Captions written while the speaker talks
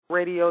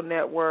Radio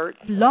Network.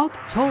 Blog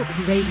Talk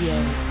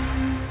Radio.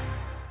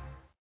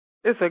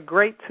 It's a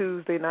great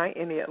Tuesday night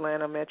in the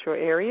Atlanta metro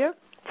area.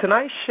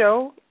 Tonight's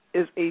show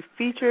is a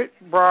featured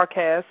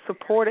broadcast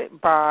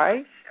supported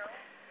by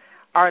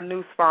our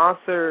new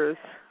sponsors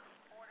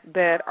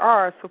that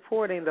are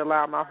supporting the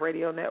Loudmouth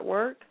Radio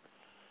Network.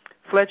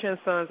 Fletcher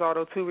 & Sons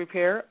Auto 2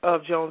 Repair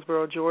of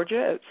Jonesboro,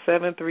 Georgia at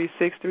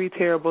 7363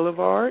 Terra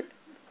Boulevard.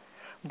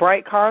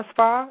 Bright Car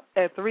Spa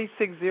at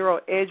 360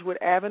 Edgewood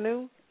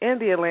Avenue in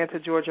the Atlanta,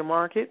 Georgia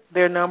market.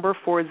 Their number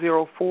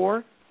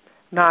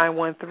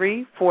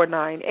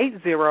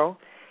 404-913-4980.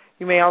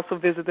 You may also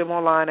visit them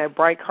online at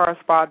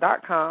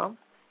brightcarspa.com.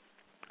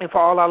 And for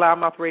all our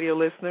Loudmouth Radio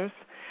listeners,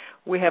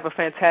 we have a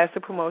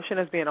fantastic promotion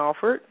that's being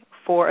offered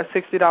for a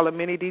 $60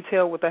 mini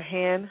detail with a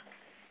hand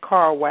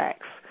car wax.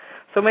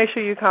 So make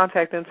sure you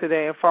contact them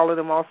today and follow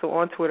them also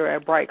on Twitter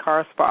at Bright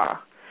Car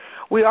Spa.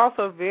 We're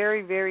also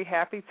very, very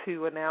happy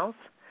to announce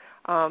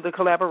the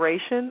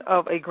collaboration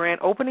of a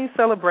grand opening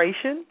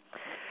celebration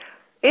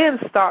in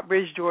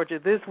Stockbridge, Georgia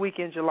this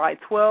weekend, July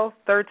 12th,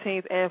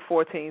 13th, and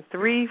 14th.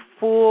 3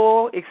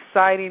 full,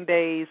 exciting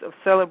days of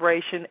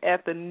celebration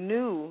at the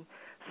new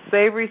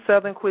Savory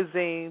Southern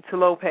Cuisine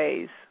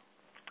Talope's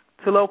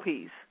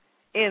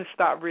in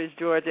Stockbridge,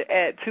 Georgia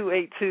at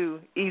 282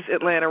 East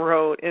Atlanta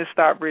Road in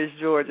Stockbridge,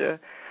 Georgia.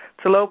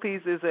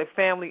 Talope's is a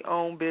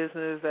family-owned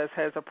business that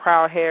has a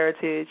proud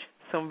heritage,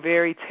 some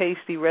very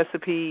tasty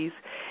recipes,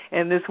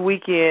 and this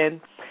weekend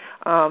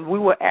we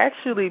will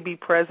actually be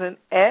present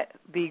at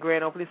the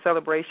grand opening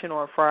celebration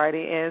on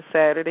Friday and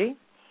Saturday.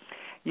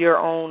 Your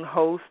own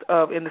host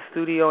of In the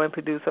Studio and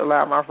producer of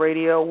Loudmouth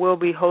Radio will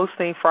be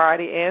hosting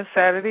Friday and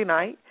Saturday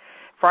night.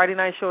 Friday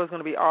night show is going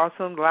to be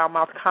awesome. The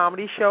Loudmouth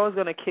Comedy Show is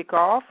going to kick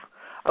off,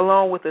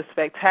 along with a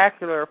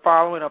spectacular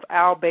following of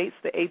Al Bates,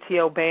 the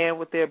ATL Band,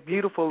 with their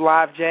beautiful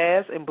live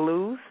jazz and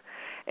blues.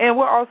 And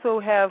we'll also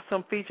have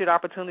some featured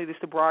opportunities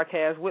to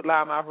broadcast with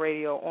Loudmouth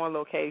Radio on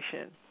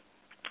location.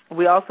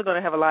 We're also going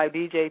to have a live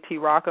DJ, T.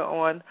 Rocker,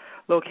 on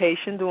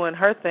location doing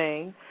her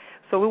thing.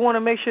 So we want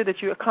to make sure that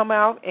you come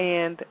out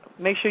and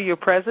make sure you're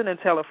present and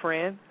tell a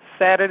friend.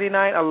 Saturday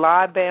night, a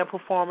live band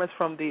performance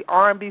from the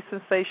R&B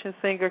sensation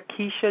singer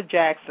Keisha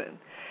Jackson.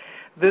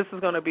 This is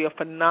going to be a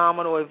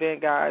phenomenal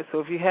event, guys. So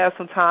if you have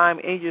some time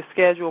in your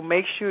schedule,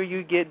 make sure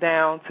you get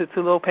down to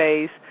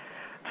Talope's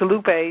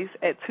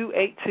at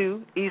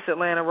 282 East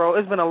Atlanta Road.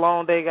 It's been a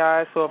long day,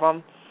 guys, so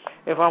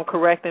if I'm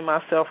correcting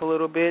myself a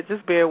little bit,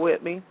 just bear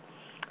with me.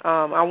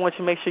 I want you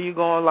to make sure you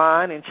go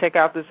online and check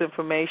out this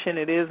information.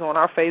 It is on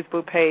our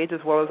Facebook page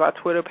as well as our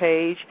Twitter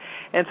page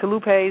and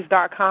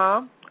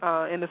Taloopes.com.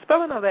 And the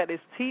spelling of that is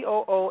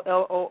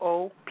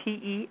TOOLOOPEAS,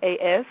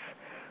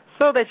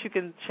 so that you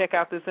can check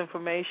out this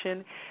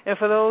information. And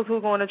for those who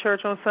are going to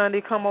church on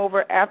Sunday, come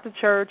over after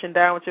church and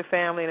dine with your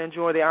family and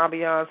enjoy the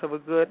ambiance of a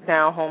good,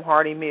 down-home,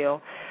 hearty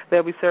meal.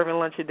 They'll be serving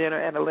lunch or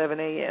dinner at 11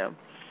 a.m.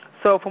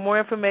 So for more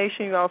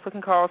information, you also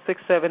can call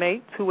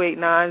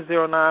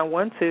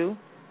 678-289-0912.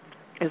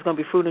 It's going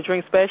to be food and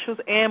drink specials,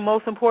 and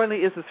most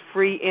importantly, it's a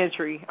free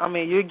entry. I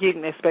mean, you're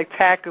getting a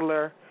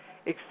spectacular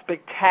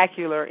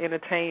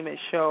entertainment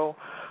show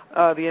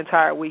the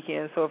entire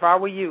weekend. So if I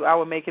were you, I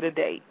would make it a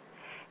date.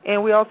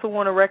 And we also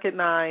want to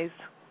recognize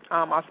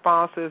our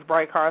sponsors,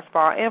 Bright Car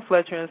Spa and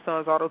Fletcher &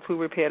 Sons Auto 2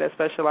 Repair, that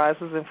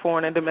specializes in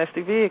foreign and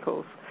domestic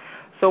vehicles.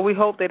 So we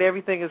hope that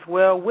everything is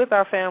well with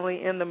our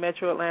family in the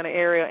metro Atlanta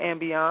area and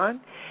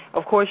beyond.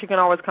 Of course, you can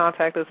always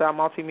contact us at our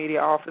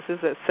multimedia offices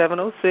at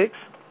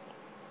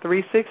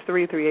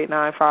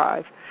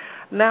 706-363-3895.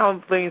 Now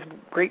it brings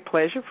great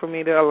pleasure for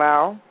me to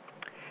allow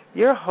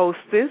your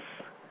hostess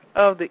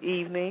of the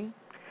evening,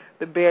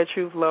 the Bare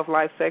Truth, Love,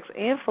 Life, Sex,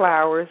 and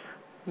Flowers,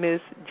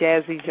 Miss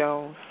Jazzie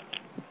Jones.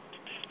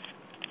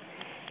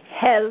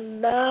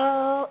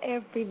 Hello,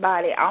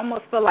 everybody. I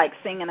almost feel like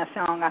singing a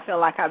song. I feel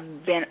like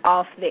I've been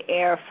off the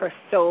air for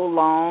so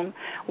long.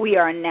 We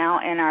are now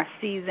in our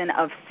season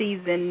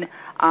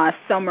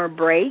summer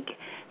break.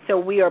 So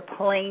we are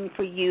playing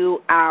for you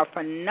our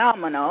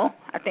phenomenal.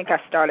 I think I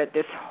started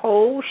this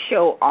whole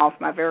show off.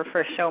 My very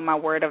first show, my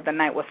word of the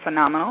night was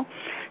phenomenal.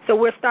 So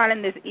we're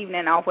starting this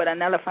evening off with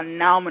another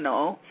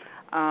phenomenal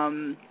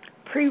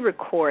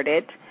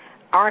pre-recorded,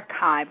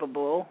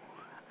 archivable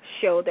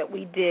show that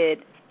we did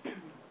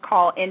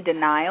called In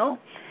Denial.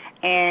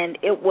 And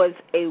it was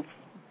a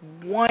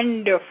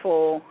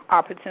wonderful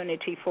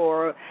opportunity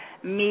for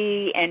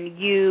me and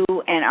you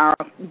and our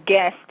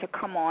guests to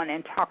come on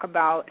and talk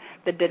about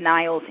the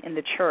denials in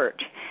the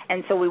church.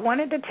 And so we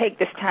wanted to take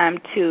this time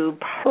to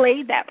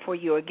play that for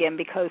you again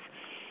because,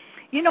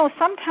 you know,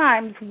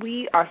 sometimes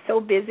we are so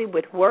busy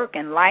with work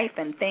and life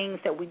and things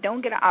that we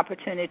don't get an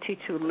opportunity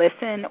to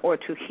listen or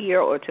to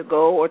hear or to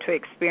go or to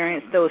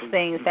experience those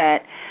things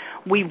that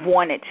we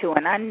wanted to.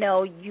 And I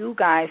know you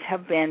guys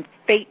have been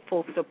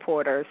faithful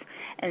supporters,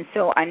 and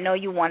so I know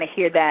you want to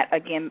hear that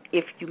again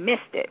if you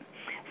missed it.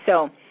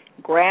 So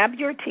grab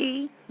your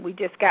tea. We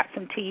just got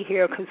some tea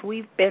here because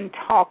we've been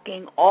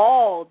talking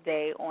all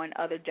day on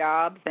other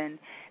jobs and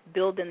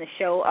building the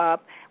show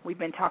up. We've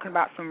been talking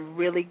about some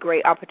really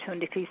great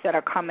opportunities that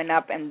are coming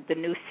up, and the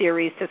new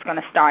series is going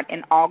to start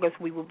in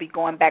August. We will be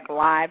going back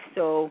live,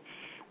 so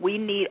we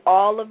need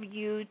all of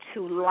you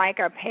to like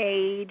our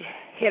page,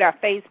 hit our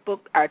Facebook,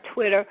 our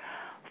Twitter,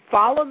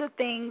 follow the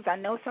things. I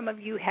know some of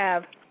you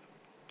have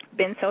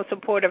been so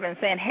supportive and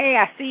saying, hey,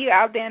 I see you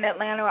out there in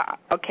Atlanta.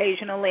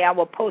 Occasionally I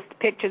will post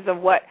pictures of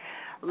what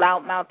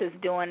Loudmouth is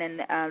doing, and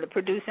the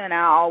producer and I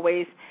are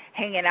always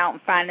hanging out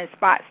and finding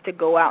spots to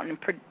go out and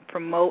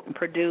promote and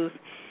produce.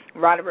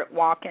 Roderick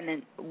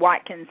Watkins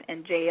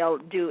and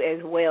JL do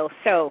as well.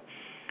 So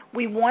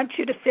we want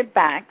you to sit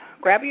back,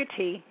 grab your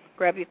tea,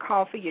 grab your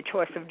coffee, your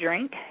choice of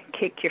drink,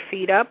 kick your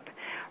feet up,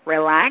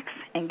 relax,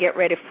 and get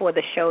ready for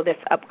the show that's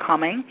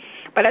upcoming.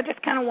 But I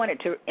just kind of wanted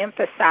to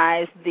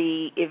emphasize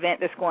the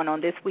event that's going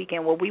on this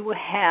weekend, where we will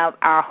have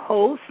our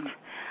host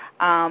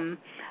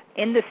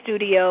in the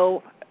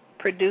studio,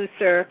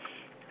 producer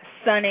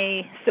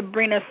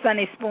Sabrina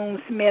Sunny Spoon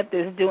Smith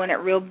is doing it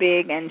real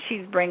big, and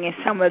she's bringing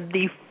some of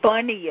the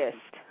funniest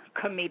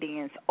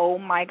comedians. Oh,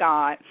 my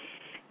God.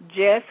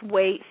 Just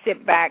wait,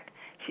 sit back.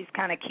 She's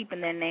kind of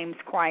keeping their names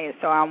quiet,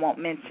 so I won't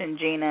mention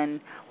Gina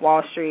and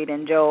Wall Street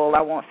and Joel.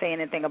 I won't say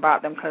anything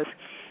about them because,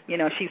 you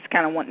know, she's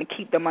kind of wanting to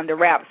keep them under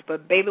wraps.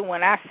 But, baby,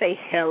 when I say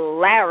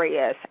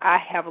hilarious, I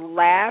have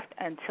laughed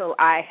until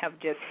I have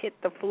just hit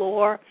the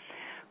floor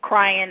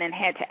crying and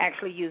had to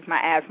actually use my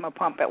asthma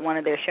pump at one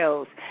of their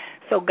shows.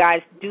 So,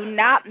 guys, do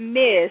not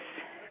miss,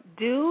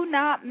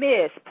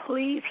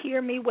 please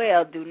hear me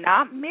well, do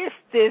not miss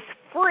this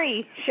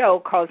free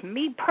show, because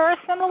me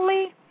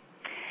personally,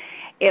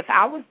 if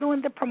I was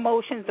doing the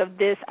promotions of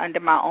this under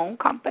my own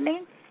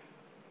company,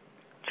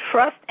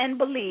 trust and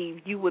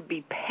believe you would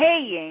be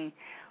paying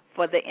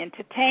for the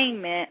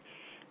entertainment,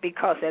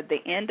 because at the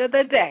end of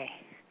the day,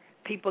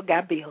 people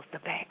got bills to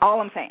pay. All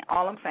I'm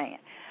saying.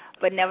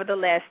 But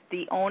nevertheless,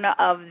 the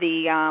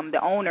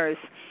owners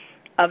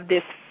of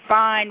this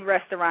fine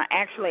restaurant,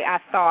 actually I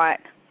thought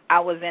I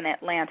was in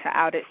Atlanta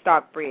out at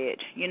Stockbridge.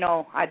 You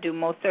know, I do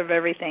most of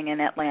everything in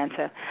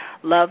Atlanta.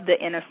 Love the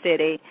inner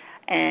city.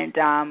 And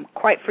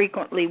quite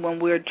frequently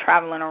when we're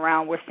traveling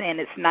around, we're seeing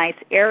it's nice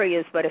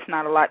areas, but it's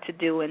not a lot to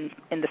do in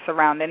the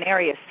surrounding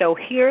areas. So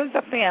here's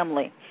a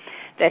family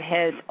that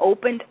has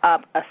opened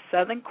up a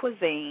Southern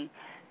cuisine.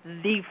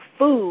 The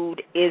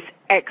food is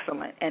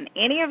excellent. And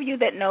any of you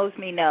that knows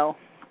me know,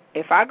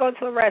 if I go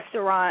to a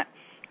restaurant,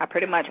 I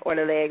pretty much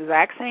order the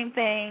exact same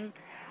thing.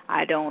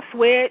 I don't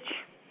switch.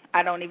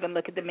 I don't even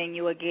look at the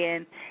menu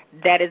again.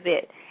 That is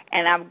it.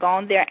 And I've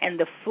gone there, and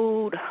the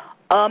food,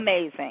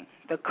 amazing.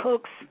 The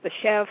cooks, the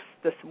chefs,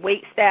 the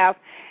wait staff,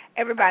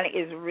 everybody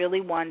is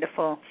really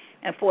wonderful.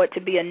 And for it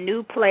to be a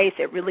new place,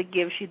 it really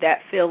gives you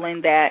that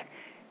feeling that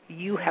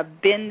you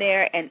have been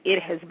there and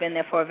it has been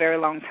there for a very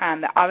long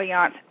time. The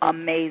ambiance,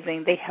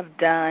 amazing. They have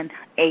done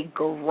a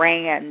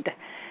grand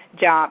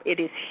job. It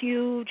is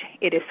huge.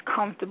 It is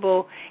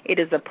comfortable. It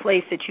is a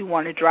place that you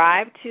want to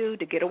drive to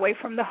get away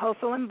from the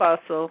hustle and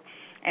bustle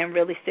and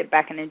really sit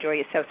back and enjoy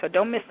yourself. So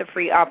don't miss the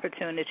free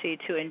opportunity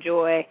to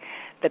enjoy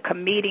the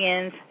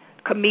comedian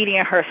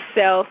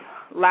herself.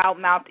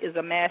 Loudmouth is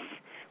a mess.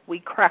 We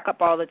crack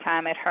up all the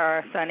time at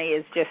her. Sunny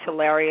is just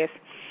hilarious.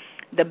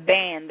 The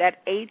band,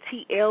 that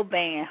ATL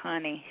band,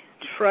 honey,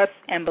 trust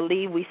and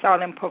believe. We saw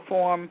them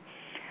perform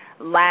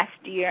last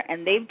year,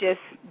 and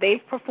they've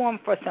performed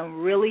for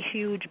some really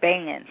huge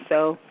bands.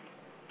 So,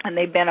 and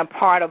they've been a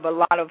part of a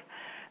lot of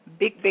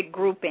big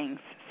groupings.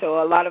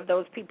 So a lot of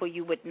those people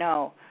you would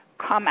know.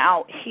 Come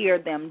out, hear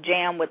them,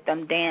 jam with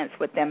them, dance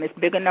with them. It's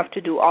big enough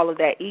to do all of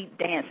that, eat,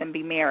 dance, and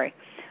be merry.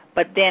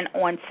 But then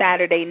on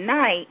Saturday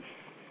night,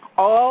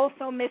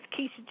 also Miss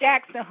Keisha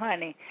Jackson,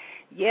 honey.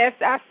 Yes,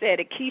 I said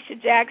it.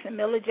 Keisha Jackson,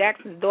 Miller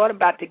Jackson's daughter,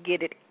 about to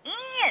get it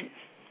in.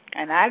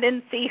 And I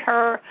didn't see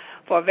her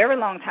for a very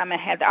long time. I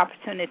had the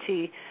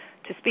opportunity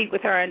to speak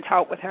with her and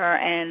talk with her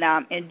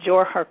and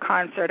enjoy her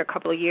concert a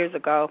couple of years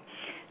ago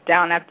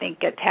down, I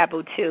think, at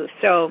Taboo 2.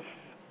 So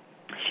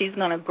she's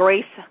going to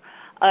grace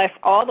us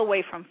all the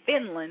way from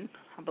Finland.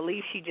 I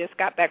believe she just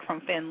got back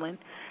from Finland,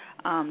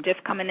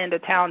 just coming into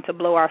town to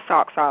blow our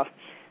socks off.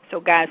 So,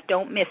 guys,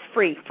 don't miss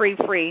free,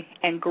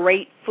 and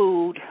great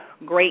food,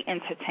 great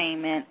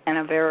entertainment, and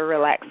a very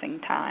relaxing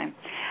time.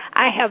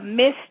 I have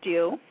missed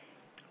you,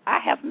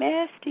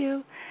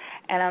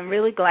 and I'm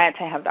really glad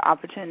to have the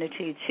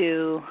opportunity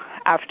to,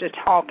 after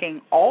talking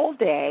all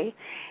day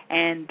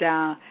and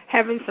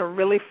having some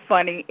really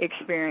funny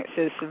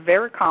experiences,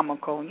 very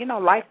comical. You know,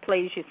 life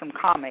plays you some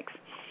comics,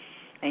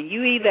 and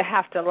you either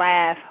have to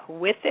laugh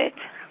with it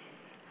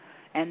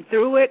and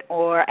through it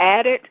or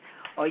at it,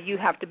 or you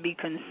have to be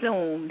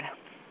consumed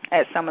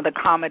at some of the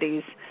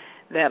comedies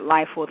that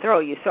life will throw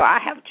you. So I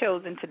have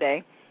chosen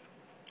today,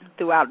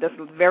 throughout this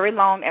very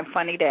long and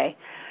funny day,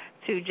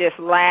 to just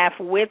laugh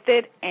with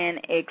it and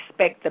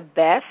expect the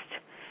best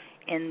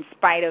in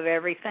spite of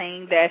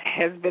everything that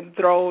has been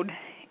thrown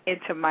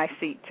into my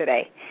seat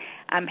today.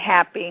 I'm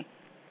happy.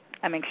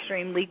 I'm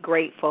extremely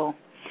grateful.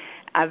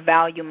 I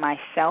value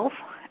myself,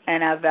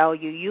 and I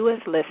value you as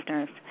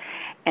listeners.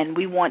 And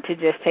we want to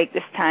just take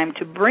this time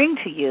to bring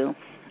to you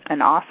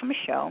an awesome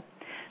show.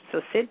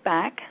 So sit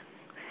back,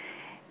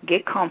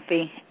 get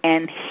comfy,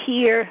 and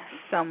hear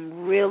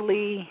some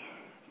really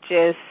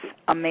just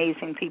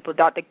amazing people.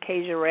 Dr.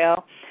 Kay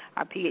Jarrell,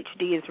 our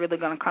PhD, is really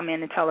going to come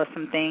in and tell us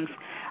some things.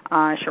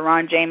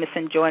 Sharon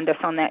Jameson joined us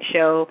on that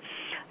show.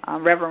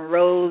 Reverend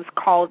Rose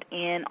called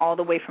in all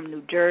the way from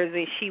New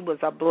Jersey. She was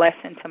a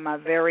blessing to my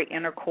very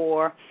inner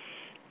core.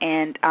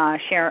 And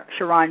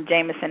Sharon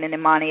Jameson and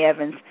Imani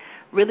Evans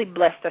really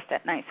blessed us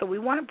that night. So we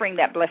want to bring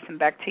that blessing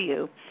back to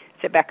you.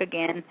 Sit back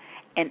again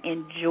and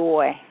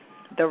enjoy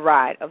the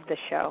ride of the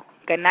show.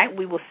 Good night.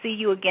 We will see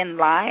you again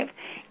live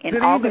in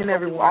Good August. Good evening,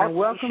 everyone.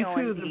 Welcome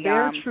to the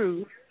Bare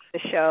Truth. The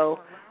show.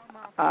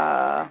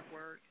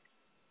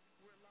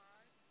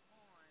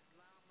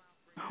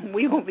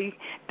 We will be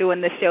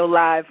doing the show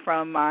live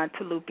from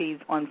Toulouse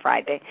on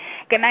Friday.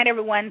 Good night,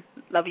 everyone.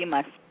 Love you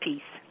much.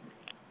 Peace.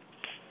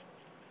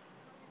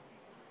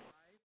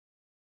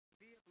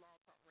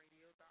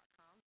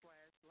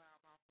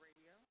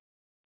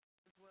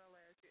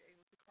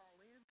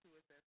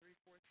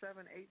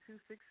 Seven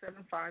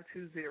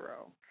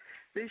 826-7520.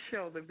 This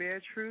show, The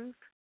Bare Truth,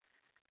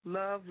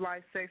 Love,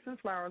 Life, Sex, and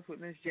Flowers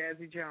with Miss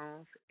Jazzie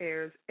Jones,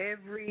 airs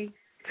every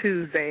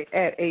Tuesday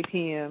at 8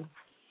 p.m.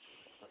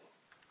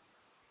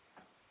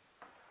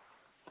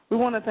 We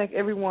want to thank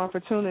everyone for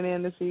tuning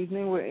in this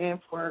evening. We're in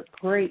for a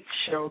great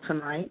show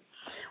tonight.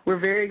 We're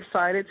very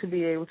excited to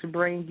be able to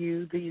bring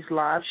you these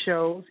live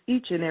shows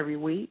each and every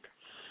week.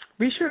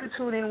 Be sure to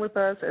tune in with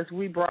us as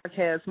we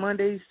broadcast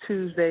Mondays,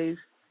 Tuesdays,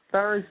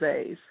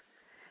 Thursdays.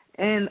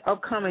 And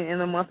upcoming in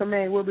the month of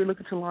May, we'll be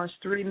looking to launch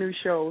 3 new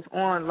shows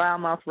on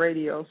Loudmouth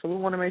Radio. So we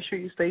want to make sure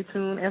you stay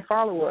tuned and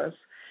follow us.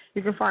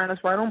 You can find us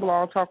right on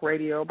Blog Talk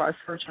Radio by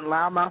searching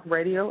Loudmouth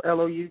Radio,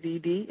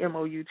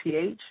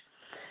 LOUDDMOUTH.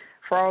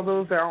 For all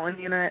those that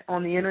are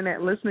on the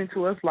internet listening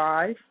to us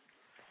live,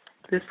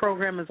 this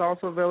program is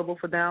also available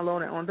for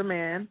download and on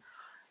demand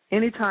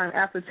anytime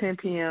after 10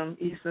 p.m.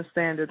 Eastern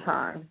Standard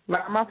Time.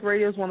 Loudmouth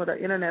Radio is one of the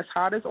Internet's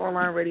hottest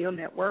online radio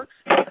networks.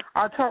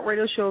 Our talk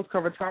radio shows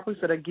cover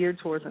topics that are geared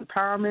towards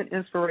empowerment,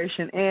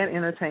 inspiration, and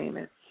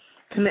entertainment.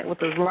 Connect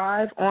with us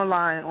live,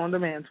 online, on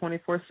demand,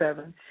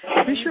 24/7.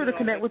 Be sure to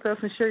connect with us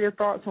and share your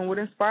thoughts on what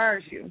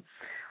inspires you.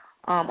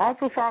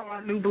 Also follow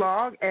our new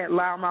blog at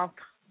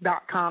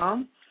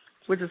loudmouth.com,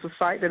 which is a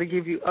site that will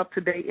give you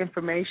up-to-date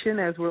information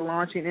as we're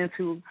launching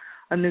into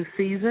a new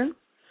season.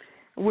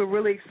 We're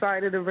really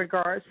excited in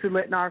regards to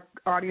letting our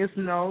audience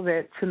know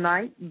that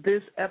tonight,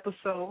 this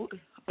episode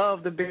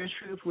of The Bare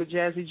Truth with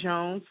Jazzie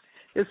Jones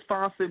is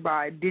sponsored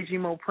by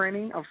Digimo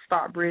Printing of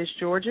Stockbridge,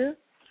 Georgia,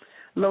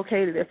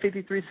 located at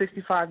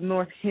 5365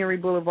 North Henry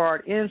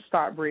Boulevard in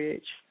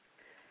Stockbridge.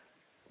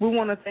 We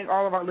want to thank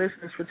all of our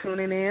listeners for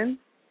tuning in.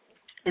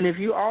 And if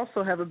you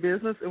also have a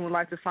business and would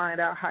like to find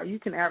out how you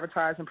can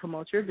advertise and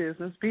promote your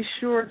business, be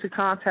sure to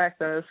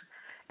contact us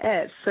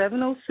at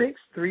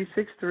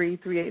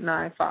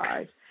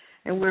 706-363-3895.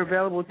 And we're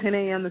available 10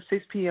 a.m. to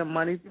 6 p.m.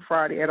 Monday through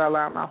Friday at our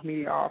Loudmouth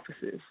Media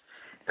offices.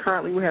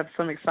 Currently, we have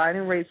some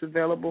exciting rates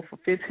available for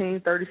 15,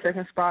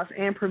 30-second spots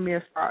and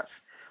premiere spots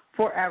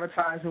for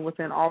advertising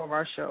within all of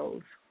our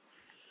shows.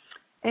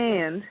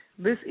 And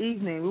this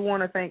evening, we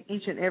want to thank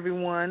each and every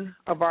one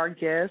of our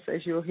guests,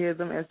 as you'll hear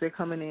them as they're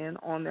coming in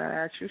on the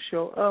actual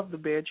show of The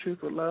Bare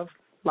Truth with Love,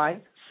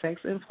 Life, Sex,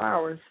 and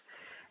Flowers.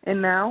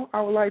 And now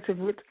I would like to,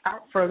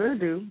 without further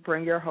ado,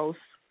 bring your host,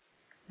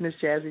 Miss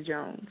Jazzie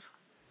Jones.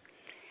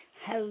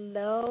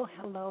 Hello,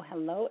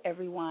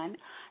 everyone.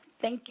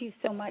 Thank you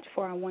so much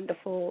for our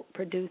wonderful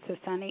producer.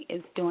 Sunny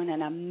is doing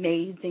an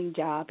amazing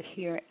job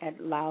here at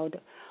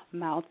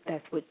Loudmouth,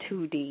 that's with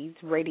 2Ds,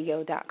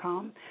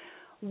 radio.com.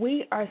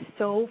 We are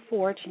so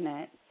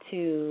fortunate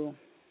to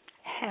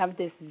have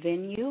this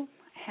venue,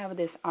 have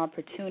this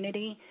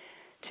opportunity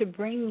to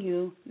bring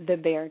you the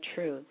bare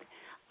truth.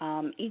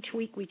 Each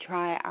week we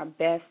try our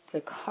best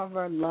to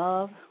cover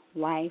love,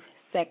 life,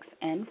 sex,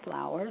 and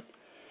flowers.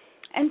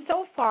 And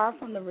so far,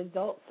 from the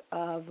results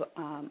of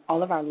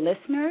all of our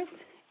listeners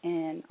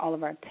and all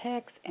of our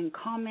texts and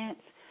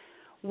comments,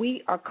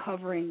 we are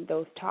covering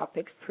those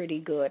topics pretty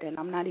good. And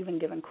I'm not even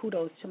giving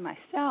kudos to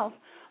myself,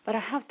 but I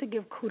have to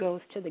give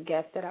kudos to the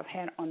guests that I've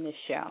had on this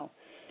show.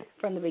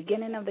 From the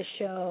beginning of the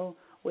show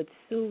with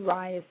Sue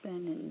Ryerson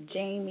and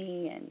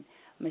Jamie and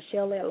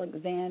Michelle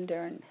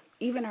Alexander and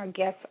even our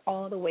guests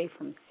all the way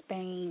from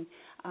Spain,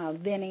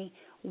 Vinny,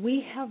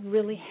 we have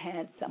really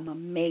had some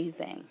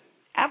amazing,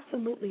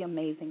 absolutely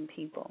amazing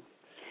people.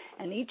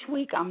 And each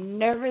week I'm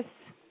nervous,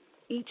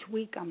 each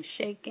week I'm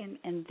shaking,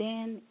 and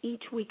then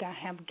each week I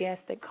have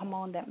guests that come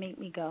on that make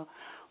me go,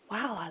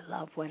 wow, I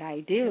love what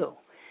I do.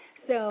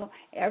 So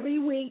every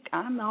week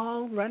I'm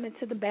all running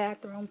to the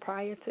bathroom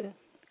prior to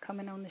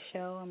coming on the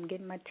show. I'm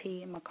getting my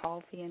tea and my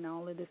coffee and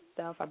all of this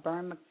stuff. I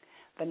burn my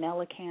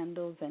vanilla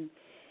candles and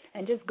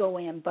just go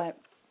in. But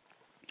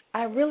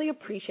I really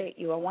appreciate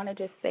you. I want to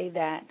just say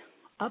that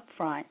up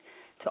front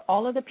to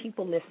all of the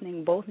people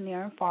listening, both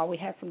near and far. We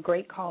had some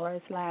great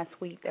callers last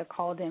week that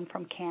called in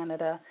from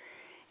Canada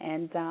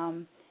and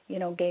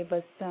gave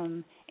us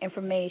some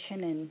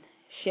information and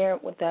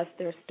shared with us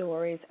their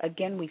stories.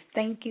 Again, we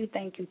thank you,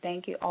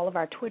 all of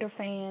our Twitter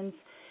fans.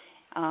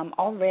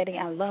 Already,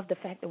 I love the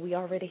fact that we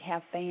already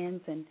have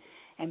fans and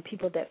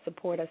people that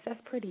support us. That's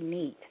pretty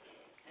neat.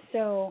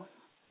 So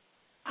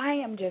I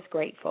am just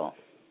grateful.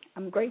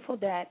 I'm grateful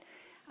that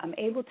I'm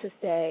able to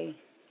say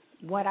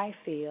what I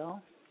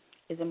feel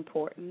is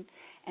important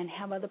and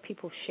have other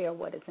people share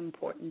what is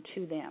important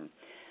to them.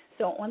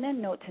 So on that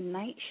note,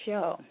 tonight's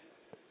show,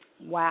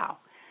 wow,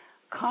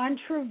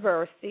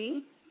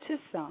 controversy to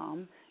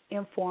some,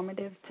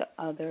 informative to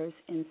others,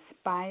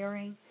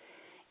 inspiring,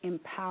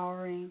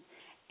 empowering,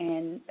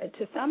 and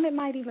to some it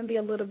might even be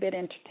a little bit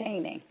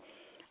entertaining.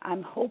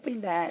 I'm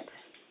hoping that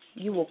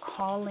you will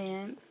call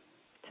in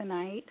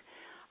tonight.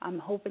 I'm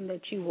hoping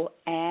that you will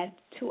add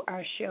to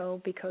our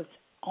show, because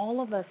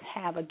all of us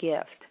have a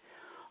gift.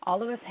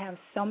 All of us have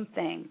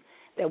something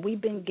that we've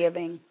been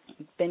given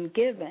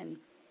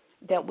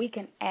that we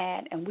can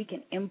add and we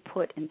can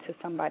input into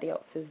somebody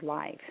else's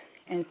life.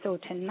 And so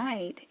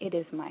tonight, it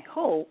is my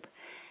hope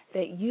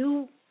that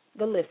you,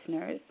 the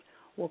listeners,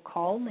 will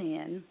call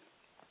in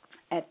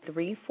at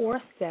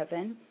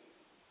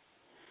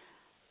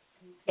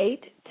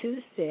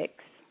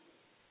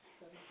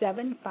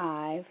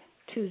 347-826-7520.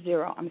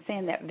 I'm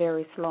saying that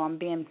very slow. I'm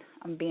being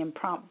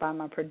prompted by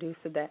my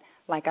producer that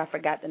like I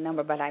forgot the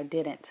number, but I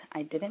didn't.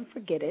 I didn't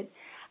forget it.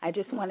 I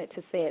just wanted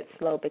to say it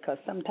slow, because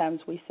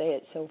sometimes we say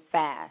it so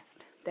fast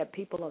that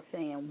people are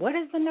saying, what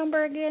is the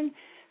number again?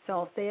 So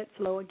I'll say it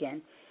slow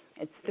again.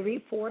 It's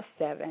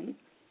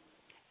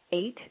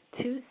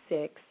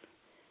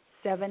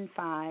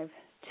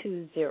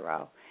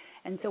 347-826-7520.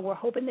 And so we're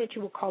hoping that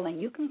you will call in.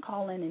 You can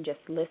call in and just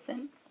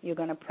listen. You're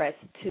going to press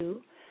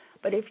 2.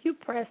 But if you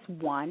press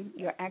 1,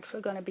 you're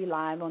actually going to be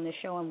live on the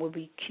show and will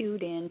be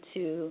cued in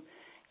to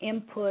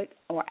input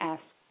or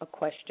ask a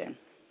question.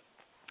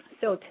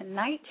 So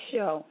tonight's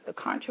show, the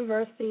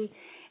controversy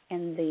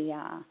and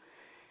the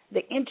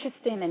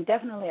interesting and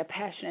definitely a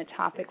passionate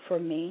topic for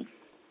me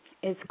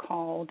is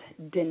called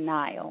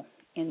denial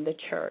in the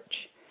church.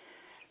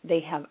 They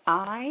have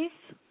eyes,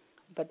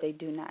 but they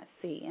do not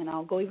see. And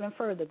I'll go even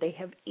further. They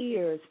have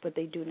ears, but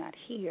they do not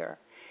hear.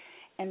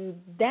 And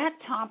that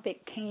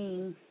topic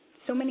came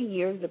so many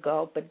years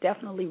ago, but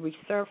definitely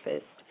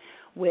resurfaced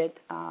with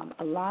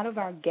a lot of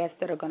our guests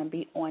that are going to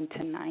be on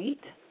tonight.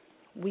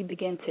 We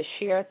begin to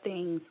share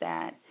things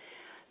that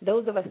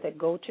those of us that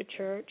go to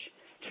church,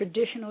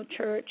 traditional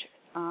church,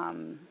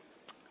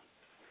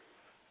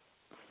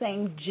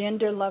 same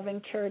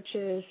gender-loving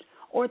churches,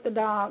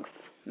 Orthodox,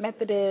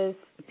 Methodist,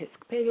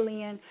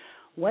 Episcopalian,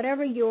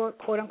 whatever your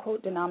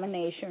quote-unquote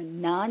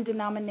denomination,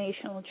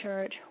 non-denominational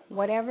church,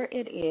 whatever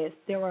it is,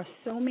 there are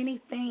so many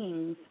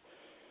things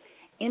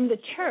in the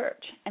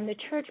church, and the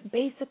church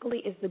basically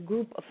is the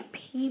group of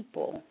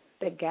people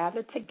that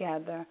gather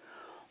together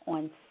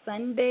on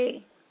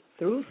Sunday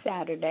through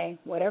Saturday,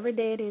 whatever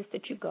day it is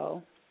that you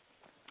go.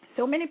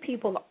 So many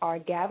people are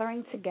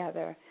gathering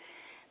together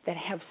that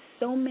have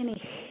so many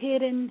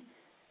hidden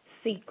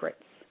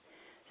secrets,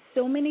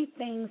 so many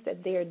things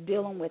that they are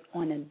dealing with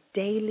on a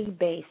daily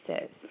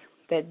basis,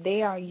 that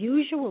they are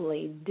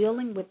usually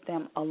dealing with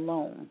them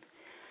alone.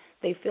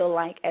 They feel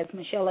like, as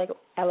Michelle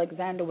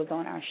Alexander was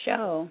on our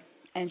show,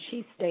 and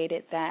she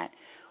stated that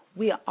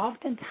we are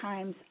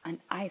oftentimes an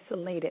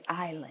isolated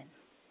island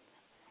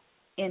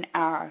in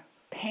our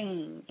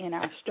pain, in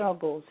our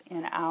struggles,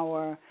 in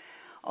our,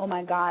 oh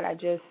my God, I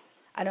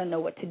don't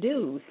know what to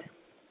do.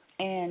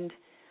 And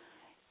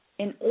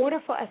in order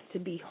for us to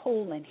be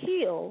whole and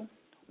healed,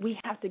 we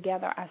have to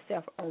gather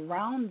ourselves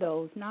around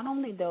those, not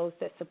only those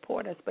that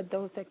support us, but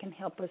those that can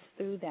help us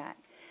through that.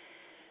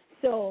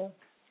 So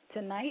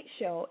tonight's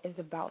show is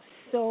about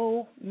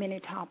so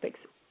many topics.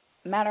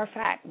 Matter of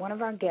fact, one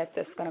of our guests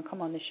that's going to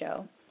come on the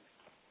show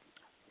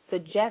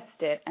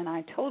suggested, and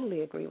I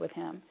totally agree with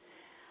him,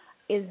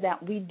 is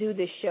that we do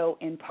this show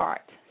in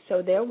part.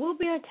 So there will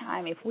be a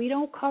time, if we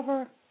don't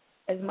cover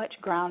as much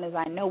ground as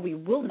I know we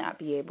will not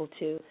be able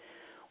to,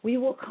 we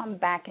will come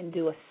back and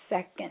do a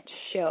second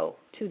show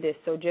to this.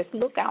 So just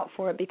look out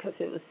for it, because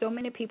it was so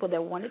many people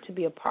that wanted to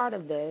be a part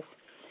of this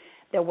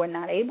that were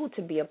not able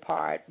to be a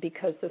part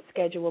because of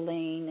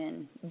scheduling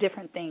and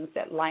different things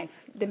that life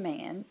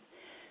demands.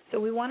 So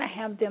we want to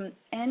have them,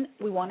 and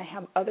we want to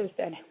have others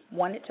that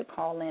wanted to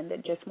call in,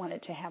 that just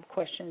wanted to have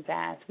questions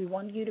asked. We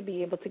want you to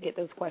be able to get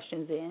those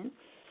questions in.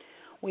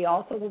 We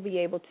also will be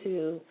able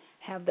to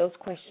have those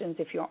questions.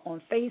 If you're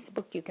on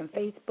Facebook, you can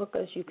Facebook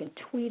us, you can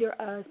Twitter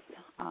us,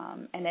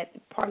 and at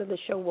part of the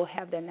show we'll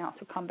have the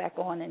announcer come back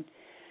on, and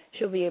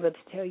she'll be able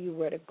to tell you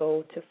where to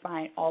go to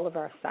find all of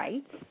our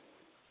sites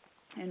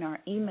and our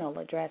email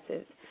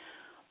addresses.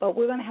 But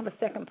we're going to have a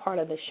second part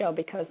of the show,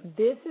 because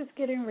this is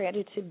getting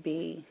ready to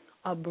be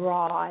a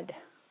broad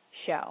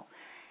show.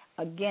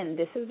 Again,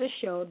 this is a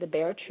show, The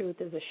Bare Truth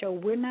is a show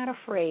we're not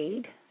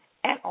afraid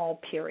at all,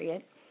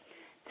 period,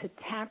 to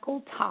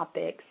tackle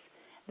topics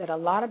that a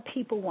lot of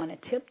people want to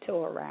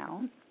tiptoe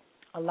around.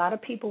 A lot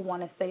of people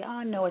want to say,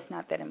 oh, no, it's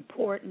not that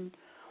important,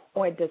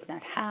 or it does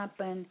not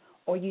happen,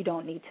 or you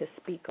don't need to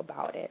speak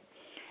about it.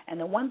 And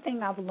the one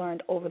thing I've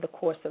learned over the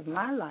course of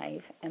my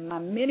life and my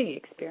many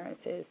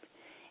experiences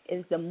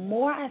is the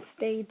more I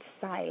stayed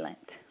silent,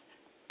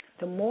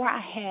 the more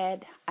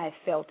I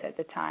felt at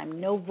the time,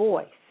 no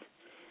voice,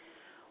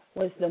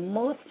 was the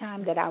most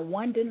time that I,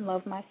 one, didn't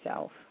love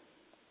myself.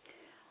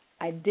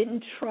 I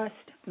didn't trust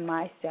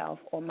myself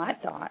or my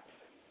thoughts.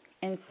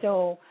 And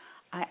so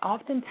I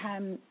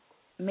oftentimes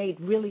made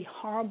really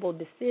horrible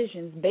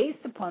decisions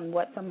based upon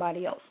what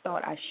somebody else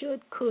thought I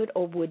should, could,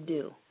 or would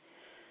do.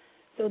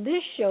 So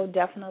this show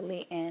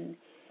definitely, in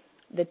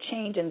the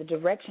change in the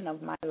direction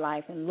of my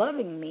life and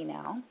loving me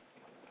now,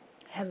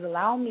 has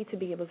allowed me to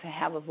be able to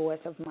have a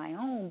voice of my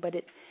own, but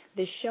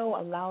this show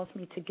allows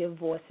me to give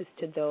voices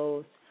to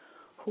those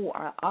who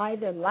are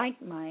either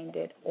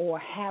like-minded or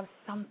have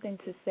something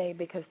to say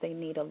because they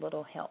need a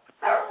little help.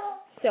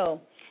 So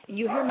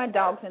you hear my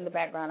dogs in the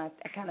background. I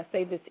kind of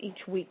say this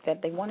each week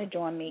that they want to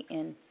join me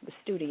in the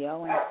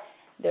studio, and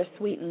they're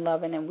sweet and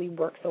loving, and we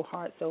work so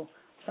hard, so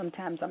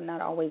sometimes I'm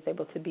not always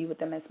able to be with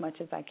them as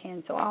much as I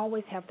can, so I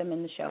always have them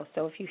in the show.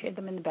 So if you hear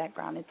them in the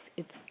background,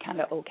 it's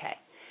kind of okay.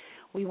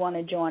 We want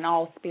to join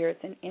all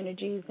spirits and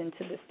energies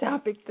into this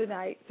topic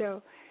tonight.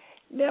 So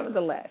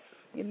nevertheless,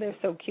 they're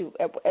so cute.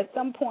 At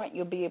some point,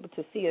 you'll be able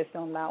to see us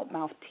on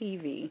Loudmouth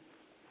TV,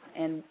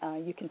 and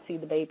you can see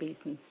the babies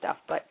and stuff.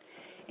 But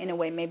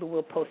anyway, maybe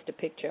we'll post a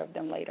picture of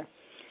them later.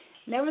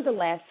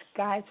 Nevertheless,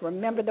 guys,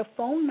 remember the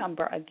phone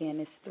number again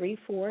is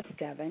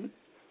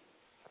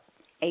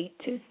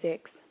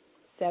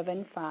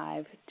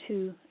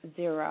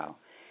 347-826-7520.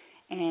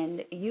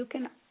 And you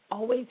can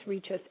always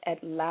reach us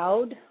at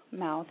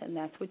loudmouth, and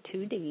that's with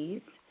 2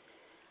 Ds,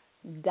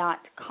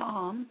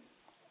 .com,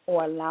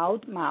 or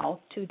loudmouth,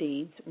 2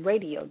 Ds,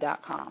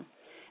 radio.com.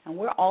 And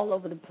we're all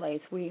over the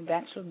place. We've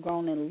actually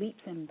grown in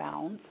leaps and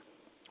bounds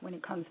when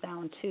it comes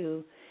down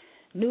to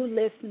new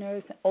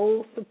listeners,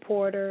 old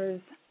supporters.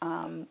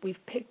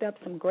 We've picked up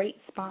some great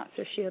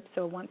sponsorships.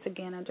 So once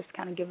again, I just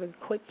kind of give a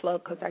quick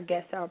plug because our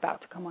guests are about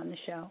to come on the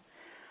show.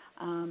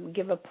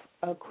 Give a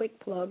quick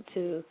plug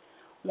to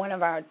one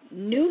of our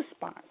new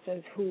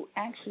sponsors who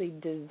actually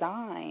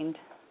designed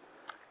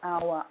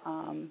our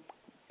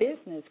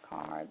business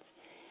cards.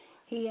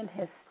 He and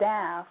his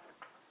staff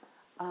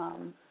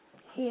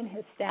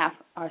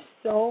are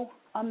so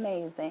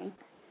amazing,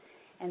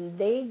 and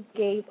they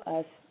gave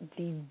us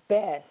the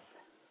best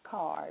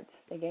cards.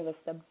 They gave us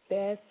the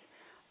best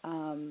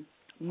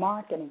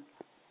marketing.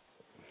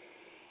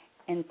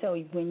 And so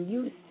when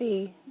you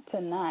see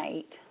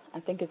tonight, I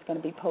think it's going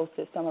to be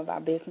posted, some of our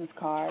business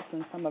cards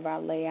and some of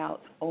our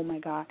layouts. Oh, my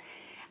God.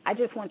 I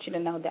just want you to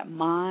know that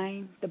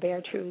mine, The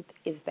Bare Truth,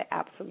 is the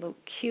absolute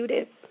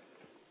cutest.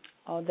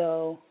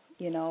 Although,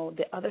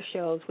 the other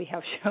shows, we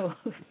have shows.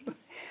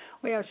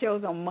 We have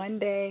shows on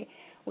Monday.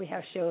 We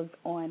have shows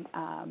on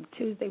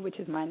Tuesday, which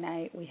is my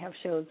night. We have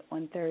shows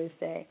on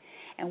Thursday.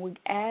 And we're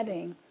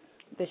adding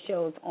the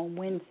shows on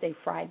Wednesday,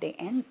 Friday,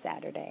 and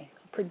Saturday.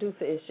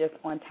 Producer is just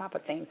on top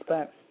of things.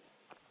 But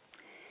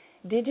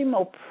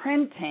Digimo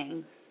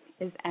Printing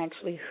is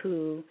actually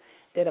who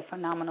did a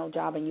phenomenal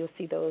job, and you'll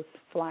see those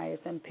flyers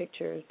and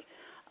pictures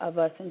of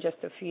us in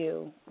just a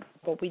few.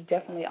 But we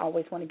definitely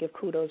always want to give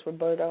kudos.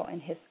 Roberto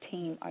and his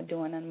team are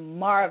doing a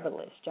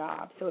marvelous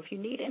job. So if you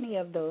need any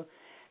of the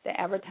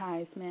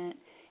advertisement,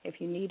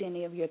 if you need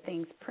any of your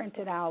things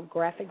printed out,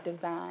 graphic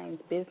designs,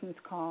 business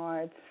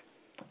cards,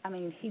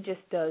 he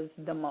just does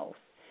the most.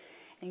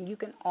 And you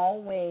can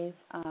always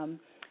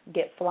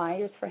get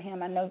flyers for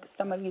him. I know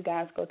some of you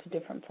guys go to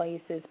different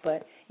places,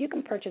 but you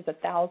can purchase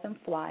 1,000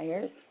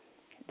 flyers.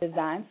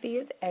 Design fee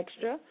is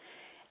extra,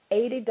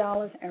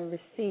 $80, and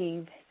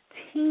receive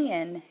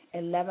 10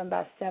 11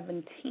 by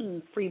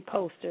 17 free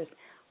posters.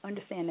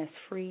 Understand that's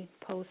free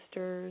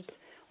posters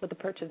with the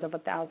purchase of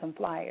 1,000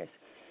 flyers.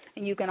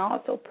 And you can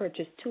also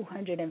purchase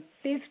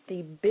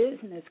 250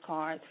 business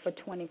cards for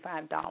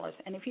 $25.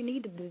 And if you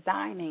need the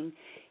designing,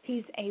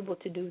 he's able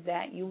to do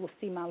that. You will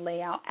see my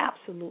layout,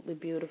 absolutely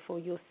beautiful.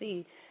 You'll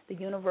see the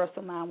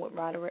Universal Mind with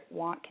Roderick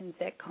Watkins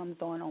that comes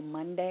on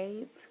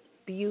Mondays.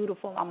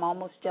 Beautiful. I'm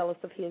almost jealous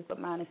of his, but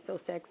mine is so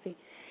sexy.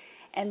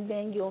 And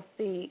then you'll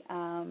see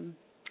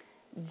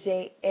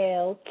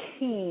J.L.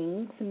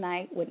 King's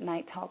Night with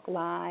Night Talk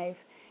Live.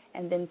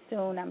 And then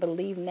soon, I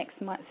believe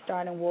next month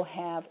starting, we'll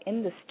have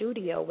in the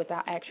studio with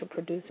our actual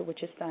producer,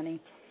 which is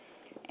Sunny.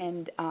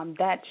 And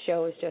that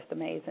show is just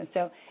amazing.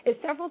 So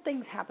it's several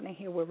things happening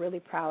here we're really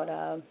proud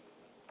of.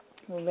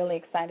 We're really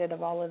excited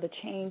of all of the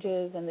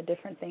changes and the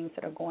different things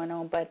that are going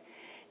on. But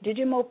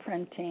Digimo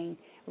Printing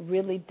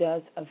really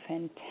does a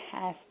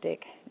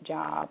fantastic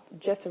job,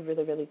 just a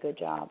really, really good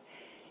job.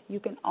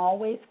 You can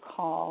always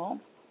call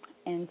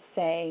and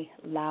say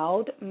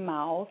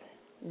Loudmouth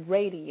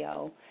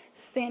Radio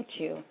sent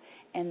you,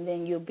 and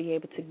then you'll be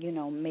able to,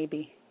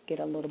 maybe get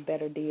a little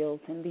better deals,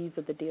 and these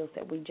are the deals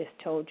that we just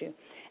told you.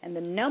 And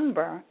the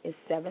number is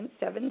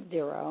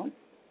 770-506-2996.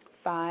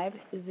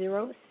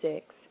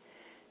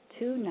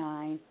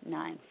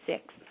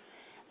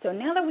 So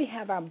now that we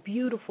have our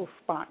beautiful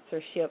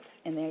sponsorships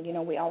in there,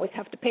 we always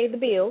have to pay the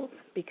bills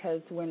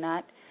because we're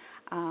not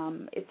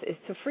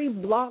It's a free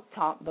blog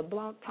talk, but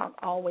blog talk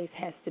always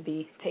has to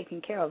be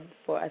taken care of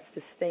for us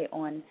to stay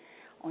on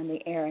the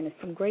air. And there's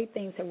some great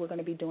things that we're going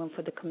to be doing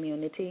for the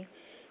community.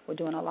 We're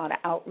doing a lot of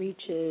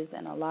outreaches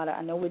and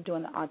I know we're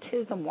doing the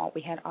autism walk.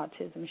 We had an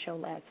autism show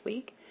last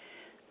week.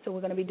 So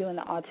we're going to be doing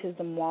the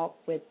autism walk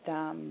with,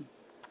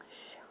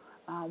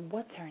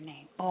 what's her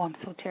name? Oh, I'm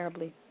so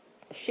terribly,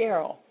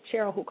 Cheryl,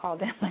 who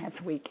called in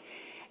last week,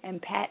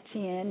 and Pat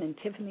Chin and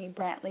Tiffany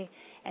Brantley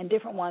and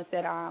different ones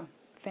that are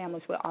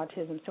families with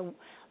autism. So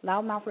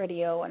Loudmouth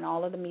Radio and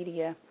all of the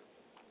media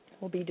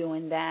will be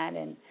doing that.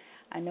 And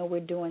I know we're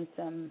doing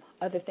some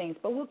other things,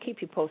 but we'll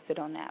keep you posted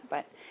on that.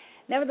 But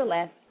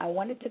nevertheless, I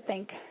wanted to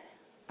thank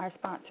our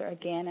sponsor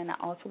again, and I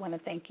also want to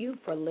thank you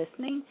for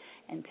listening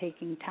and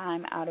taking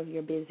time out of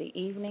your busy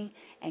evening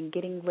and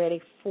getting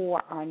ready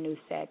for our new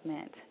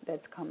segment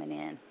that's coming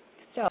in.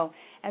 So,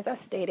 as I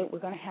stated, we're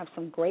going to have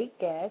some great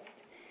guests,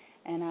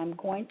 and I'm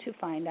going to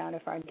find out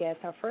if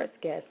our first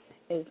guest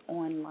is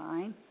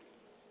online,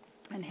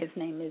 and his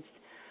name is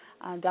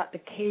Dr.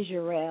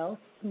 Kajurel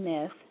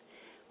Smith,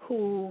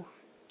 who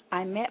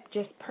I met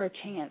just per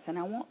chance, and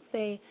I won't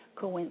say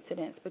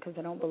coincidence because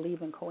I don't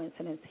believe in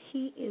coincidence.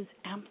 He is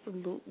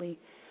absolutely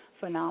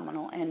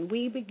phenomenal, and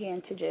we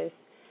began to just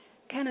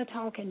kind of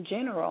talk in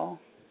general,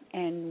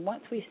 and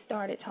once we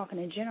started talking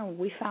in general,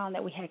 we found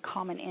that we had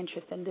common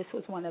interests, and this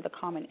was one of the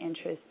common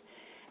interests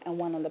and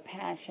one of the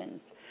passions.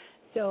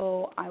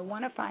 So I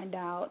want to find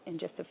out in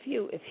just a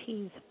few if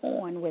he's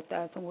on with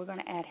us, and we're going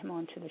to add him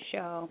onto the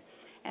show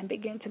and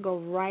begin to go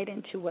right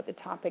into what the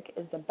topic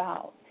is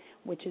about,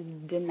 which is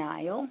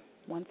denial.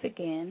 Once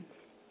again,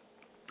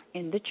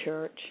 in the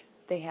church,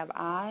 they have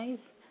eyes,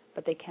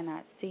 but they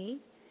cannot see.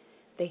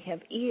 They have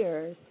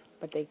ears,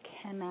 but they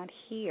cannot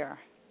hear.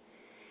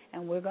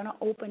 And we're going to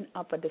open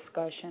up a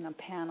discussion, a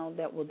panel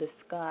that will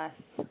discuss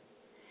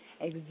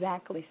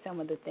exactly some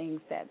of the things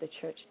that the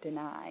church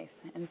denies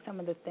and some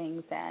of the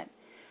things that,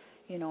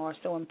 are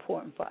so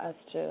important for us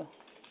to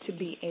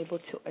be able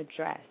to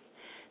address.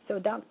 So,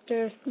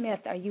 Dr. Smith,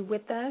 are you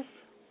with us?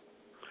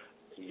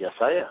 Yes,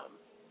 I am.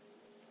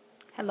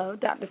 Hello,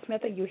 Dr.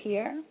 Smith, are you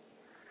here?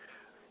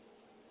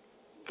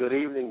 Good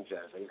evening,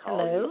 Jazzie. How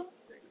Hello? are you?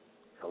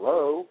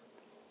 Hello?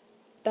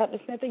 Dr.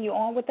 Smith, are you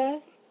on with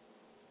us?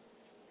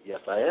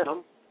 Yes, I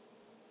am.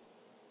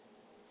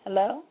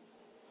 Hello?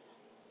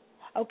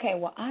 Okay,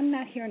 well, I'm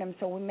not hearing him,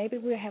 so maybe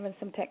we're having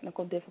some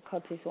technical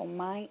difficulties on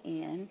my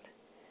end.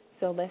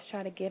 So let's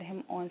try to get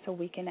him on so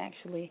I can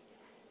actually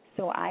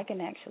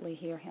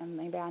hear him.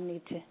 Maybe I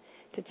need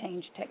to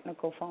change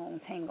technical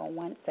phones. Hang on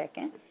one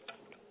second.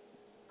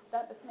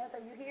 Dr. Smith, are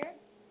you here?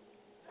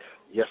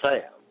 Yes, I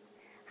am.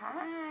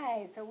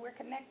 Hi. So we're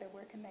connected.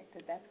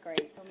 That's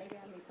great. So maybe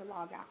I need to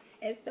log out.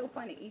 It's so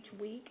funny. Each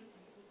week,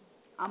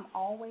 I'm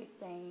always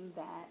saying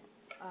that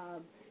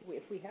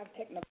if we have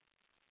technical.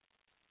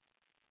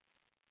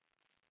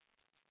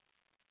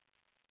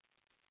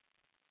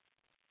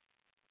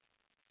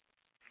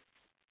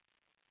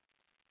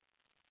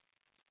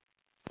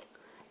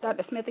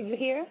 Dr. Smith, are you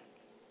here?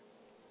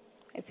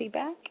 Is he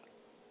back?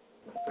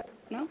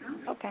 No?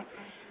 Okay.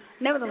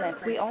 Nevertheless,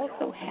 we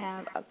also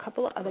have a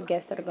couple of other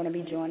guests that are going to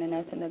be joining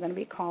us, and they're going to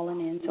be calling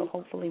in, so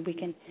hopefully we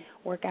can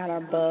work out our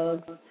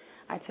bugs.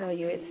 I tell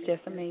you, it's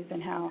just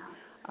amazing how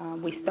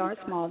we start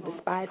small,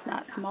 despise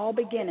not small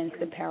beginnings,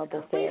 the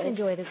parable says. Please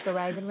enjoy this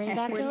Verizon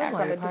ringback We're not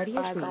going to party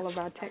despise all of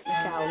our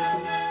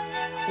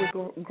technicalities.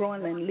 We're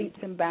growing in leaps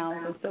and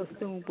bounds, and so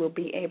soon we'll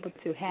be able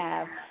to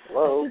have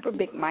a super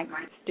big mic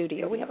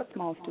studio. We have a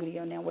small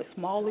studio now with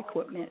small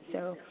equipment,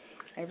 so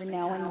every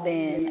now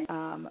and then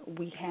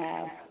we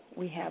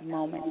have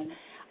moments.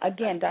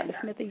 Again, Dr.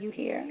 Smith, are you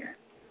here?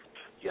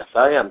 Yes,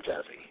 I am,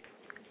 Jazzie.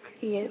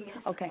 He is?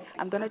 Okay.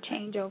 I'm going to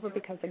change over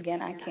because,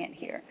 again, I can't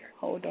hear.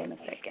 Hold on a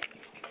second.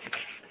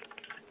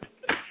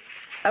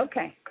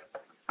 Okay.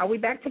 Are we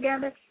back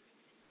together?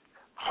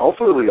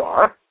 Hopefully we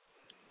are.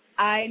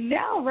 I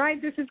know, right?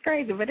 This is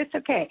crazy, but it's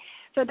okay.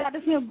 So, Dr.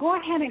 Smith, go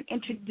ahead and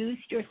introduce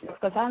yourself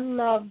because I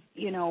love,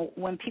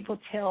 when people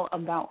tell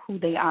about who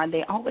they are,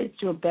 they always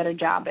do a better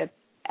job at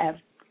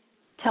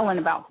telling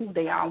about who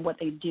they are and what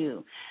they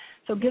do.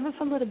 So give us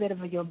a little bit of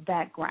your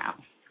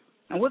background.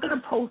 And we're going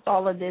to post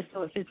all of this,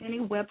 so if there's any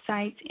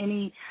websites,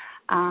 any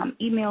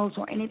emails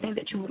or anything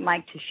that you would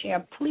like to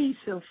share, please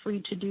feel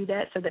free to do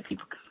that so that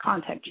people can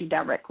contact you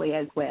directly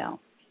as well.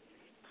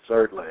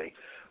 Certainly.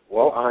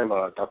 Well, I'm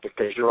Dr.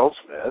 Kajurel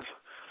Smith.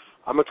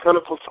 I'm a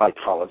clinical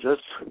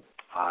psychologist.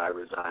 I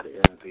reside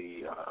in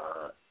the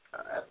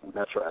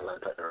Metro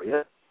Atlanta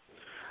area.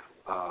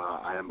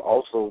 I am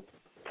also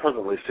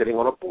presently sitting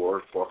on a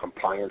board for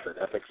compliance and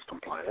ethics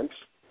compliance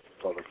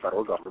for the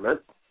federal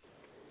government.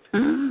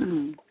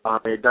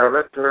 I'm a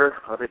director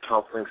of a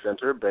counseling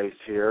center based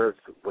here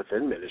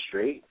within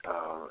ministry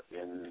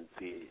in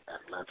the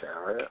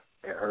Atlanta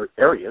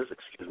areas,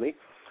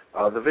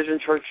 the Vision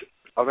Church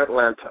of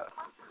Atlanta.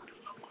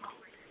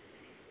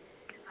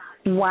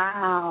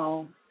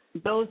 Wow.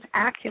 Those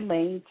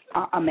accolades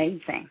are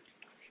amazing.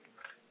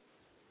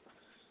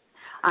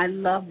 I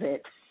love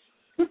it.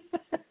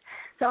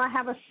 So I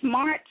have a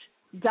smart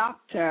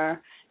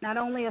doctor, not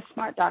only a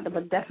smart doctor,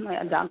 but definitely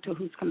a doctor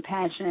who's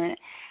compassionate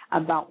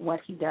about what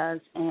he does.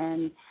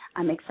 And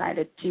I'm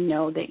excited to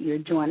know that you're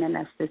joining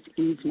us this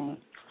evening.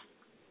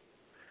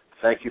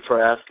 Thank you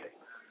for asking.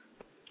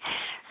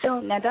 So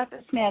now,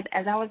 Dr. Smith,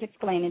 as I was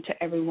explaining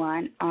to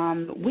everyone,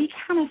 we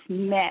kind of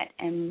met,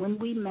 and when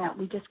we met,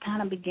 we just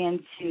kind of began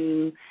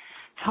to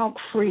talk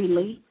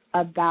freely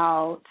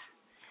about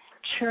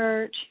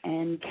church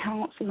and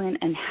counseling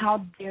and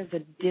how there's a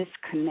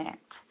disconnect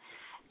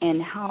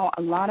and how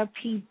a lot of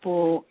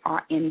people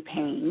are in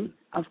pain,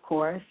 of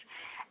course.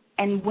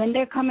 And when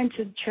they're coming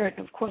to church,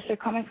 of course, they're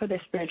coming for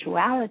their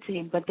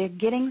spirituality, but they're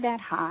getting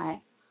that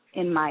high,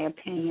 in my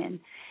opinion,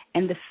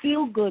 and the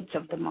feel-goods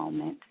of the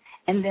moment.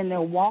 And then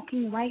they're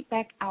walking right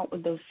back out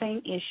with those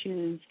same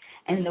issues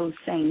and those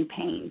same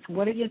pains.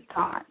 What are your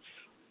thoughts?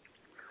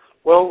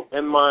 Well,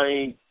 in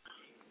my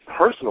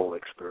personal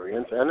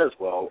experience and as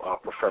well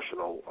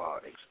professional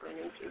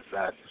experience is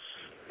that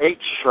a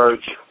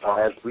church,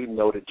 as we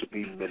noted to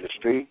be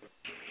ministry,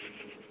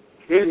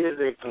 it is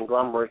a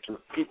conglomeration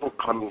of people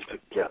coming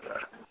together.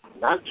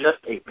 Not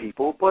just a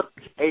people, but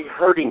a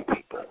hurting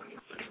people.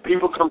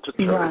 People come to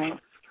church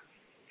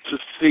to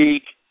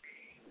seek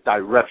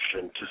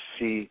direction, to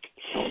seek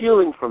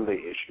healing from their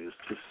issues,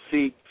 to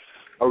seek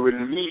a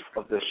relief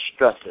of their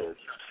stresses,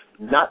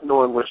 not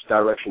knowing which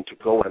direction to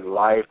go in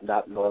life,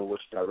 not knowing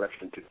which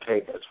direction to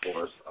take as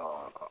far as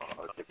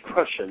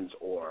depressions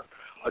or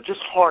just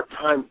hard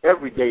time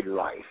everyday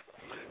life.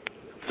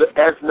 So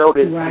as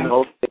noted, you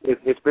know,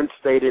 it's been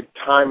stated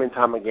time and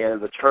time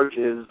again, the church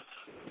is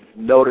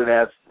noted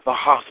as the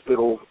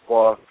hospital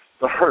for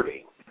the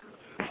hurting.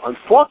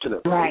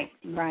 Unfortunately,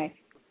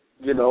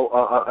 you know,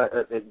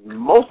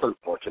 most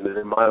unfortunate,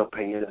 in my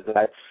opinion, is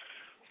that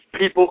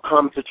people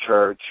come to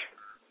church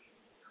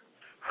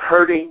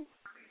hurting,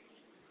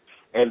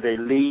 and they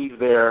leave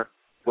there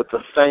with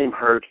the same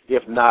hurt,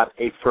 if not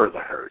a further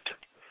hurt.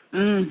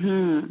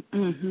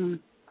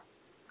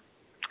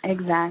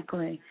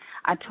 Exactly.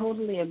 I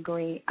totally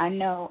agree. I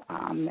know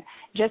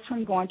just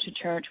from going to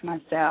church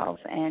myself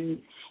and,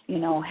 you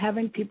know,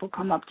 having people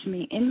come up to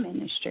me in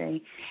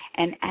ministry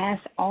and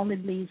ask all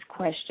of these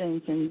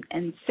questions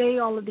and say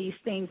all of these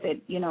things that,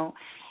 you know,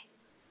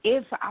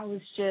 if I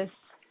was just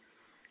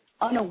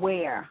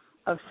unaware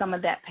of some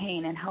of that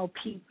pain and how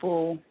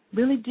people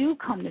really do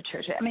come to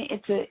church. I mean,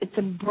 it's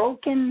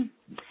broken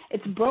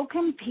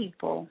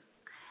people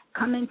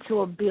coming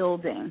to a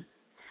building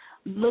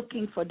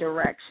looking for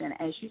direction,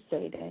 as you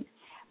stated,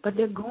 but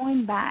they're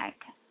going back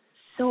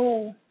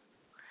so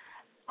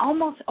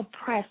almost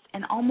oppressed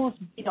and almost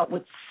beat up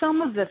with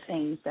some of the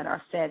things that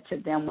are said to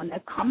them when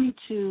they're coming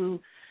to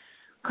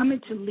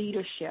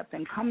leadership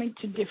and coming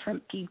to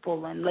different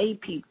people and lay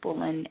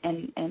people and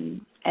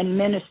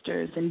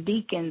ministers and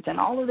deacons and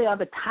all of the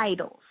other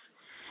titles.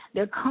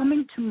 They're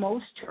coming to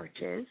most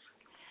churches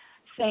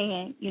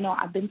saying, you know,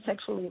 I've been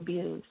sexually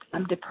abused.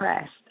 I'm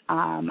depressed.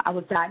 I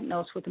was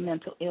diagnosed with a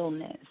mental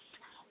illness.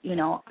 You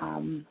know,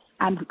 I'm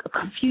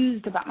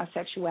confused about my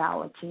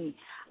sexuality.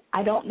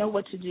 I don't know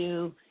what to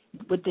do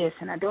with this,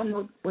 and I don't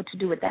know what to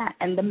do with that.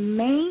 And the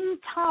main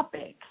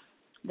topic,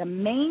 the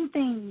main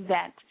thing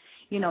that,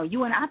 you know,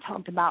 you and I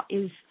talked about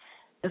is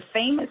the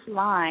famous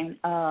line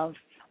of,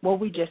 well,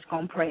 we just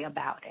going to pray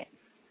about it.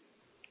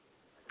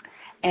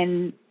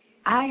 And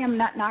I am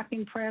not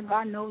knocking prayer.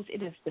 God knows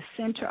it is the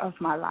center of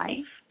my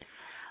life.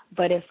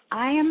 But if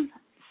I am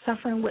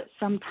suffering with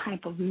some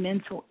type of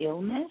mental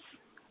illness,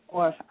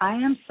 or if I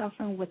am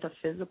suffering with a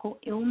physical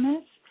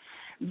illness,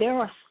 there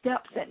are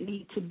steps that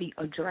need to be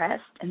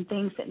addressed and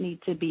things that need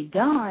to be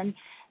done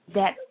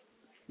that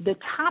the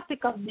topic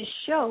of this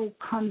show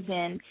comes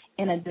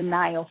in a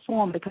denial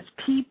form, because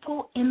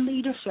people in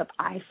leadership,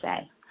 I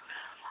say,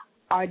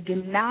 are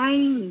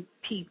denying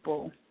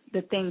people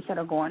the things that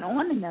are going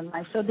on in their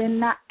life, so they're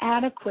not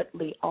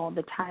adequately all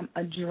the time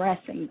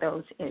addressing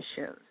those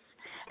issues.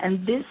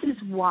 And this is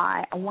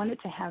why I wanted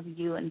to have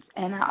you and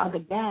our other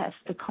guests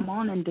to come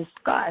on and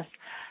discuss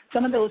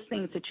some of those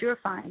things that you're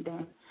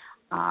finding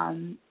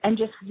and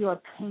just your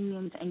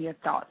opinions and your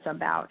thoughts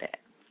about it.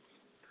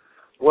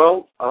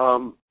 Well,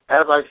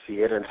 as I see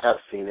it and have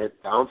seen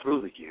it down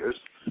through the years,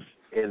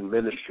 in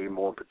ministry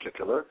more in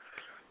particular,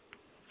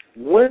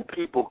 when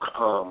people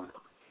come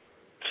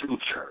to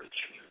church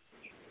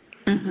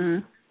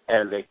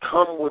and they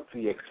come with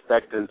the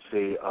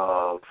expectancy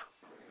of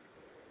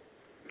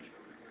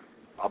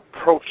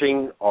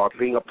approaching or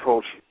being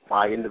approached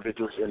by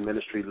individuals in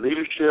ministry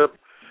leadership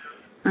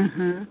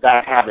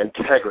that have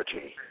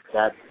integrity,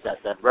 that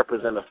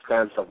represent a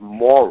stance of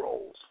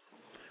morals,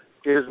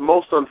 it is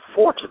most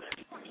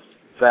unfortunate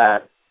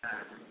that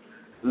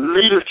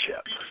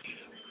leadership,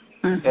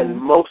 in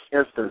most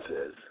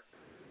instances,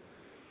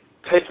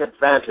 take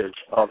advantage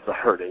of the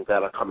hurting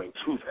that are coming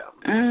to them.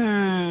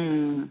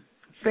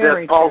 They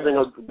are causing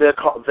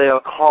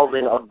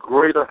a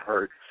greater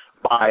hurt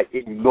by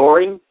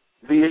ignoring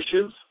the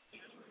issues,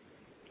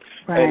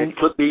 and it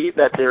could be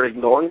that they're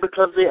ignoring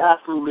because they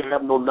absolutely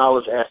have no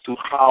knowledge as to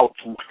how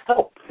to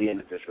help the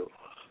individual.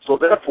 So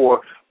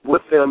therefore,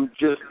 with them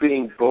just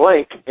being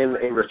blank in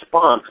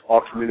response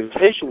or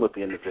communication with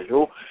the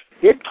individual,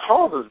 it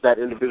causes that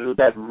individual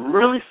that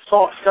really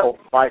sought help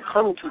by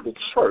coming to the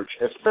church,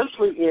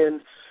 especially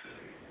in,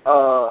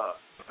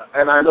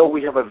 and I know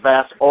we have a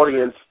vast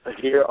audience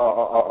here,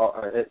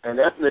 an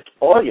ethnic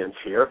audience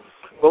here,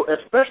 but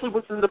especially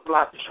within the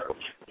black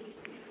church,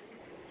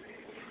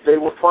 they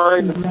will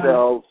find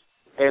themselves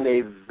in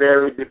a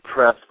very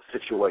depressed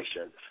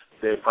situation.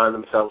 They find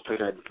themselves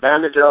taken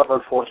advantage of,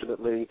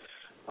 unfortunately,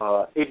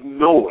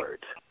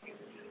 ignored,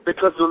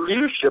 because the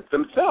leadership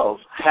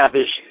themselves have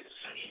issues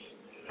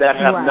that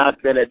have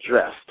not been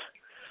addressed.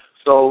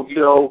 So,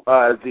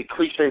 the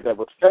cliche that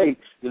would say,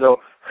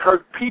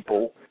 hurt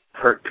people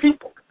hurt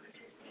people.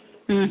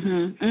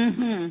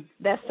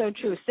 That's so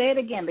true. Say it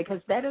again,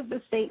 because that is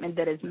the statement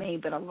that is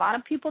made, but a lot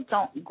of people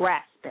don't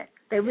grasp it.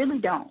 They really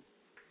don't.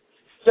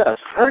 Yes,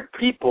 hurt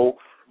people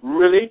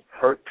really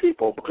hurt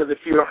people, because if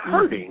you're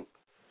hurting,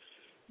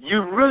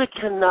 you really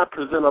cannot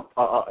present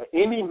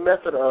any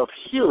method of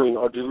healing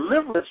or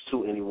deliverance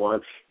to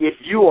anyone if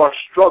you are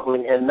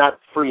struggling and not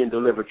free and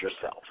delivered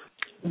yourself.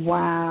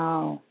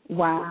 Wow.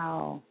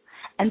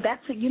 And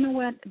that's,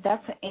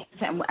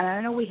 and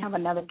I know we have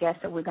another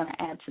guest that we're going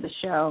to add to the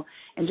show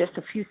in just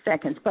a few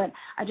seconds, but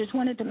I just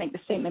wanted to make the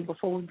statement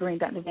before we bring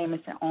Dr.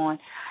 Jamison on.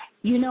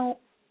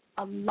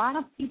 A lot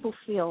of people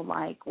feel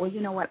like, well, you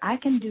know what, I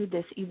can do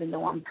this even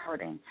though I'm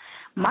hurting.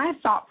 My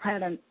thought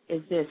pattern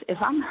is this: if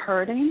I'm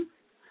hurting,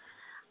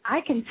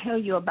 I can tell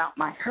you about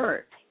my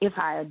hurt if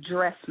I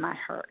address my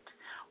hurt.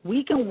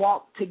 We can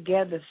walk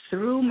together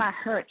through my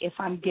hurt if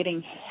I'm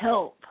getting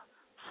help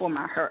for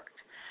my hurt.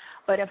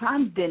 But if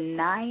I'm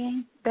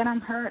denying that I'm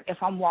hurt, if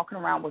I'm walking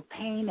around with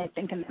pain and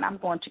thinking that I'm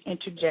going to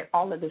interject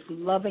all of this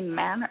loving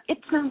manner,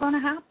 it's not going to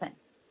happen.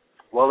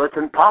 Well, it's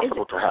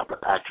impossible to happen,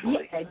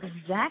 actually. Yeah,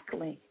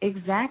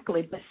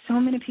 exactly. But so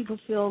many people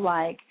feel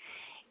like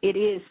it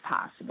is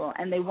possible,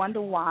 and they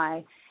wonder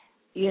why,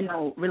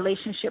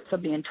 relationships are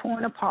being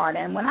torn apart.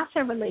 And when I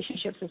say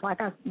relationships, it's like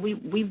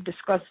we've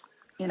discussed,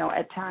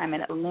 at time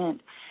and at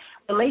length.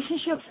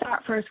 Relationships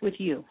start first with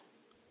you,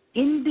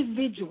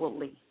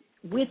 individually,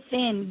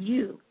 within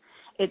you.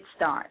 It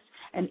starts.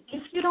 And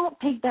if you don't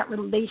take that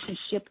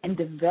relationship and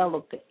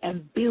develop it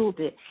and build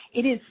it,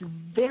 it is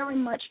very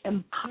much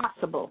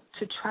impossible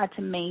to try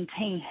to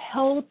maintain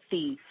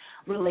healthy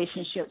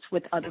relationships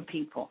with other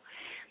people.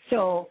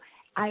 So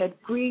I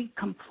agree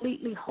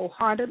completely,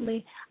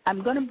 wholeheartedly.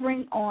 I'm going to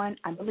bring on,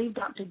 I believe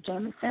Dr.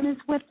 Jamison is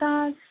with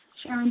us.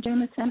 Sharon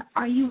Jamison,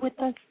 are you with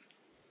us?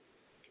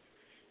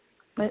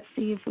 Let's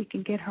see if we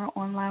can get her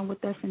online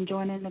with us and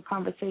join in the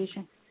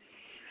conversation.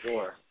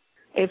 Sure.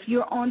 If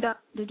you're on,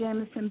 Dr.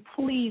 Jamison,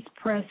 please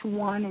press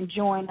 1 and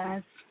join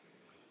us.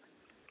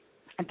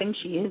 I think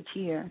she is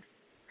here.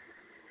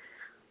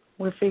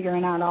 We're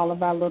figuring out all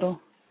of our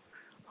little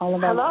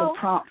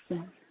prompts.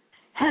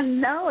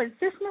 Hello, is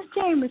this Miss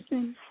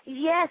Jamison?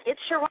 Yes, it's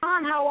Sharon.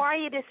 How are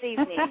you this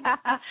evening?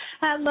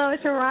 Hello,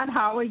 Sharon.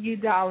 How are you,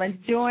 darling?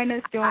 Join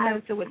us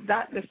with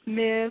Dr.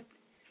 Smith.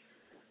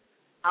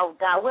 Oh,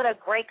 God, what a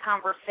great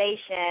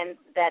conversation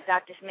that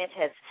Dr. Smith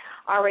has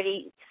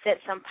already said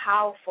some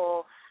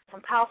powerful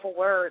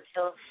words.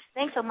 So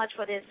thanks so much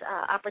for this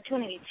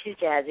opportunity too,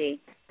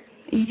 Jazzie.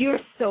 You're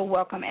so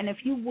welcome. And if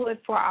you would,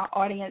 for our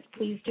audience,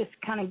 please just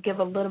kind of give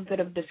a little bit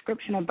of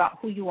description about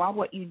who you are,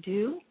 what you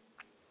do.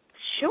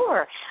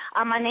 Sure.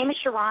 My name is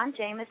Sharon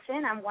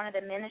Jamison. I'm one of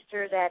the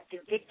ministers at the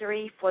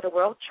Victory for the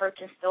World Church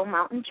in Stone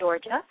Mountain,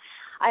 Georgia.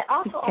 I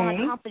also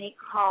own a company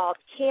called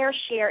Care,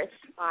 Share,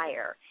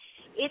 Inspire.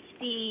 It's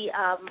the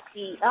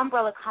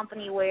umbrella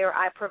company where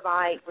I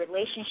provide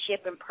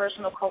relationship and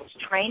personal coach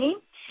training.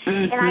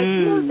 And I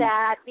do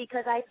that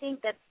because I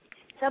think that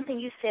something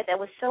you said that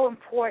was so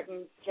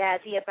important,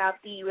 Jazzie, about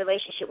the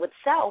relationship with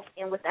self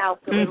and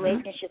without the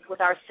relationship with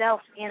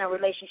ourselves in a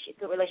relationship,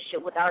 the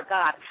relationship with our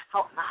God.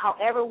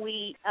 However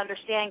we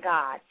understand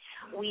God,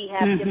 we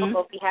have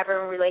difficulty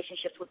having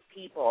relationships with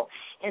people.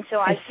 And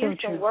so I do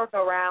some work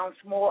around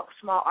small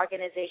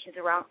organizations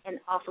around and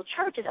also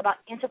churches about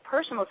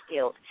interpersonal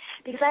skills,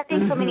 because I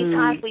think so many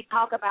times we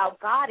talk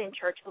about God in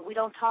church, but we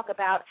don't talk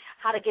about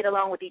how to get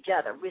along with each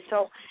other. We're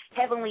so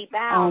heavenly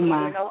bound,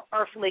 we're no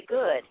earthly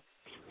good.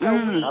 So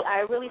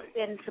I really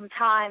spend some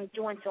time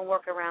doing some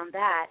work around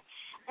that.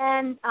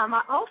 And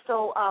I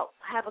also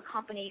have a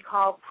company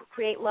called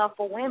Create Love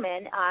for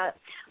Women.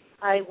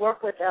 I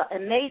work with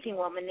an amazing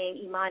woman named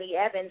Imani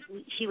Evans.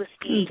 She was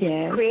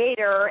the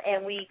creator,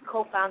 and we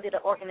co-founded an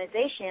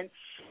organization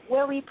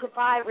where we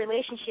provide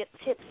relationship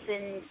tips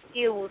and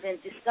skills and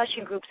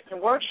discussion groups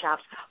and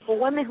workshops for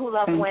women who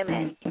love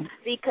women,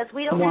 because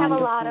we don't have a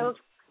lot of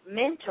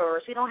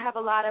mentors. We don't have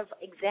a lot of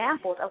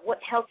examples of what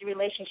healthy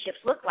relationships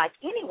look like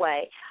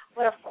anyway.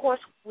 But, of course,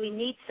 we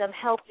need some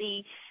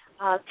healthy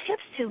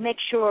tips to make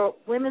sure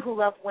women who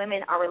love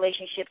women, our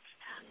relationships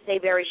stay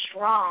very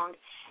strong.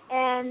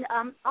 And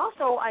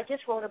also, I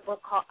just wrote a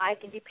book called I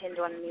Can Depend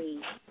on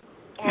Me.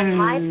 And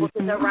my book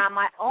is around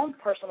my own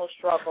personal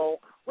struggle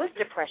with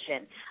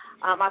depression.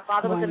 My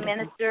father was a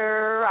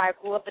minister. I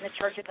grew up in the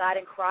Church of God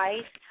in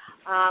Christ.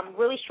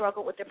 really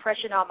struggled with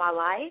depression all my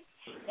life,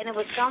 and it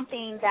was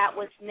something that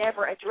was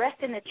never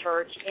addressed in the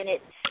church.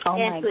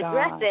 And to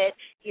address it,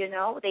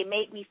 they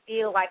made me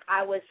feel like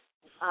I was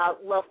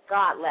loved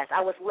God less.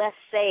 I was less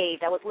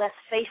saved. I was less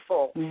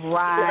faithful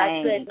because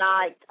I could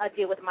not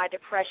deal with my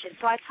depression.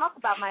 So I talk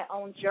about my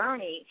own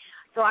journey.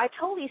 So I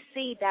totally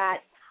see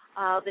that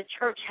the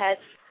church has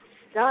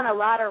done a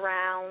lot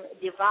around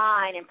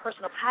divine and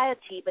personal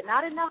piety, but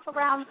not enough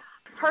around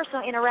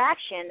personal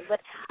interaction.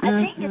 But I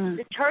think it's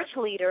the church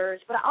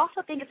leaders, but I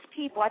also think it's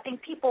people. I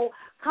think people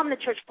come to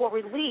church for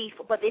relief,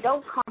 but they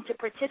don't come to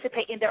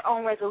participate in their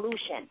own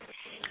resolution.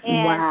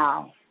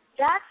 And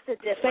that's the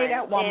difference. Say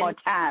that one more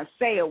time.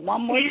 Say it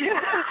one more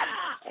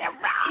time.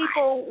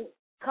 People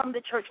come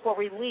to church for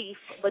relief,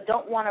 but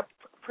don't want to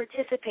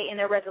participate in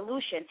their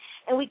resolution.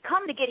 And we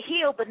come to get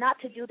healed, but not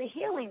to do the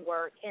healing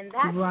work. And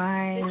that's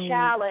the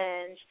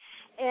challenge.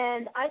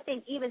 And I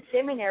think even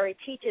seminary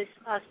teaches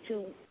us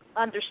to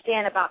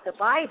understand about the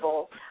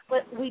Bible,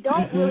 but we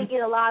don't really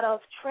get a lot of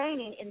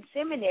training in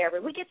seminary.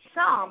 We get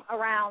some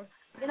around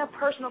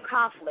interpersonal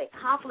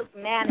conflict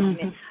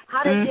management,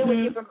 how to deal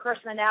with different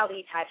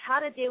personality types, how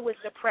to deal with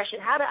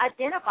depression, how to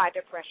identify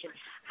depression,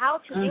 how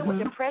to deal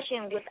with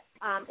depression with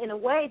in a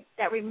way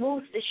that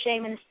removes the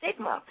shame and the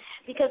stigma.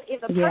 Because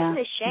if a person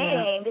is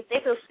shamed, if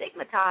they feel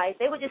stigmatized,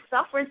 they would just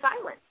suffer in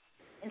silence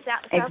and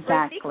suffer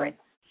in secret.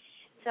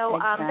 So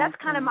that's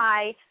kind of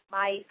my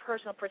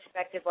personal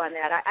perspective on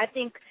that. I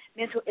think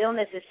mental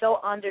illness is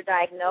so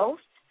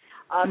underdiagnosed,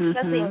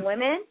 especially in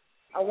women.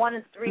 1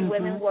 in 3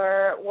 women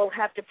will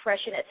have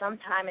depression at some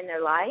time in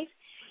their life.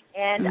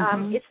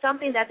 And it's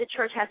something that the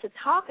church has to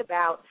talk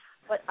about.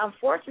 But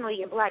unfortunately,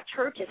 in black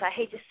churches, I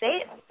hate to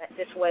say it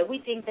this way, we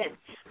think that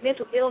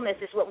mental illness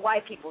is what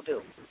white people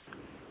do.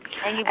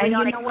 And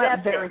you know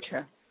what? Very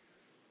true.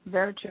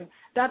 Very true.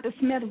 Dr.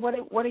 Smith,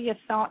 what are your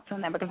thoughts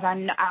on that? Because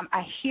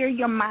I hear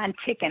your mind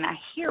ticking. I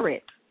hear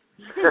it.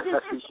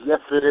 Yes,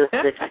 it is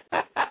ticking.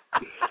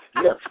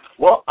 Yes.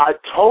 Well, I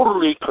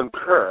totally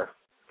concur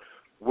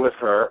with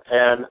her,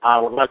 and I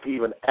would like to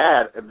even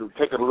add and to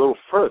take it a little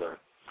further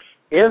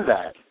in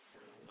that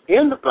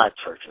in the black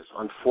churches,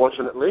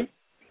 unfortunately,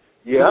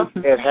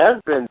 it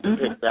has been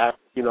depicted that,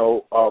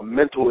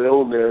 mental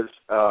illness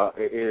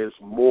is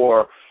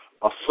more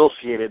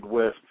associated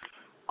with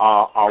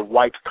our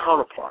white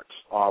counterparts,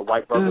 our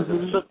white brothers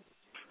and sisters.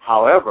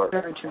 However,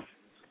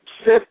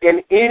 sit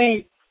in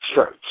any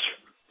church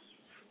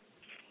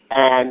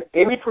and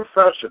any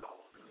professional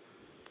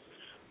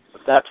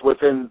that's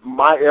within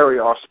my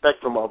area or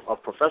spectrum of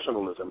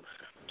professionalism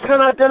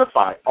can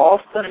identify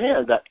off the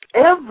hand that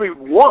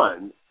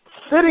everyone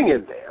sitting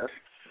in there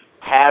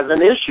has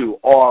an issue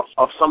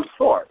of some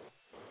sort.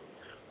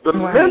 The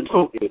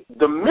mental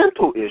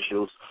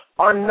issues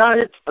are not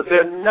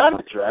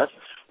addressed.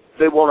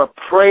 They want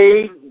to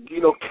pray,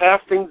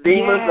 casting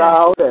demons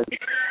out and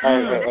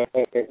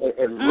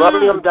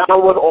rubbing them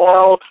down with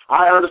oil.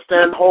 I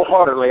understand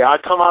wholeheartedly. I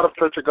come out of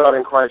Church of God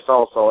in Christ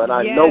also, and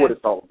I know what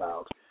it's all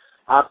about.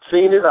 I've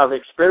seen it. I've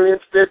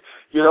experienced it,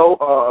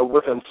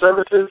 within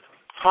services.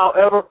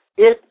 However,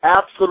 it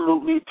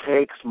absolutely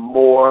takes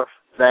more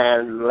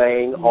than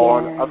laying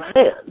on of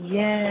hands.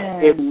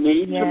 It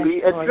needs to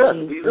be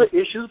addressed. These are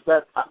issues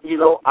that,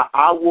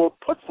 I will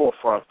put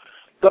forefront.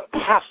 The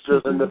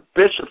pastors and the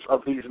bishops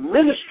of these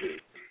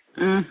ministries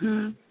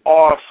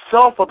are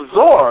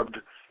self-absorbed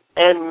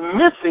and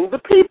missing the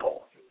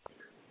people.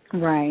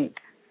 Right.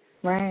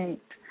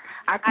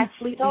 I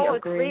completely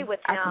agree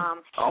with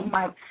him.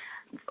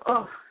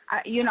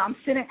 I'm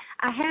sitting.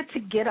 I had to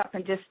get up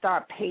and just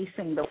start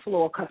pacing the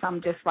floor because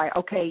I'm just like,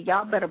 okay,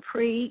 y'all better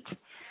preach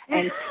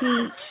and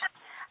teach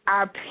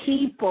our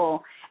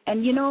people.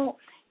 And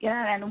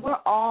and we're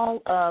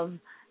all of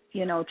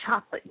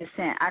chocolate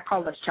descent. I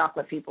call us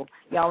chocolate people.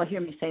 Y'all will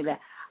hear me say that.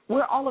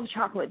 We're all of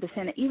chocolate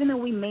descent. Even though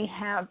we may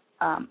have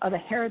other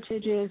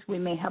heritages, we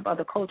may have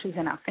other cultures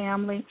in our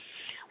family,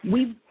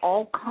 we've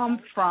all come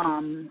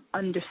from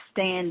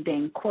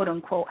understanding, quote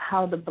unquote,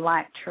 how the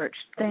black church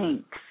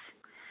thinks.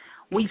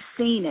 We've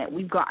seen it.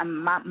 We've got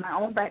my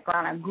own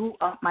background. I grew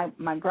up.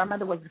 My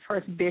grandmother was the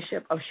first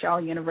bishop of Shaw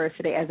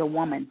University as a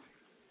woman.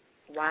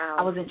 Wow.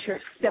 I was in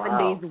church 7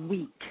 days a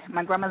week.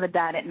 My grandmother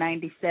died at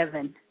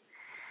 97.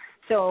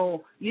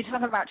 So you're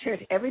talking about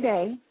church every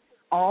day,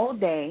 all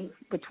day,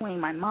 between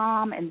my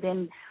mom and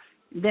then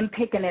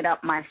picking it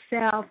up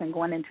myself and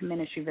going into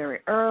ministry very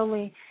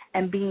early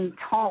and being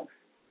taught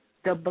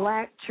the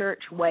black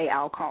church way,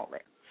 I'll call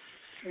it.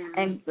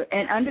 And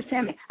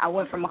understand me, I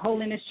went from a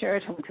holiness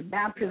church, I went to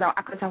Baptist,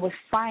 because I was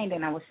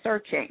finding, I was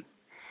searching.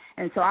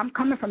 And so I'm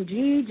coming from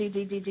G,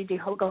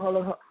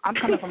 holo. I'm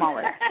coming from all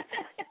of that.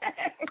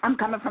 I'm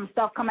coming from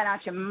stuff coming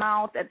out your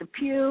mouth at the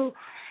pew,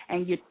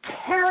 and you're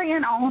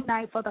tarrying all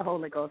night for the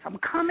Holy Ghost. I'm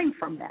coming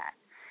from that.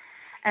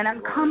 And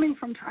I'm coming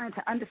from trying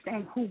to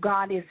understand who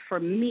God is for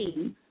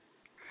me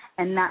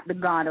and not the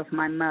God of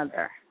my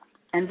mother.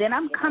 And then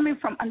I'm coming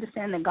from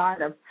understanding God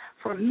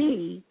for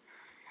me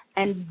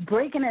and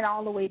breaking it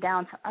all the way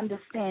down to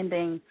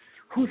understanding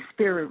who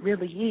Spirit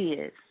really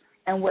is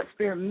and what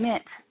Spirit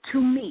meant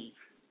to me.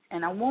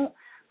 And I won't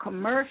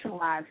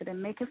commercialize it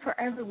and make it for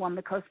everyone,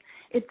 because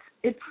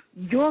it's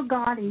your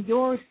God and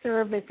your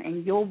service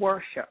and your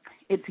worship.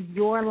 It's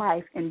your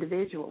life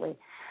individually.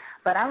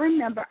 But I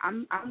remember,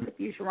 I'm with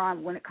you,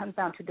 Sharon, when it comes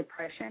down to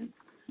depression.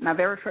 My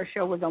very first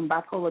show was on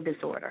bipolar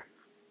disorder.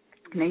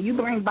 Now, you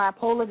bring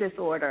bipolar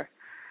disorder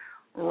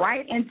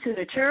right into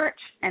the church,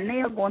 and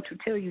they are going to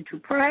tell you to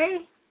pray.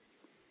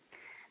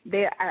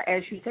 They are,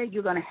 as you said,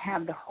 you're going to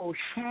have the whole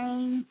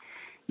shame.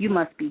 You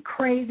must be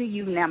crazy.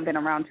 You've now been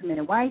around too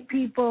many white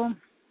people.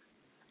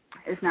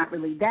 It's not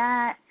really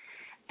that.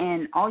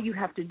 And all you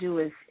have to do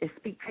is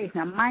speak faith.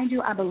 Now, mind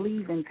you, I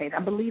believe in faith.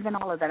 I believe in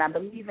all of that. I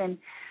believe in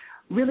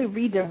really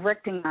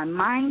redirecting my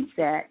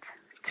mindset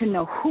to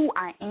know who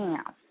I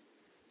am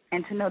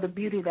and to know the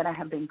beauty that I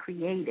have been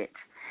created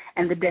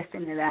and the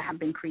destiny that I have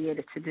been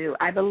created to do.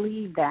 I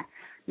believe that,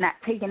 not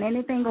taking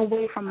anything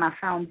away from my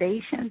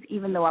foundations,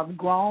 even though I've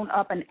grown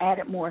up and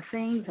added more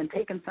things and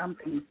taken some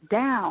things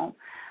down,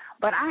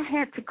 but I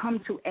had to come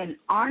to an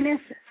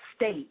honest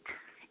state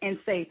and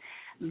say,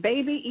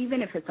 baby,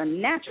 even if it's a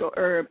natural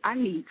herb, I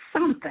need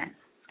something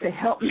to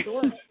help me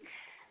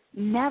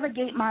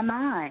navigate my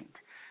mind,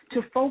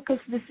 to focus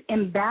this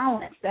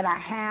imbalance that I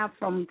have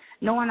from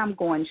knowing I'm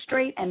going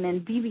straight and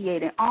then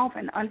deviating off,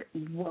 and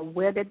well,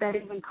 where did that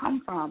even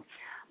come from?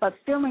 But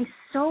feeling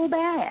so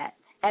bad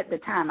at the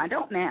time, I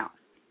don't now,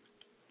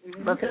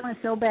 but feeling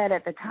so bad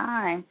at the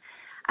time,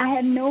 I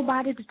had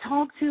nobody to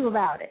talk to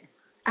about it.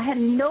 I had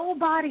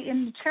nobody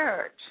in the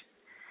church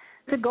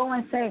to go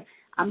and say,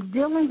 I'm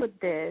dealing with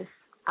this.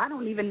 I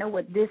don't even know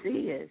what this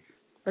is,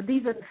 but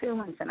these are the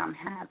feelings that I'm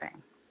having,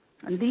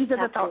 and these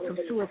are the thoughts of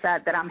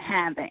suicide that I'm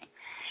having.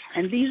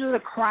 And these are the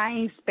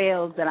crying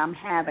spells that I'm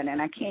having, and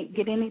I can't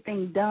get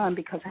anything done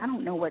because I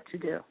don't know what to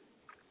do.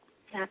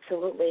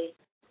 Absolutely.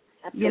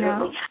 You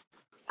know?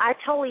 I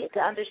totally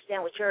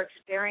understand what your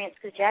experience,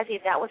 because,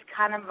 Jazzie, that was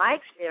kind of my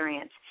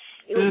experience.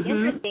 It was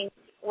interesting.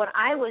 When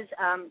I was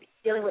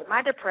dealing with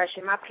my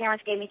depression, my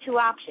parents gave me two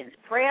options,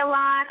 prayer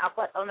line or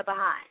butt on the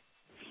behind.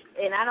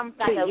 And I don't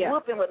think a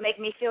whooping would make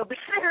me feel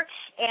better,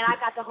 and I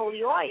got the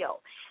holy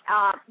oil.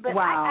 But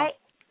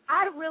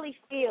I really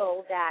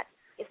feel that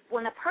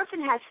when a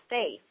person has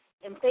faith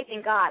and faith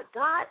in God,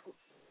 God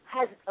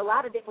has a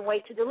lot of different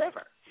ways to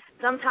deliver.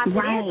 Sometimes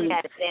it is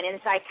medicine and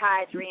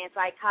psychiatry and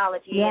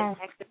psychology and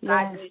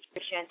exercise and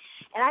nutrition.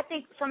 And I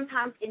think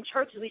sometimes in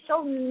churches we're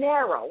so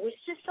narrow. We're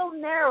just so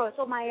narrow and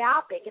so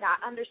myopic in our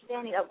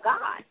understanding of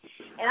God.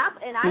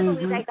 And I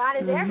believe that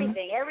God is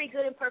everything. Every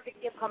good and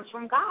perfect gift comes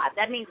from God.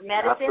 That means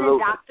medicine and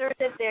doctors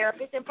and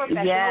therapists and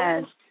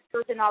professionals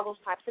and all those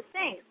types of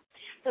things.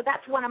 So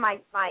that's one of my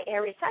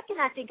areas.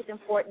 Second, I think it's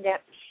important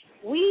that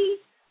we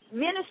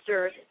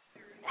ministers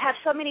have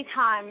so many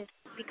times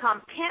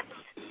become pimps,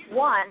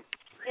 one,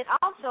 and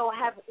also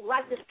have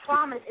like this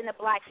promise in the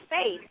black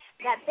faith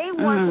that they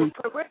want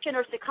the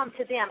parishioners to come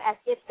to them as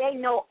if they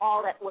know all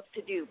that what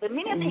to do. But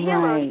many of the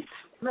healers,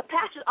 the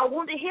pastors are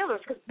wounded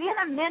healers, because being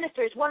a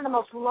minister is one of the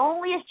most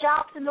loneliest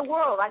jobs in the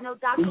world. I know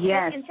Dr.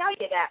 Smith can tell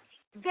you that.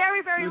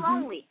 Very, very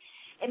lonely.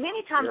 And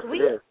many times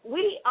we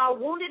are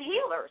wounded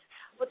healers.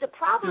 But the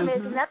problem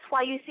is, and that's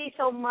why you see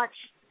so much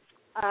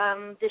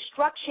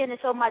destruction and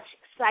so much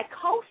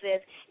psychosis,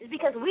 is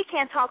because we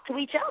can't talk to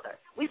each other.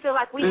 We feel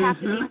like we have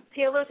to be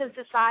pillars in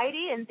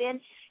society, and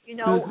then,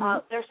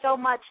 there's so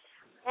much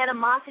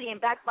animosity and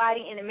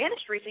backbiting in the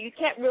ministry, so you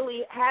can't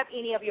really have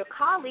any of your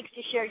colleagues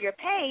to share your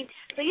pain,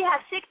 so you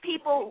have sick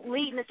people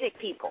leading the sick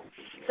people.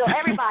 So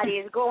everybody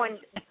is going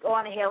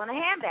on to hell in a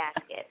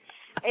handbasket.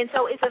 And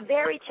so it's a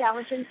very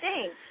challenging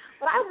thing.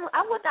 But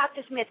I'm with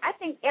Dr. Smith. I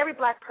think every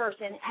black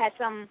person has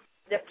some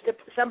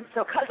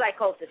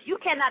psychosis. You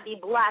cannot be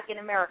black in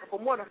America for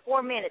more than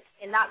 4 minutes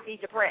and not be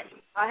depressed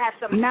or have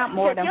some. Not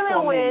more than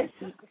 4 minutes.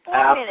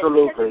 4 minutes.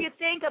 Because if you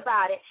think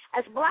about it,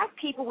 as black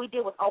people, we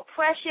deal with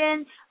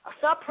oppression,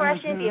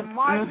 suppression, being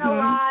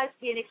marginalized,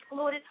 being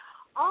excluded.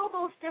 All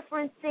those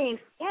different things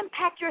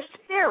impact your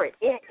spirit.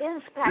 It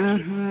impacts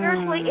you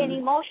spiritually and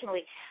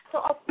emotionally.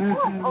 So, of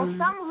course, on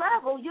some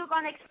level, you're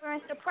going to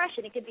experience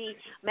depression. It could be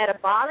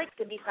metabolic, it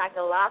could be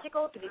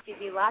psychological, it could be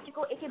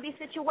physiological, it could be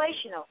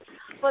situational.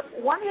 But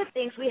one of the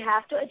things we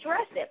have to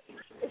address it.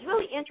 It's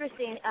really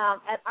interesting.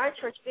 At our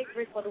church,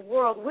 Victory for the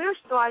World, we're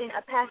starting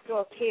a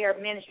pastoral care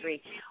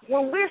ministry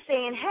when we're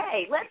saying,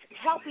 hey, let's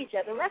help each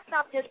other. Let's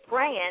stop just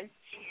praying,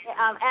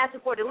 asking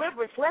for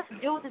deliverance. Let's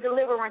do the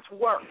deliverance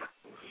work.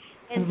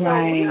 And so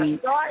we are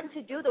starting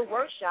to do the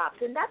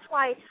workshops, and that's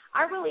why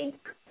I really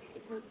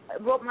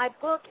wrote my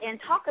book and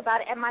talk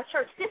about it at my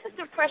church. This is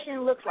what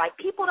depression looks like.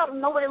 People don't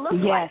know what it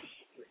looks like.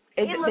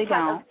 It looks like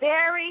a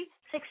very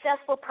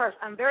successful person.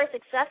 I'm very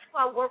successful.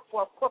 I work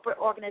for a corporate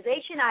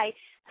organization. I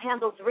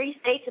handle 3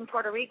 states in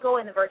Puerto Rico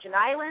and the Virgin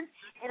Islands,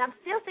 and I'm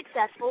still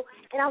successful,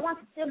 and I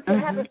want them to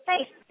have a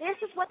face.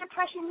 This is what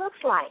depression looks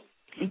like.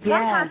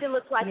 Sometimes it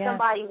looks like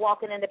somebody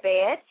walking in the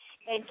bed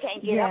and can't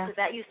get up, because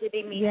that used to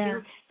be me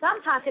too.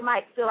 Sometimes it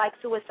might feel like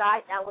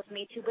suicide. That was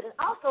me too. But it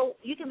also,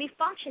 you can be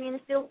functioning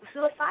and still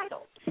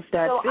suicidal.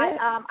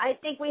 I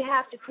think we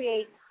have to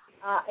create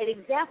an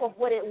example of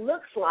what it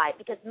looks like,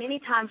 because many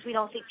times we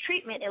don't seek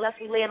treatment unless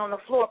we land on the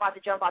floor about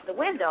to jump out the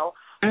window,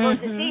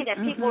 versus seeing that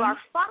people are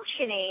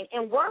functioning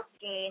and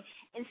working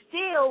and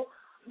still,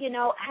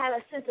 have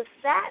a sense of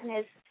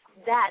sadness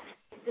that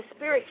the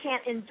spirit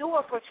can't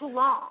endure for too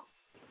long.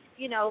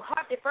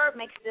 Heart deferred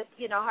makes the,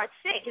 heart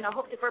sick.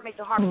 Hope deferred makes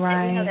the heart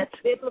sick.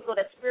 That's biblical,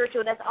 that's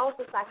spiritual, that's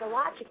also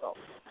psychological.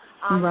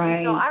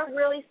 Right. So I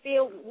really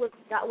feel what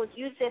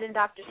you said and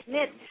Dr.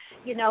 Smith,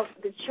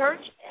 the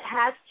church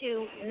has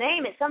to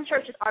name it. Some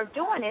churches are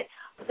doing it,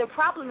 but the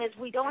problem is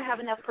we don't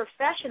have enough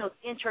professionals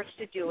in church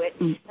to do it.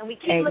 And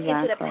we keep looking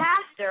to the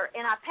pastor,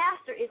 and our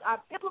pastor is our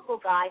biblical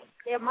guy.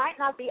 There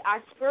might not be our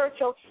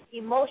spiritual,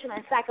 emotional,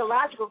 and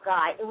psychological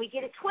guy, and we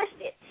get it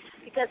twisted.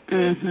 Because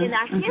in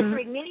our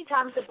history, many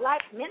times the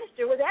black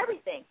minister was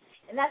everything,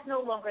 and that's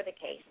no longer the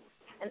case.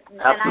 And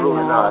I know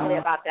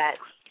about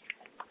that.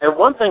 And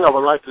one thing I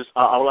would like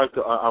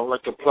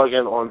to plug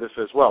in on this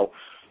as well.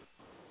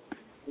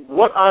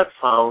 What I've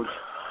found,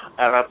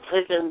 and I've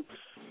taken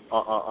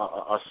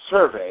a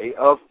survey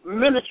of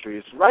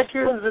ministries right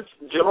here in this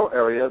general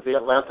area, the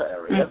Atlanta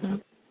area,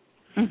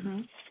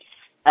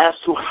 as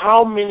to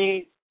how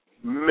many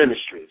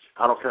ministries,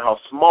 I don't care how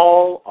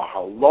small or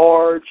how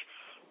large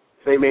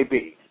they may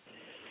be,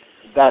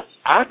 that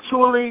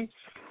actually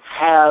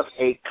have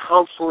a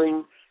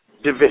counseling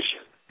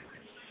division.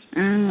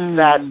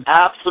 That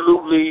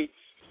absolutely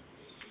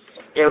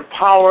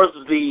empowers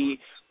the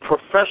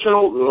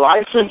professional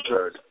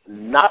licensed,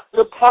 not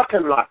the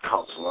parking lot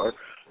counselor,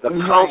 the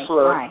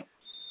counselor,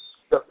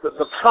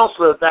 the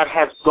counselor that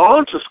has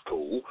gone to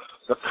school,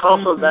 the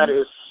counselor that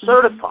is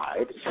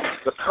certified,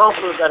 the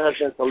counselor that has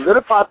been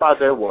solidified by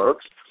their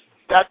works,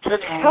 that can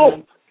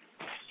help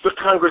the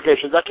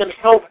congregation, that can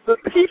help the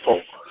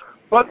people.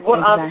 But what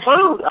I've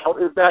found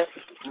out is that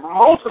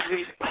most of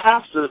these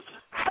pastors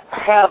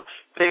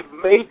they've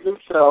made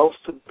themselves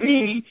to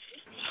be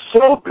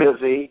so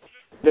busy,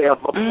 they have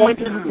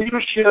appointed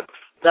leadership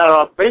that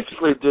are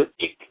basically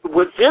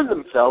within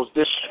themselves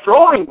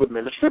destroying the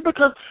ministry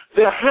because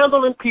they're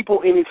handling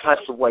people any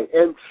types of way.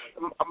 And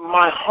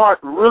my heart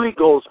really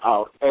goes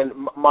out, and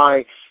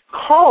my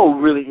call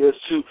really is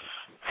to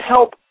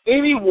help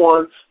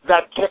anyone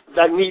that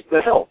needs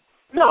the help.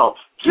 Now,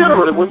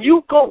 generally, when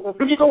you go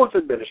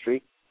into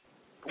ministry,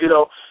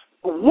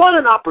 what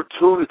an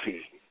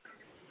opportunity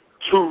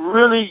to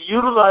really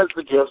utilize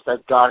the gifts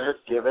that God has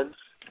given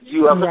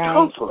you as a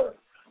counselor,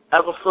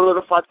 as a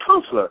solidified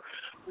counselor.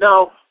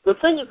 Now, the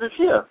thing is this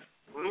here.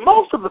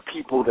 Most of the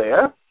people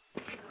there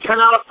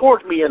cannot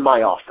afford me in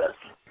my office.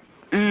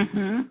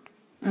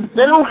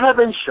 They don't have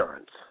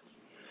insurance.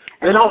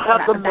 They don't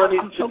have the money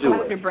to do it. I'm so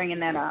glad you're bringing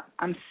that up.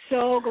 I'm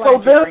so glad you're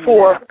bringing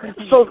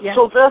that up.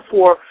 So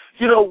therefore,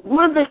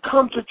 when they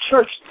come to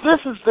church, this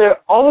is their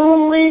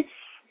only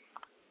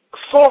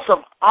source of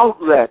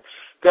outlet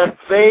that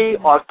they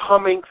are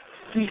coming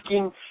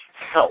seeking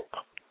help.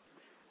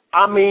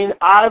 I mean,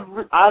 I've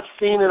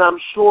seen, and I'm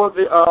sure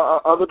the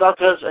other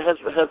doctors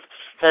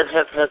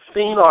has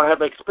seen or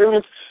have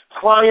experienced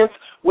clients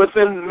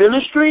within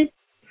ministry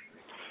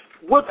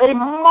with a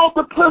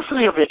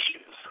multiplicity of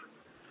issues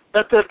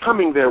that they're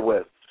coming there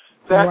with,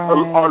 that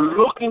are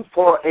looking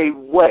for a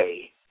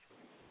way,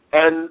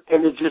 and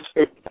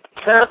it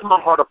tears my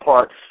heart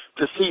apart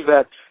to see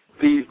that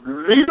these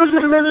leaders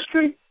in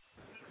ministry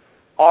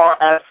are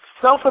as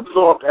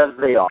self-absorbed as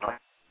they are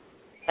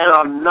and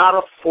are not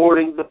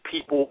affording the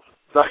people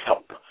the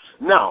help.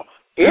 Now,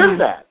 in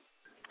that,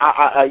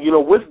 I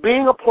with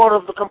being a part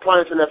of the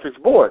Compliance and Ethics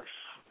Board,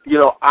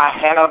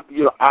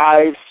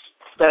 I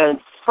stand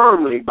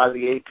firmly by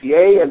the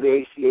APA and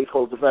the ACA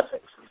Codes of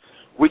Ethics.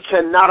 We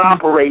cannot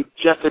operate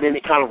just in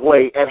any kind of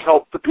way and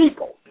help the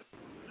people.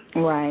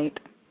 Right.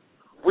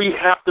 We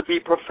have to be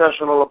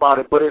professional about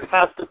it, but it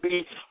has to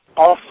be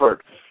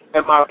offered.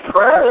 And my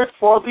prayer is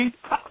for these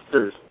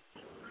pastors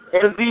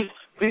and these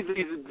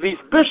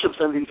bishops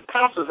and these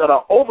pastors that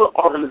are over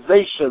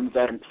organizations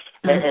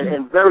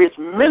and various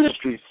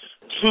ministries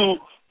to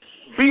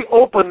be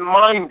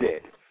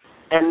open-minded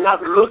and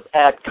not look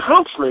at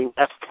counseling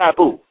as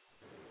taboo.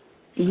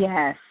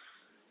 Yes.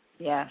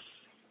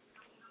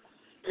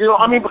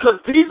 Because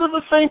these are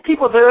the same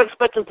people they're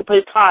expecting to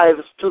pay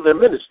tithes to their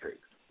ministry.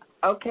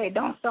 Okay,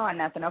 don't start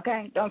nothing,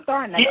 okay? Don't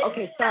start nothing.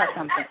 Okay, start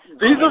something.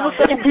 These are the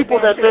same people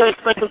that they're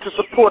expecting to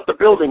support the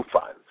building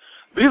fund.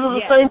 These are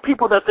the same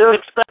people that they're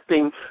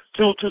expecting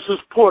to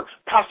support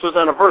pastor's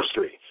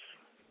anniversary,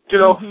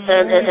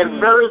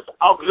 and various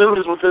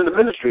auxiliaries within the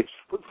ministry.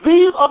 But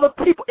these are the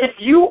people, if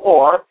you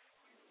are,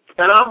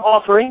 and I'm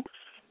authoring,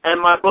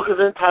 and my book is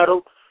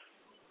entitled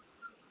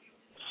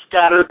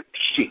Scattered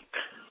Sheep.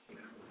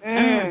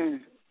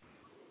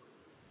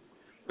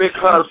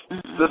 Because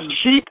the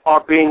sheep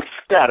are being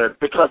scattered.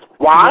 Because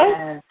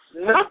why?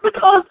 Not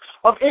because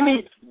of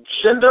any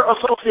gender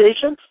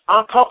association.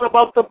 I'm talking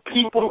about the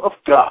people of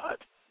God.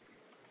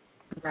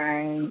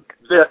 Right.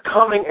 They're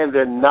coming and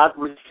they're not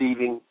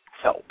receiving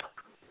help.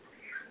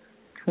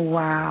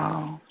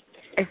 Wow.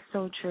 It's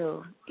so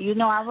true.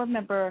 I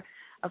remember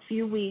a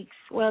few weeks,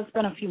 well, it's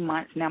been a few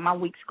months now. My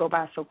weeks go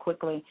by so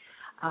quickly.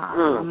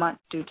 A month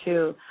to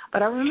two.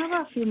 But I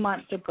remember a few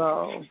months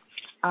ago,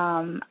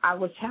 I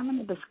was having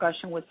a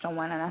discussion with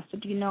someone, and I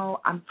said,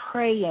 I'm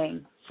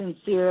praying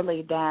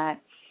sincerely that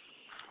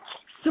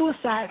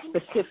suicide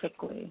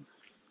specifically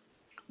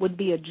would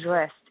be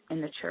addressed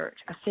in the church.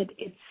 I said,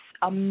 it's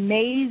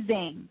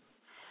amazing.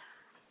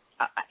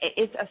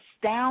 It's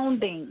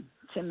astounding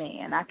to me,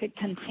 and I could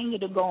continue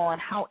to go on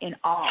how in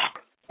awe,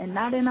 and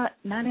not in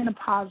a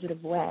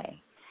positive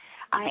way,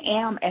 I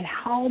am at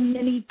how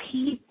many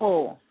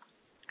people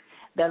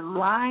that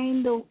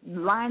line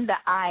the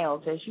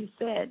aisles, as you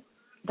said,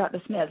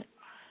 Dr. Smith,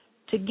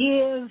 to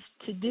give,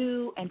 to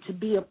do, and to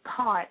be a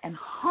part, and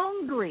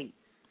hungry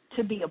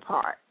to be a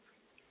part,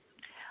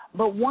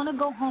 but want to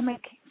go home and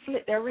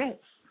slit their wrists.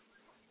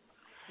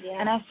 Yeah.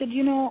 And I said,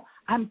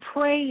 I'm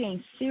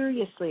praying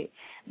seriously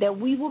that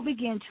we will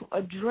begin to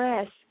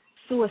address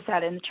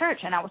suicide in the church.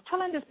 And I was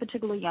telling this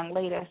particular young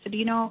lady, I said,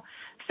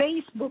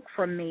 Facebook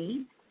for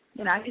me,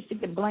 I used to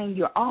get blamed.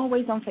 You're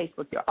always on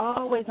Facebook. You're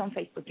always on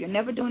Facebook. You're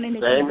never doing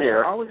anything. Same here.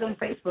 You're always on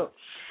Facebook.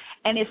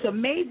 And it's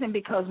amazing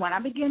because when I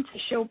begin to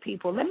show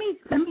people, let me,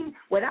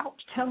 without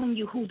telling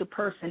you who the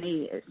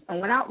person is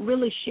and without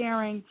really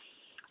sharing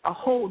a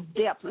whole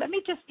depth, let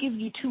me just give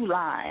you 2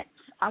 lines.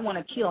 I want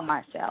to kill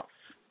myself.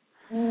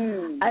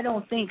 I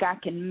don't think I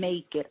can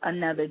make it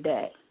another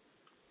day.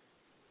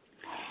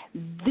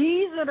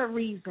 These are the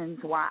reasons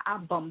why I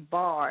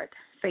bombard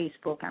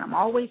Facebook, and I'm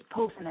always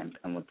posting them.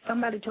 And when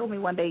somebody told me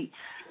one day,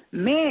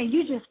 man,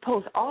 you just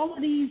post all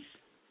of these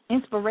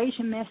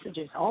inspiration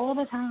messages all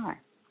the time.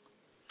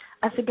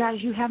 I said,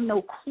 guys, you have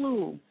no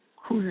clue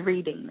who's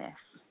reading this.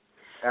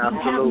 Absolutely.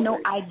 You have no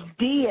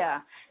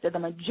idea that the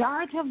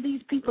majority of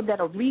these people that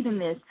are reading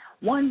this,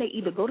 one, they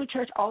either go to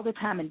church all the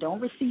time and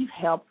don't receive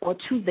help, or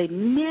 2, they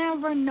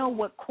never know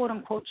what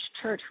quote-unquote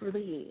church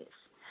really is.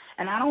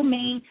 And I don't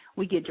mean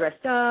we get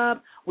dressed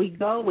up, we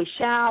go, we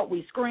shout,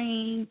 we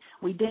scream,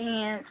 we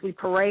dance, we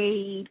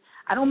parade.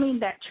 I don't mean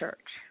that church.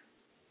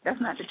 That's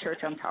not the church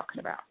I'm talking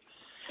about.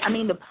 I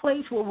mean the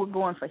place where we're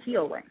going for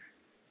healing,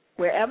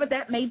 wherever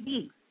that may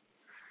be.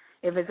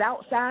 If it's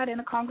outside in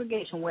a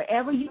congregation,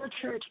 wherever your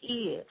church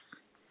is,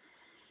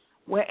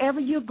 wherever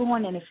you're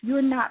going, and if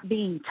you're not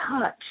being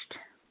touched,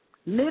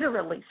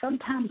 literally,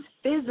 sometimes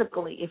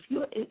physically,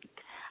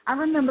 I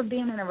remember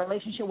being in a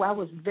relationship where I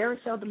was very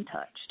seldom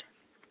touched.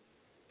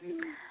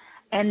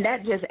 And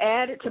that just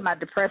added to my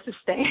depressive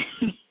state.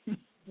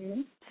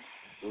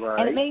 Right.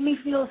 And it made me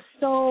feel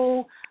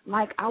so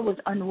like I was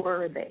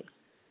unworthy.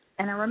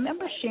 And I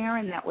remember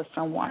sharing that with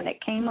someone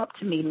that came up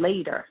to me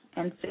later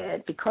and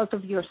said, because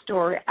of your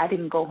story, I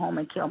didn't go home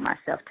and kill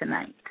myself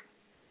tonight.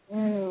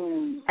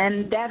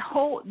 And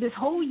this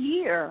whole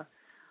year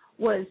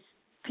was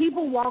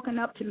people walking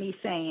up to me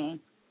saying,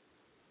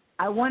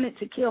 I wanted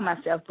to kill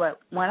myself, but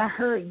when I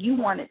heard you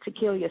wanted to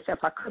kill yourself,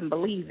 I couldn't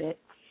believe it.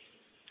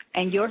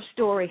 And your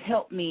story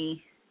helped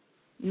me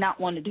not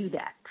want to do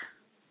that.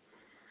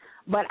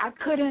 But I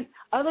couldn't,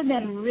 other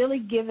than really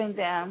giving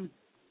them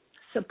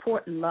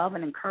support and love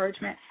and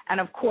encouragement, and,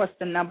 of course,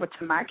 the number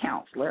to my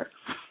counselor.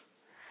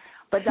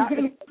 But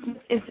Dr.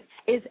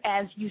 is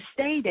as you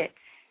stated,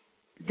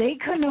 they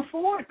couldn't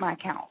afford my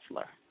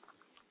counselor.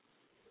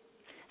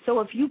 So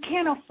if you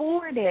can't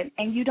afford it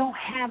and you don't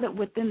have it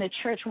within the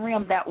church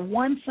realm that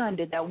one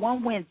Sunday, that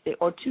one Wednesday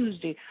or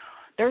Tuesday,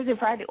 Thursday,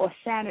 Friday, or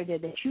Saturday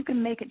that you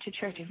can make it to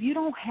church, if you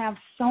don't have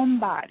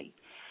somebody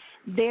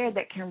there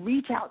that can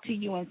reach out to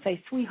you and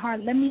say,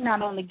 sweetheart, let me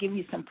not only give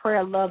you some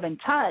prayer, love, and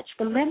touch,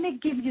 but let me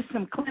give you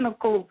some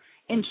clinical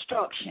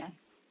instruction.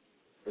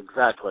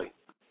 Exactly.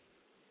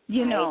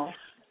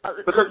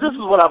 Because this is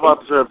what I've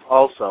observed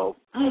also.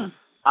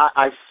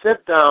 I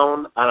sit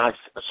down and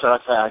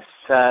I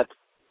sat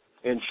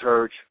in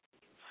church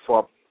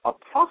for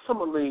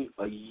approximately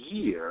a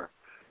year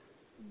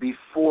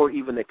before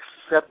even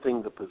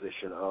accepting the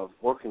position of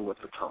working with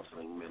the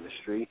counseling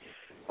ministry,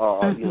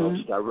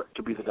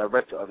 to be the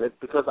director of it,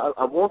 because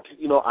I want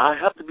to, I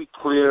have to be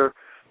clear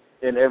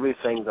in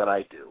everything that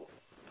I do.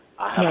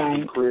 I have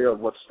to be clear of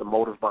what's the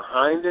motive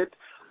behind it.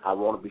 I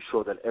want to be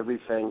sure that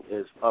everything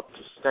is up to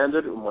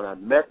standard. And when I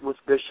met with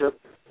Bishop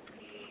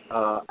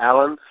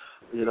Allen,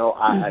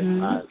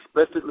 I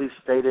explicitly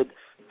stated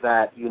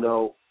that,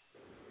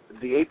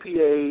 the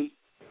APA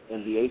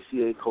and the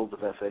ACA Code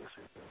of Ethics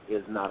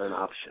is not an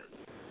option.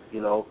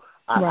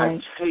 I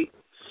take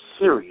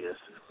serious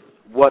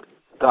what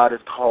God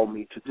has called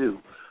me to do.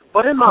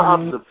 But in my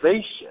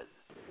observation,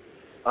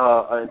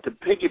 and to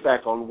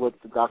piggyback on what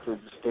the doctor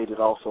stated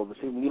also this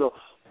evening,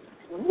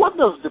 what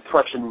does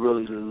depression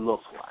really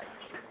look like?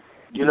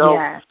 We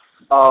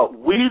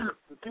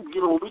think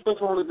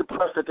only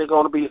depressed that they're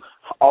going to be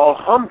all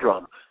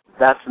humdrum.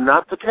 That's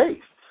not the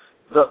case.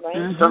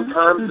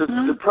 Sometimes the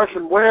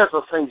depression wears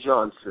a St.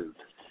 John suit.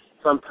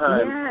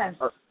 Sometimes,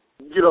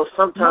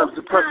 sometimes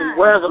depression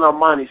wears an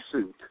Armani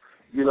suit.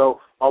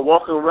 Or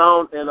walking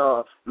around in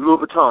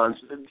Louboutins,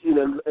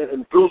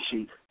 and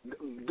Gucci.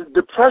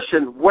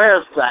 Depression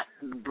wears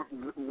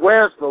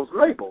those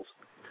labels.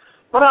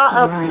 But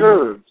I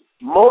observed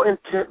more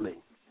intently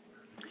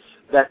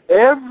that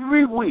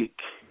every week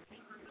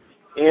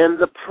in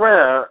the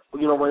prayer,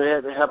 when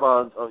they have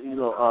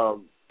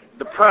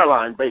the prayer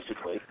line,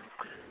 basically,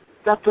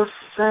 that the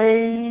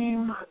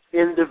same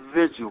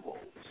individuals,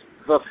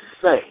 the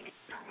same,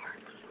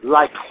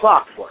 like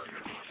clockwork,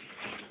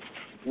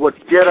 would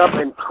get up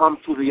and come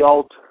to the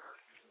altar.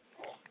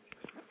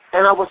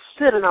 And I was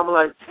sitting, I'm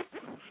like,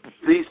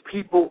 these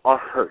people are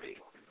hurting.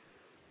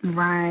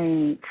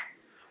 Right.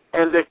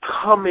 And they're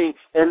coming,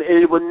 and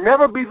it would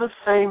never be the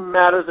same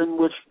matters in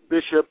which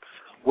Bishop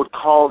would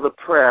call the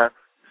prayer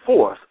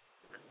forth,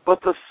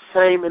 but the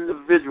same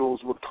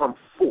individuals would come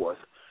forth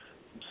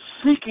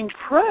seeking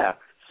prayer,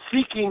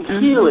 seeking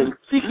healing,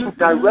 seeking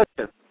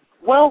direction.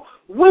 Well,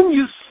 when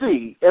you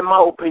see, in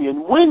my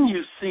opinion, when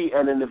you see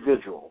an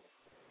individual,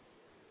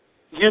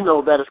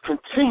 that is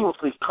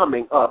continuously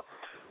coming up,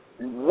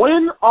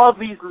 when are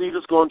these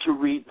leaders going to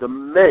read the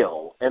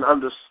mail and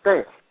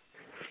understand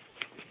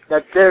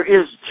that there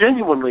is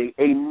genuinely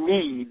a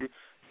need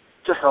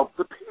to help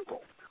the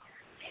people?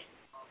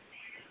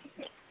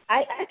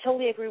 I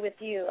totally agree with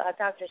you,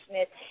 Dr.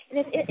 Smith.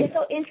 And it's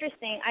so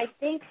interesting. I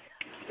think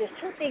there's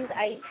two things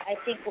I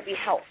think will be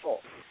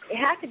helpful. It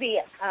has to be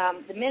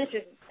the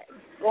ministers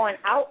going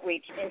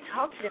outreach and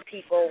talk to the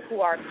people who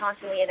are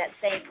constantly in that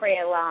same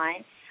prayer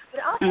line.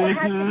 But also it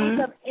has to be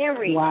some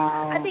in-reach.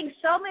 Wow. I think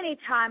so many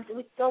times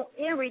we go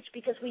in-reach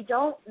because we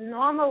don't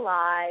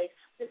normalize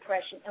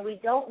depression and we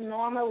don't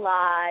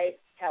normalize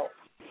help.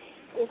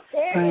 If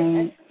there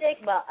is a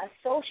stigma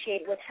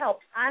associated with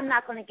help, I'm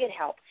not going to get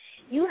help.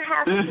 You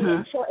have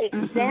to show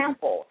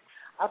examples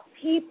of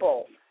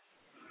people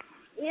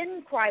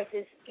in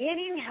crisis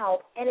getting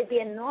help and it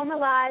being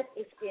normalized,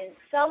 it's been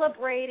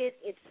celebrated,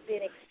 it's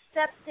been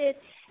accepted,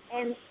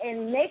 and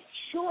make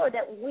sure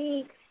that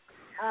we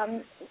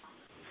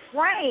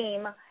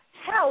frame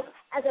health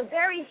as a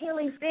very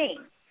healing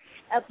thing.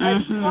 As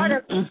part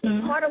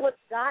of what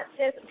God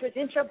says,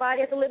 present your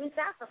body as a living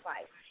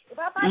sacrifice. If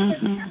our body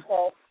is a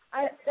temple,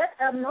 that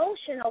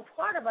emotional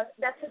part of us,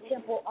 that's a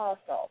temple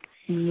also.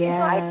 Yeah.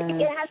 So I think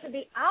it has to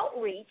be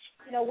outreach.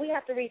 We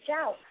have to reach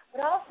out,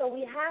 but also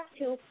we have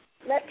to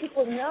let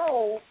people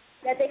know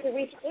that they can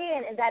reach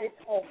in and that it's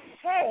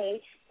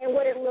okay and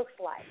what it looks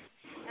like,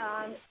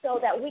 so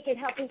that we can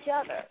help each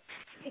other.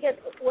 Because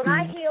when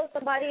I heal,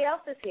 somebody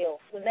else is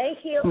healed. When they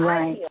heal,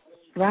 I heal.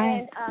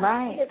 Right.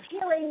 Because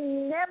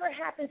healing never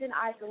happens in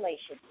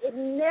isolation. It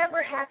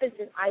never happens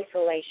in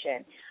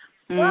isolation.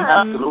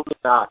 Absolutely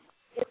not.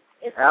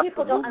 If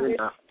people don't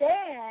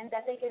understand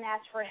that they can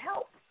ask for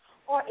help,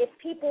 or if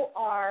people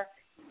are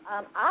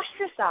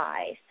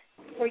ostracized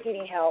for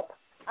getting help,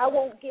 I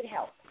won't get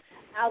help.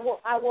 I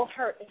will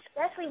hurt,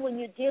 especially when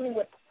you're dealing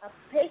with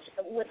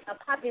a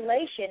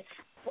population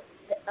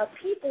of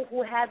people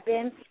who have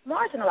been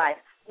marginalized.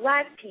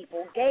 Black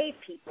people, gay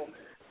people,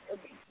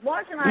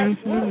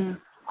 marginalized groups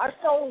are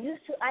so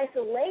used to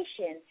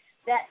isolation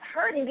that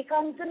hurting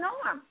becomes the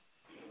norm.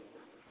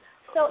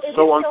 So it's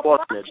so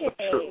unfortunate.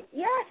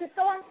 Yes, it's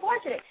so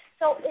unfortunate.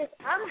 So if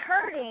I'm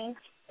hurting,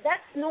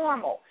 that's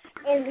normal.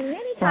 And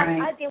many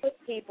times I deal with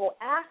people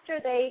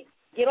after they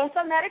get on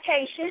some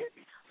medication,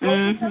 go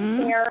to some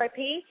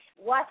therapy,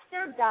 watch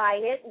their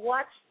diet,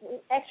 watch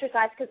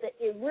exercise, because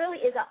it really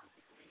is a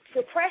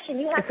depression.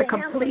 You have to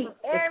handle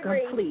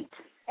every. It's complete.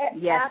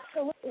 Yes.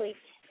 Absolutely.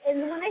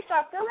 And when they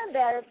start feeling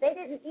better, they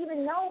didn't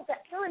even know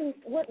that feeling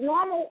what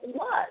normal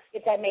was,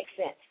 if that makes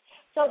sense.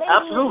 So they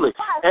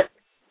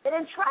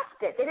didn't trust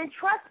it. They didn't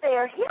trust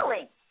their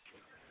healing.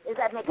 Does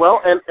that make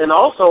sense? And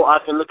also I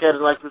can look at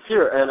it like this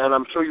here, and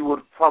I'm sure you would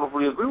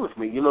probably agree with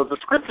me. The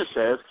scripture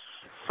says,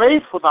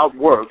 faith without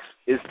works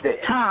is dead.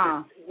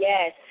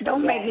 Yes.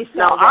 Don't make me say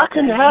Now, I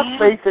can have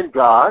faith in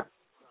God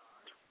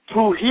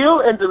to heal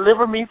and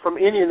deliver me from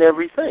any and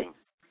everything.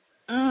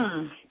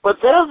 But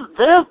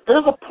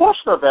there's a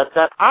portion of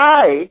that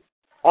I,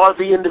 or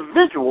the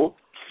individual,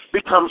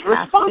 becomes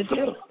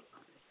responsible.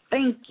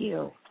 Thank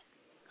you.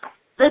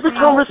 They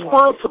become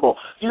responsible.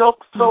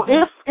 So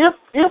if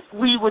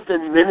we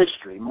within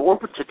ministry, more in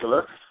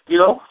particular,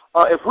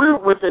 if we're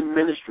within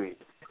ministry,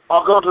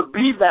 are going to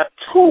be that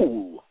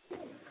tool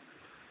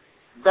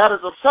that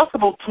is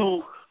accessible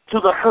to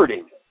the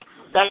hurting,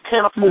 that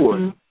can't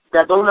afford,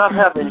 that do not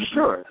have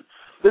insurance,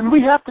 then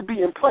we have to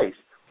be in place.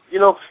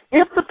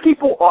 If the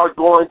people are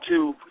going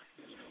to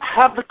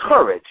have the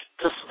courage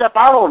to step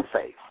out on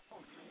faith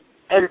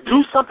and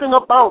do something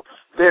about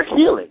their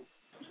healing,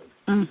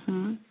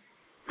 then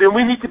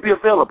we need to be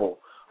available.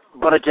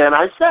 But again,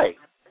 I say,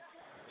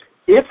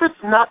 if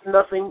it's not a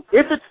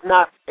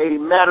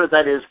matter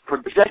that is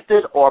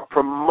projected or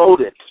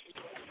promoted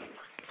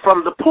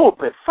from the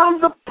pulpit,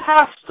 from the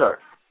pastor,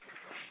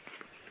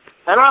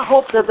 and I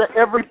hope that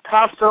every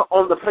pastor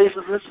on the face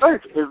of this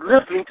earth is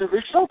listening to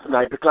this show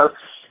tonight, because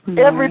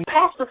every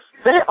pastor,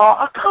 they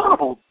are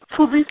accountable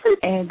to these people.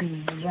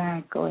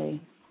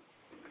 Exactly.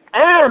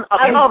 And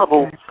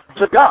accountable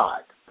to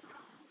God.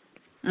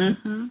 I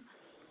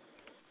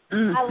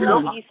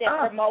love that you said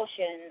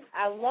promotion.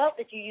 I love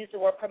that you used the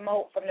word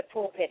promote from the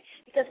pulpit,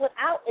 because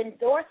without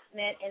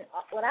endorsement and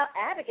without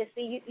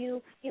advocacy,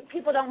 you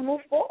people don't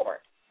move forward.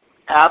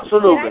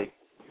 Absolutely.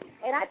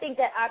 And I think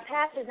that our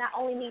pastors not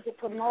only need to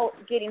promote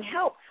getting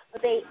help,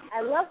 but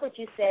I love what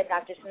you said,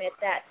 Dr. Smith,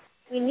 that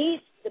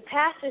the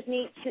pastors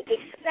need to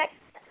expect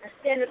a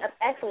standard of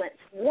excellence.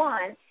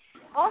 One,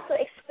 also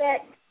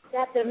expect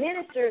that the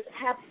ministers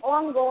have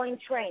ongoing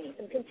training,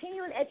 some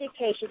continuing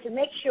education to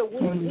make sure we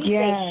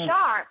stay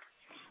sharp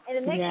and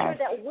to make sure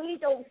that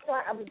we don't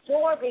start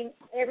absorbing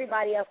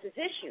everybody else's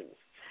issues.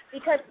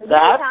 Because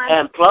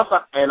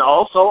and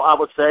also I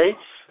would say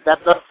that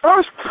the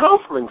first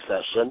counseling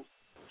session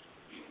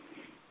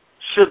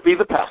should be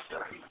the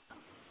pastor.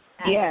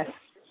 Yes.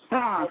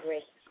 I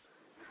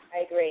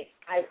agree.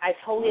 I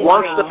totally agree.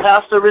 Once the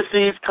pastor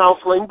receives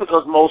counseling,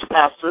 because most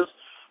pastors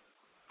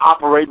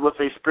operate with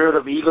a spirit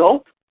of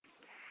ego,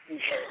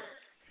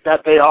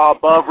 that they are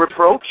above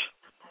reproach,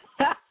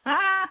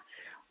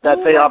 that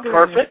they are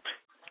perfect,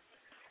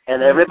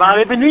 and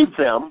everybody beneath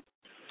them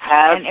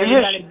has and the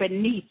everybody issue.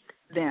 Beneath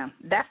them.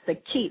 That's the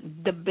key.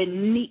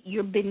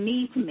 You're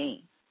beneath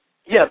me.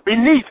 Yeah,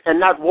 beneath and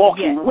not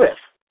walking with.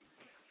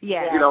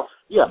 Yeah. You know,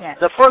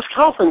 the first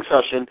counseling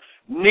session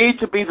need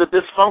to be the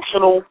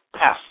dysfunctional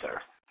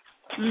pastor.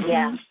 Mm-hmm.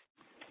 Yeah.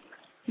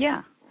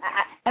 Yeah.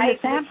 And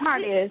the sad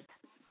part is,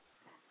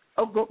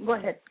 go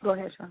ahead. Go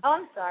ahead, Sean. Oh,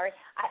 I'm sorry.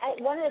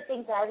 One of the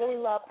things that I really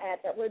love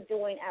that we're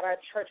doing at our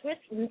church,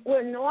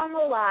 we're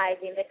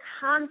normalizing the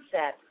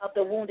concept of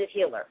the wounded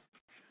healer,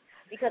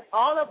 because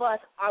all of us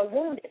are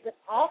wounded,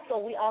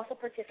 but we also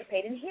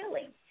participate in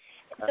healing.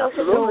 So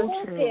for the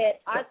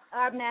pulpit,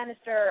 our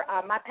minister,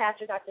 my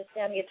pastor, Dr.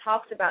 Samuel,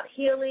 talks about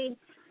healing,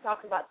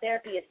 talks about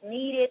therapy is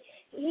needed.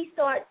 It's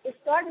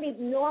starting to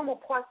be normal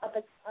part of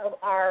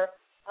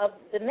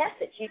the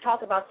message. You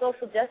talk about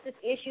social justice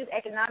issues,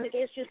 economic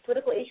issues,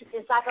 political issues,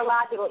 and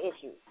psychological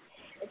issues.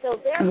 And so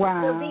they're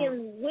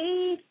being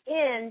weaved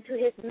into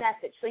his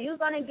message. So you're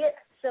going to get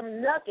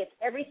some nuggets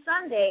every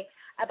Sunday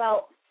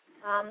about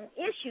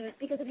issues,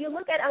 because if you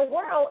look at our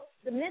world,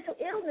 the mental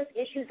illness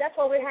issues, that's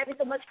why we're having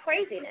so much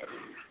craziness.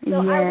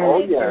 So I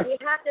believe that we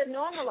have to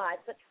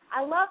normalize. But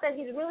I love that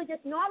he's really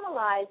just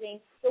normalizing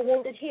the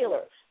wounded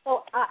healer.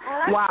 So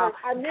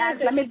our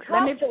ministers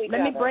talk to each other.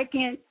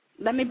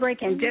 Let me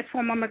break in just for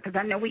a moment, because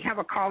I know we have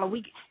a caller.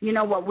 You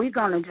know what? We're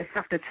going to just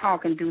have to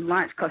talk and do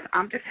lunch, because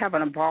I'm just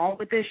having a ball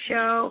with this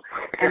show,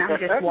 and I'm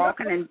just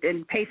walking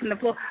and pacing the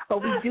floor.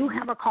 But we do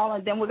have a caller,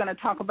 and then we're going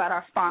to talk about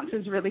our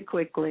sponsors really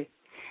quickly.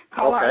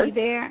 Caller, are you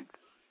there?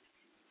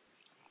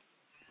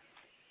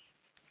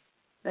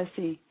 Let's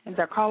see. Is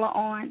our caller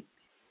on?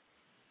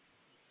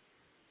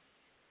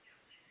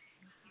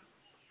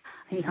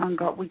 He hung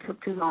up. We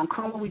took too long.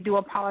 Caller, we do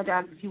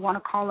apologize if you want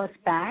to call us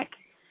back.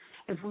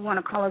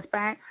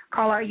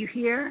 Caller, are you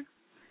here?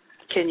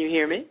 Can you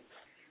hear me?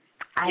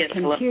 I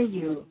can hear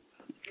you.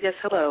 Yes,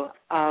 hello.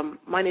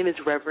 My name is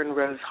Reverend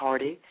Rose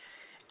Hardy.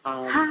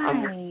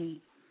 Hi.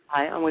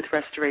 I'm with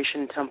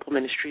Restoration Temple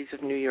Ministries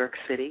of New York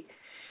City.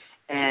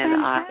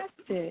 And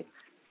fantastic.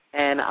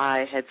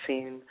 I had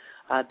seen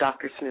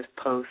Dr. Smith's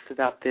post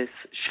about this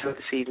show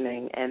this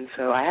evening, and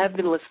so I have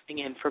been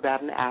listening in for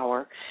about an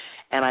hour,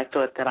 and I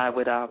thought that I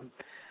would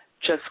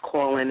just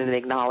call in and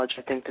acknowledge.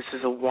 I think this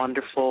is a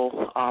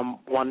wonderful,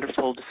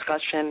 wonderful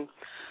discussion.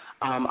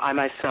 I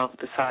myself,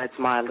 besides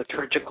my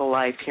liturgical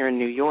life here in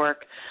New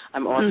York,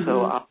 I'm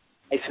also a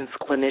licensed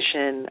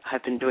clinician.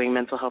 I've been doing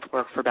mental health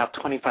work for about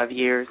 25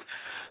 years,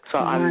 so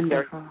I'm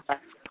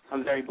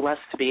very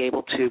blessed to be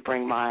able to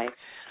bring my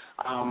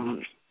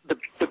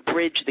the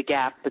bridge the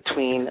gap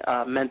between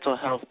mental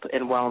health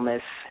and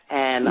wellness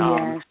and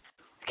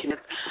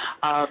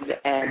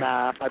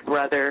my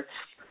brother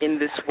in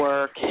this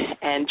work,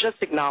 and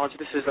just acknowledge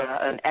this is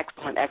an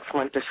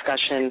excellent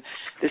discussion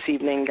this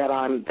evening that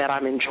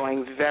I'm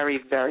enjoying very,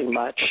 very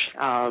much.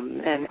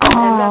 And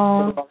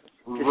that's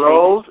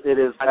Rose, it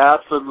is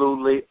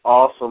absolutely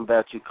awesome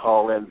that you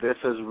call in. This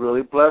has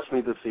really blessed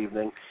me this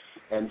evening.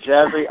 And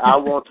Jazzie, I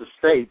want to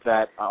state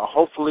that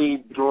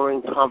hopefully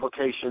during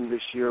convocation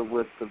this year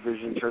with the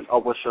Vision Church,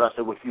 or what should I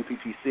say, with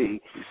UPTC,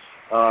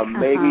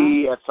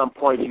 maybe at some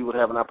point you would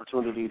have an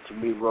opportunity to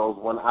meet Rose.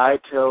 When I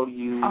tell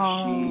you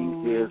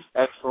she is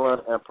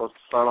excellent and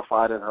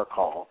personified in her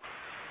call.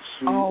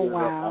 She is an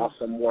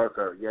awesome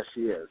worker. Yes,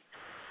 she is.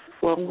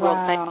 Well,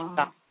 thank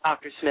you,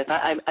 Dr. Smith.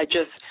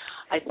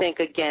 I think,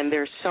 again,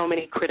 there's so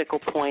many critical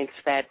points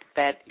that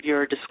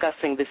you're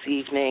discussing this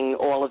evening,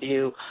 all of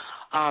you.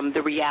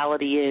 The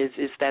reality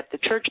is that the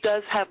church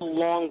does have a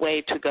long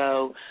way to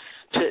go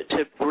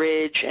to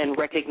bridge and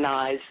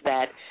recognize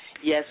that,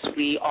 yes,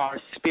 we are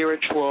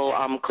spiritual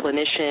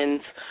clinicians.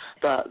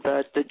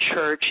 The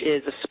church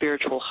is a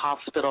spiritual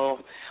hospital,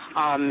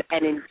 and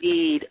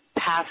indeed,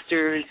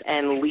 pastors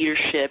and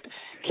leadership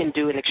can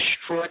do an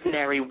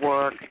extraordinary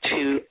work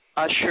to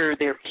usher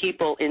their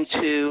people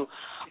into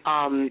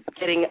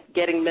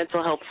getting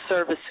mental health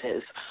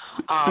services.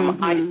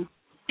 I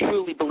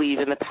truly believe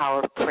in the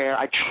power of prayer.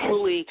 I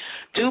truly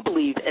do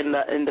believe in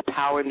the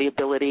power and the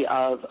ability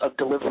of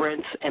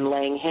deliverance and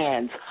laying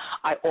hands.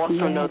 I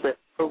also know the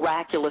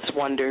miraculous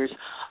wonders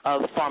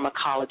of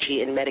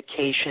pharmacology and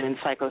medication and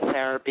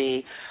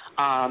psychotherapy.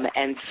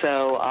 And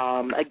so,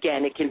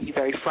 again, it can be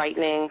very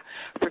frightening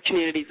for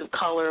communities of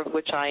color, of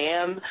which I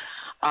am.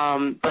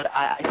 But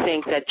I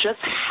think that just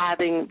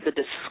having the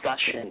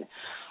discussion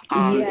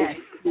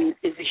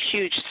is a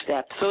huge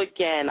step. So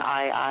again,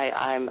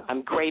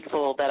 I'm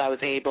grateful that I was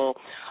able.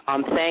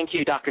 Thank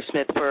you, Dr.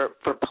 Smith,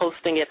 for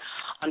posting it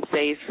on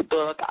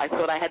Facebook. I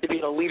thought I had to be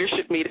at a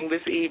leadership meeting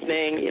this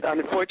evening. It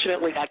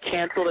unfortunately got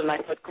canceled, and I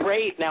thought,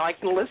 great, now I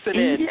can listen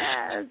in.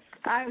 Yes,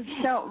 I'm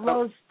so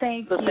Rose.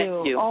 Thank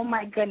you. Oh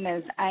my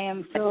goodness,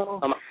 I'm so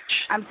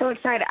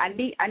excited.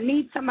 I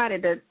need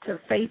somebody to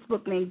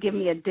Facebook me and give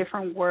me a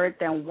different word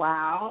than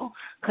wow,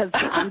 because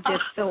I'm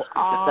just so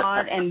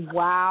awed, and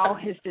wow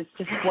is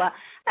just wow.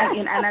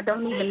 And I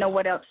don't even know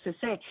what else to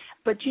say.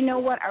 But you know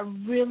what? I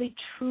really,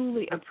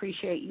 truly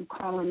appreciate you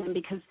calling in,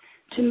 because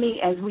to me,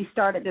 as we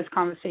started this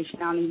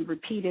conversation out and you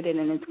repeated it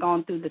and it's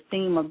gone through the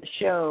theme of the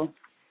show,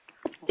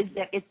 is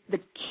that it's the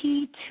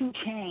key to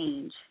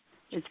change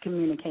is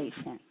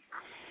communication.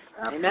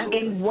 Amen.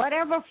 In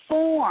whatever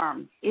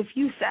form, if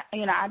you say,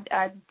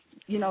 I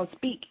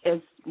speak as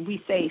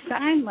we say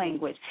sign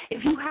language.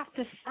 If you have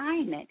to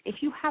sign it, if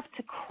you have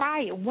to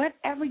cry it,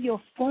 whatever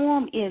your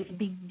form is,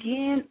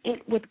 begin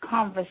it with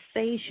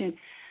conversation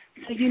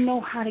so you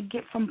know how to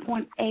get from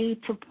point A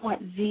to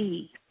point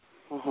Z.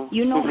 Mm-hmm.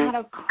 You know how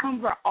to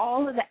cover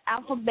all of the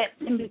alphabets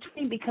in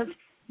between, because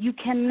you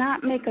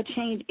cannot make a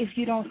change if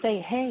you don't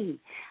say, hey,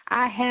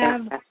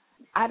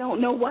 I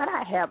don't know what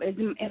I have.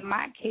 In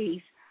my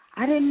case,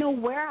 I didn't know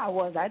where I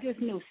was. I just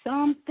knew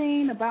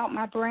something about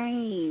my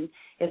brain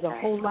is a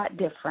whole lot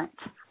different.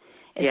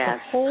 It's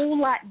a whole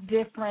lot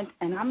different,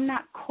 and I'm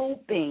not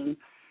coping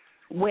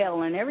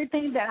well. And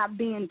everything that I'm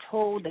being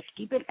told to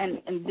keep it,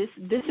 and this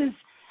is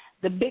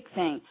the big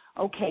thing.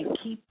 Okay,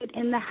 keep it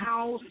in the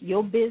house.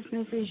 Your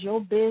business is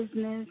your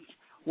business.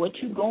 What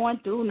you're going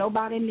through,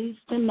 nobody needs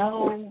to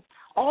know.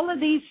 All of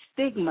these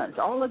stigmas,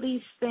 all of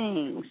these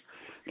things,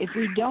 if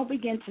we don't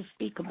begin to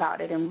speak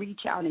about it and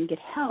reach out and get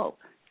help,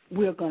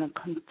 we're going to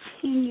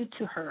continue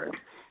to hurt,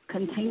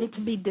 continue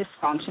to be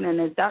dysfunctional. And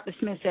as Dr.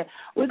 Smith said,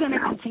 we're going to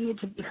continue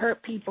to be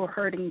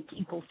hurting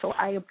people. So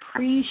I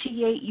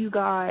appreciate you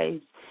guys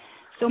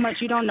so much.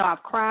 You don't know,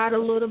 I've cried a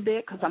little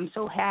bit because I'm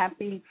so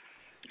happy.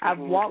 I've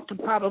walked to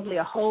probably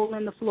a hole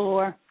in the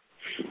floor.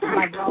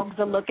 My dogs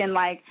are looking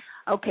like,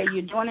 okay,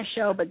 you're doing a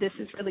show, but this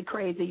is really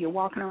crazy. You're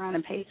walking around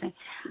and pacing.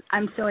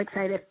 I'm so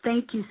excited.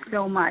 Thank you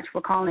so much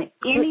for calling.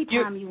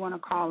 Anytime you want to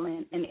call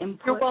in and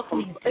input. You're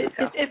welcome.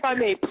 If I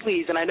may,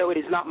 please, and I know it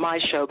is not my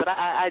show, but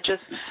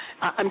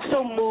I'm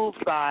so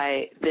moved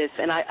by this,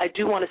 and I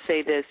do want to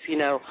say this,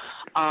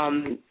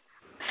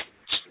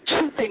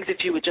 two things, if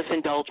you would just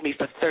indulge me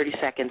for 30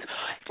 seconds.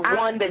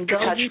 One, that you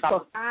touched on.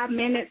 For 5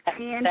 minutes,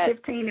 10,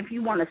 15. If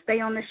you want to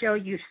stay on the show,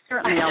 you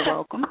certainly are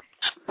welcome.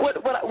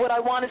 What I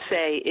want to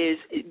say is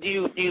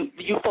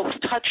you folks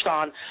touched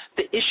on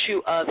the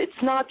issue of it's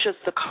not just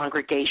the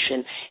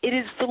congregation. It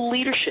is the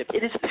leadership.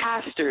 It is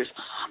pastors.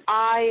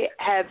 I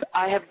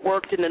have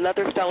worked in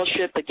another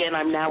fellowship. Again,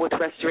 I'm now with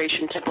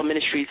Restoration Temple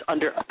Ministries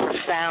under a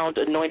profound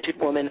anointed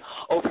woman,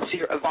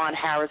 Overseer Yvonne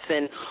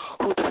Harrison,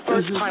 who the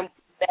first time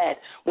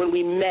when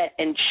we met,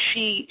 and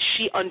she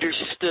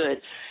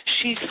understood.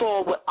 She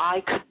saw what I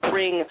could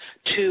bring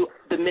to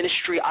the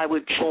ministry I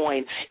would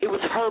join. It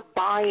was her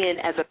buy-in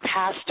as a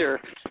pastor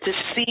to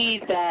see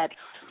that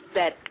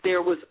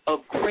there was a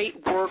great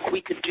work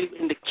we could do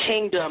in the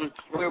kingdom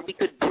where we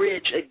could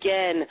bridge,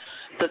 again,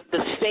 the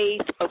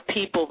faith of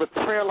people, the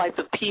prayer life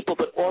of people,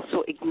 but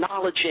also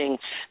acknowledging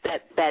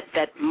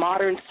that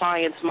modern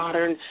science,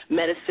 modern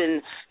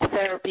medicine,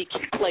 therapy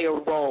can play a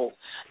role.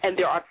 And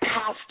there are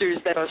pastors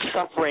that are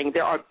suffering.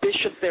 There are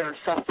bishops that are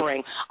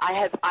suffering.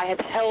 I have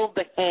held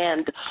the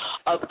hand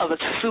of a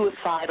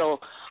suicidal,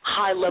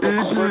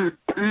 high-level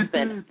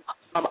person.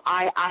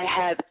 I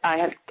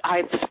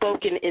have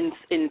spoken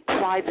in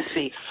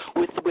privacy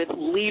with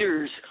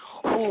leaders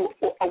who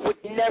would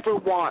never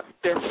want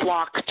their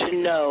flock to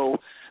know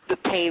the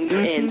pain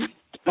they're in.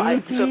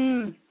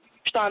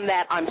 So on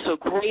that, I'm so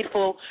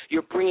grateful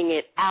you're bringing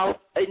it out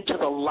into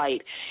the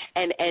light.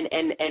 And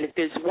if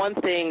there's one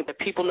thing that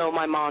people know,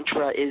 my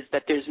mantra is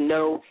that there's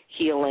no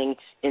healing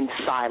in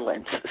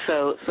silence.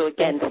 So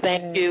again,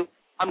 thank you.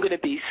 I'm going to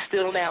be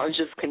still now and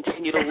just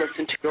continue to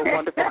listen to your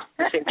wonderful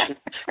conversation.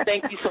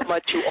 Thank you so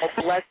much. You all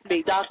bless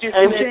me. Dr.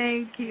 Smith.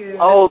 Thank you.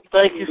 Oh,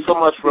 thank you so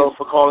much, Rose,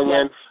 for calling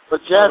in. But,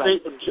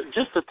 Jazzie,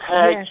 just to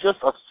tag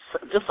just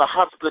a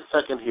hot split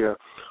second here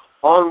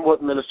on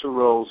what Minister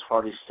Rose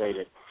Hardy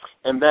stated,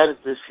 and that is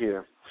this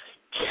here.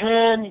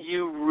 Can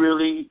you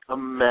really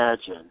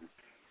imagine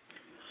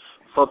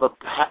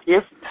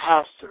if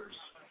pastors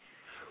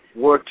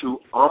were to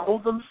humble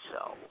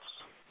themselves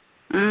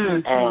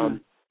and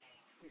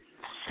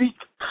seek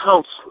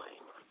counseling,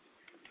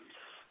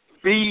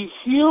 be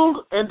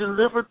healed and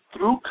delivered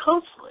through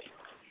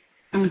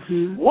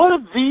counseling? What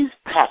if these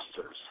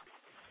pastors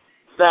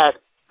that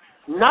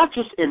not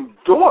just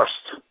endorsed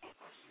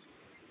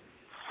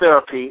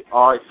therapy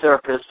or a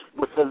therapist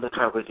within the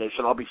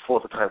congregation or before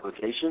the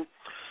congregation,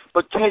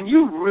 but can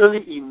you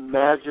really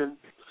imagine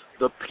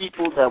the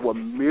people that were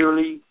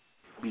merely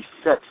be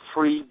set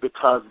free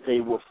because they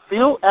will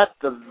feel at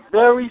the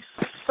very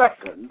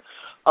second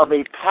of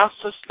a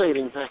pastor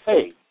stating that,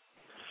 hey,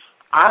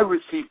 I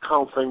receive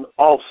counseling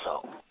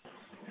also.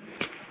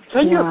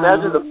 Can you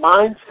imagine the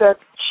mindset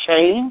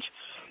change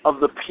of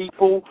the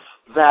people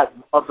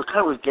of the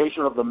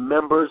congregation, of the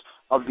members,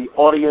 of the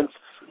audience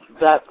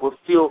that will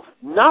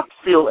not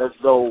feel as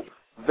though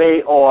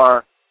they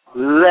are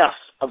less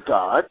of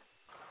God,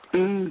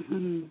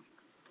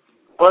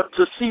 but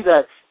to see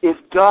that if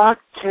God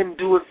can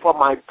do it for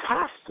my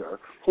pastor,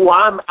 who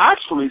I'm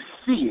actually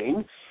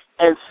seeing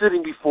and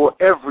sitting before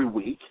every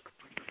week,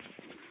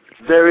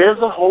 there is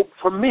a hope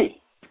for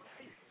me.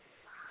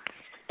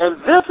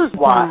 And this is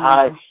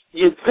why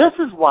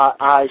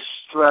I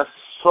stress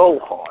so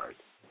hard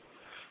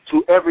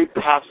to every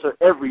pastor,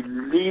 every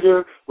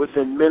leader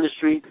within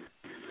ministry.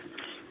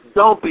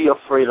 Don't be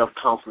afraid of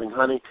counseling,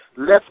 honey.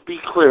 Let's be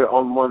clear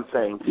on one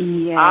thing.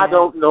 Yes. I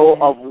don't know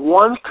of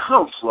one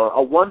counselor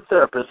or one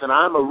therapist, and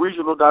I'm a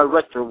regional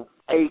director,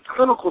 a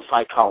clinical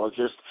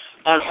psychologist,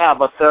 and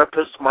have a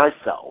therapist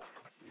myself.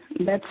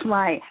 That's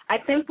right. I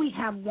think we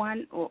have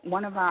one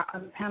of our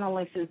other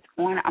panelists is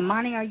on.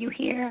 Amani, are you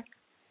here?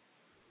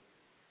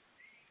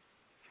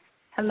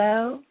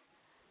 Hello?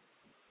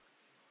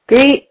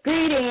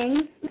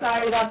 Greetings.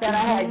 Sorry about that.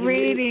 I had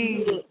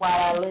greetings while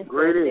I listened.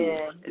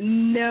 Greetings.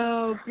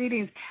 No,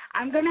 greetings.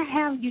 I'm going to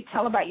have you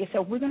tell about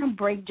yourself. We're going to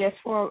break just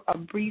for a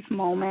brief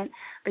moment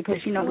because,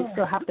 we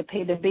still have to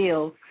pay the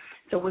bills.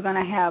 So we're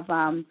going to have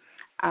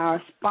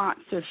our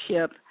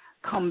sponsorship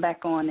come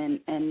back on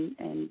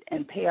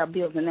and pay our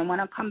bills. And then when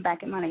I come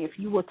back, Imani, if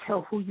you will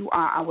tell who you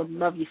are, I would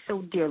love you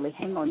so dearly.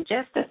 Hang on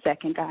just a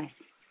second, guys.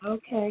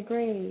 Okay,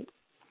 great.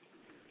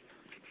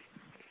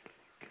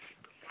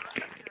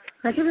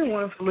 Thank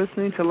everyone for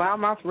listening to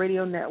Loudmouth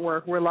Radio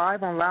Network. We're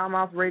live on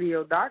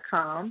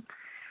loudmouthradio.com,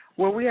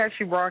 where we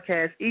actually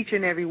broadcast each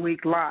and every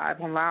week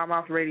live on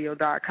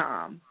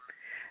loudmouthradio.com.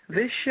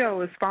 This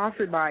show is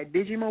sponsored by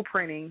Digimo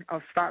Printing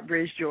of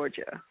Stockbridge,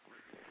 Georgia.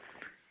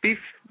 Be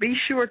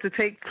sure to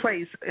take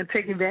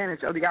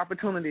advantage of the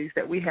opportunities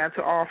that we have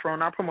to offer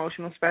on our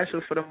promotional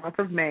specials for the month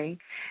of May,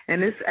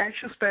 and this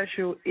actual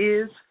special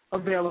is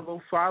available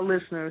for our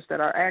listeners that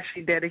are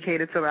actually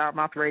dedicated to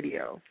Loudmouth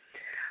Radio.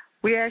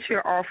 We actually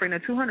are offering a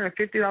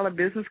 $250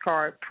 business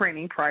card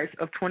printing price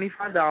of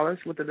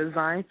 $25 with a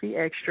design fee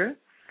extra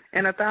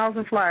and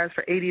 1,000 flyers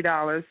for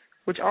 $80,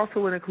 which also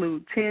would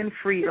include 10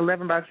 free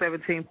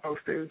 11x17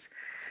 posters.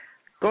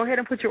 Go ahead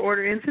and put your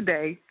order in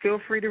today. Feel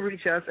free to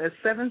reach us at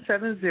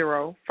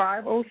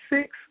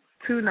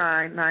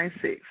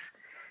 770-506-2996.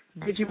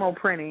 Digimo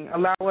Printing.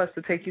 Allow us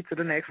to take you to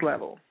the next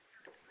level.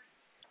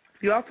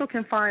 You also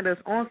can find us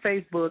on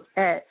Facebook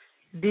at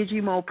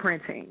Digimo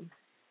Printing.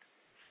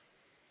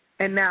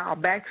 And now,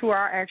 back to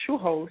our actual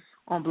host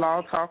on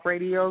Blog Talk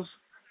Radio's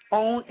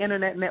own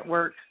internet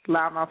network,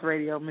 Loudmouth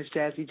Radio, Ms.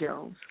 Jazzie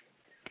Jones.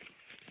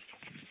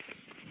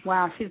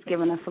 Wow, she's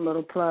giving us a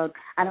little plug.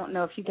 I don't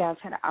know if you guys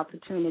had an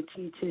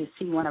opportunity to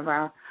see one of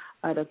our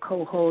other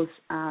co-hosts,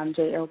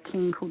 J.L.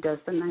 King, who does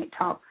the Night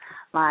Talk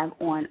live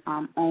on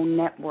OWN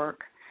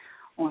Network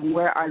on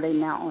Where Are They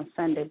Now on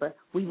Sunday, but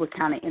we were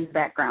kind of in the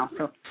background,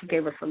 so she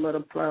gave us a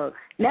little plug.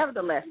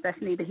 Nevertheless,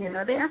 that's neither here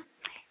nor there.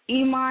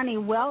 Imani,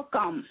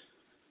 welcome.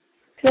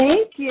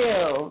 Thank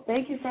you.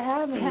 Thank you for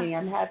having me.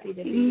 I'm happy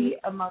to be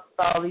amongst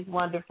all these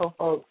wonderful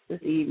folks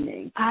this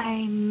evening.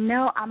 I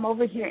know. I'm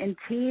over here in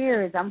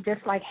tears. I'm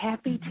just like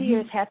happy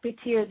tears. Happy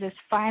tears. It's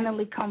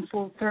finally come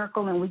full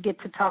circle, and we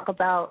get to talk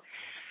about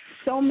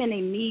so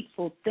many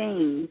needful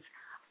things.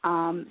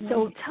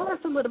 So tell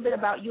us a little bit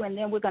about you, and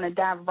then we're going to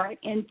dive right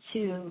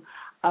into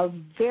a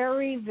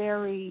very,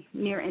 very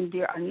near and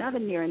dear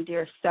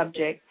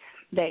subject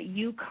that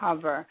you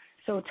cover.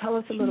 So tell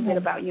us a little bit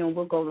about you, and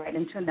we'll go right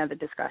into another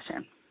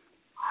discussion.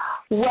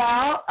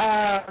 Well,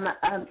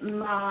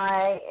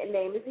 my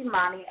name is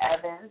Imani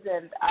Evans,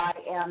 and I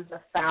am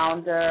the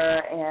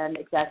founder and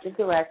executive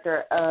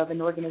director of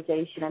an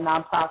organization, a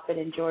nonprofit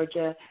in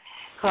Georgia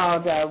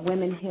called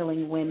Women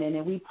Healing Women,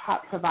 and we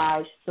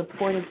provide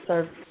supportive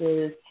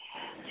services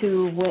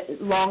to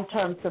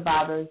long-term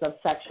survivors of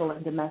sexual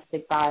and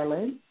domestic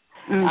violence.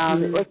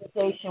 The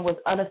organization was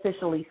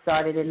unofficially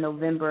started in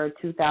November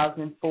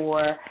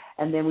 2004,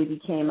 and then we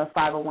became a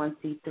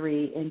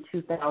 501c3 in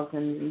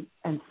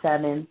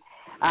 2007.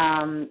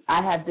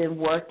 I have been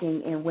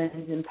working in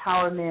women's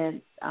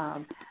empowerment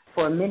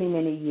for many,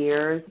 many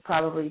years.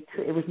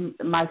 It was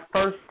my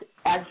first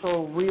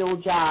actual real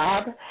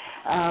job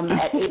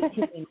at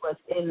 18 was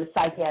in the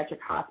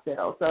psychiatric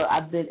hospital. So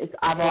I've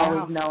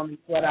always known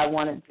what I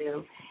want to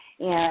do,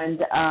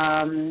 and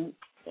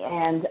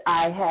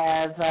I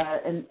have,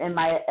 and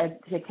my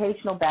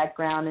educational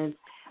background is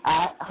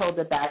I hold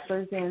a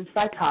bachelor's in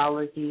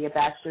psychology, a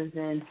bachelor's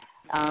in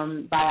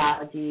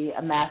biology,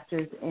 a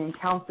master's in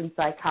counseling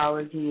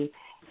psychology,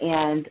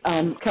 and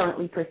I'm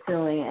currently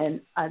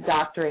pursuing a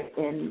doctorate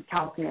in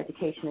counseling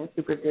education and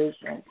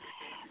supervision.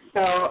 So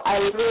I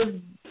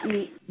live,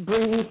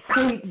 breathe,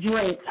 sleep,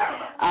 drink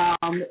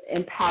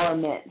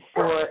empowerment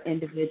for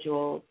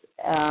individuals.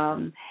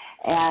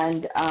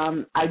 And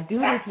I do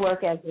this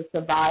work as a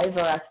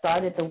survivor. I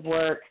started the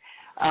work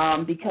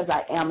because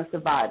I am a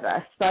survivor.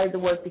 I started the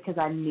work because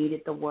I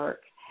needed the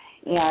work.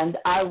 And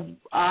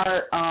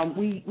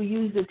we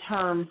use the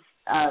term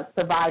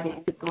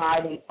surviving to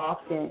thriving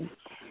often,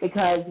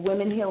 because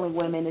Women Healing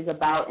Women is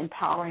about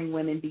empowering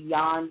women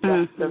beyond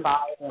just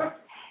surviving.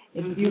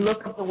 If you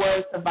look at the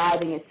word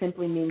surviving, it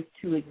simply means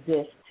to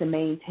exist, to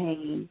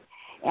maintain.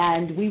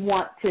 And we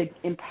want to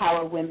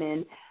empower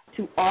women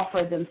to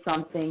offer them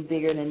something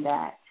bigger than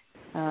that.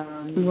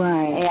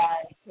 Right.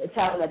 And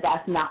tell them that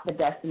that's not the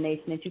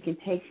destination, that you can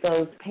take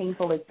those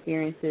painful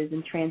experiences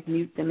and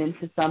transmute them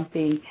into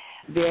something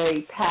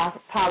very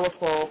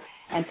powerful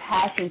and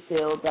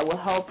passion-filled that will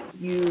help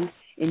you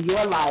in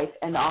your life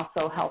and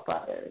also help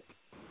others.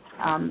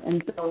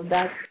 And so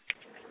that's,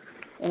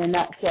 in a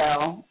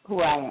nutshell,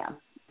 who I am.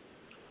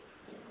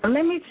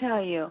 Let me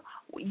tell you,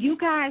 you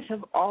guys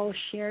have all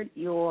shared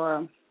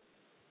your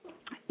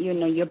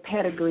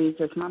pedigrees,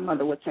 as my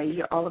mother would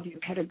say, all of your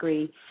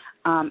pedigree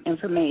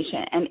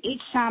information. And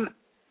each time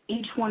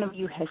each one of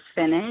you has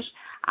finished,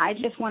 I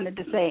just wanted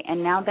to say,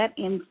 and now that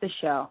ends the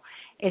show.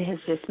 It has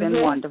just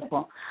been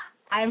wonderful.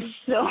 I'm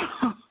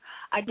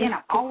I'm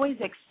always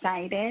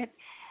excited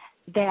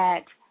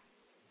that,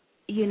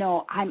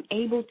 I'm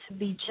able to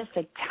be just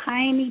a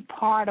tiny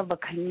part of a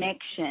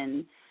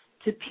connection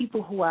to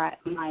people who I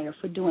admire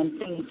for doing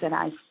things that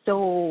I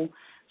feel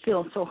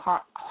so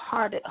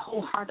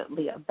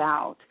wholeheartedly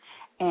about.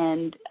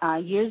 And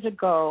years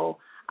ago,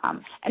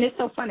 and it's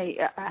so funny,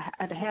 I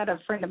had a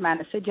friend of mine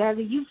that said,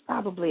 Jazzie, you've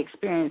probably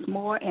experienced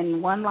more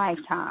in one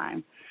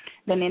lifetime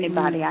than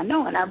anybody I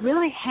know. And I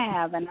really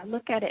have, and I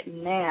look at it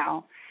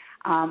now.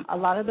 A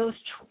lot of those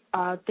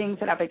things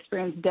that I've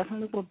experienced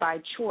definitely were by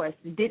choice.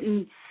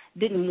 Didn't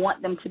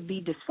want them to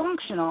be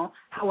dysfunctional.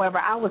 However,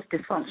 I was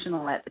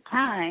dysfunctional at the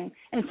time,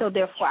 and so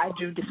therefore I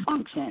drew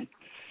dysfunction.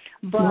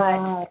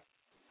 But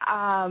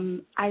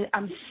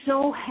I'm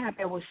so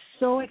happy. I was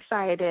so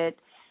excited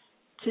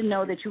to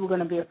know that you were going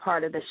to be a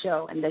part of the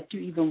show and that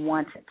you even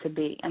wanted to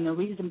be. And the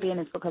reason being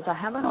is because I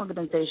have an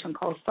organization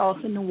called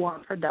Salsa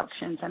Noir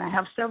Productions, and I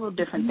have several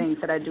different things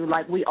that I do,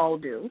 like we all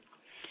do.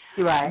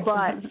 Right.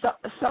 But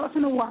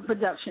Salsa Noir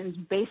Productions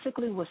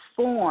basically was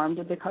formed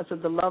because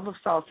of the love of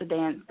salsa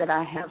dance that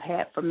I have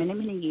had for many,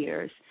 many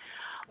years.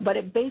 But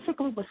it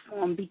basically was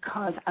formed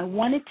because I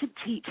wanted to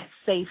teach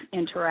safe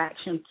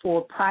interaction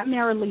for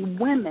primarily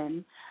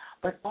women,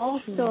 but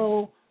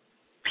also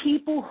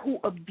people who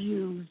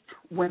abused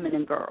women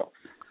and girls.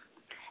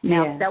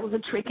 Now, that was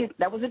a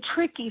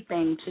tricky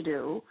thing to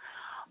do,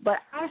 but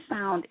I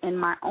found in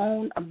my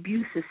own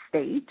abusive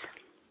state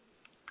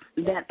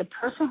that the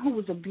person who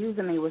was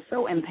abusing me was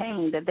so in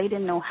pain that they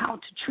didn't know how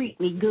to treat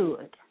me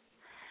good.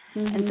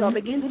 And so I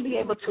began to be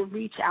able to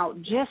reach out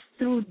just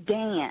through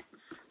dance,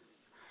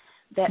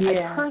 that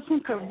a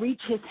person could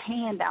reach his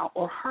hand out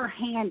or her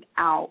hand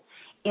out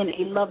in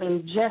a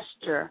loving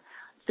gesture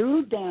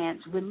through dance,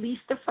 release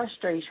the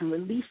frustration,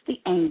 release the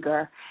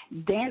anger,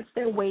 dance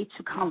their way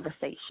to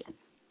conversation.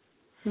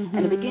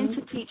 And it began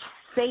to teach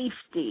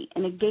safety,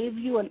 and it gave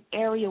you an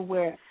area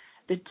where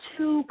the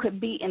two could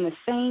be in the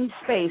same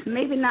space.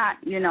 Maybe not,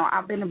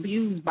 I've been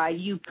abused by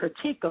you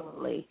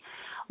particularly,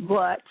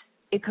 but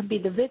it could be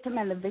the victim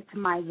and the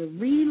victimizer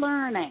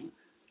relearning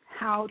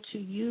how to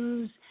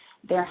use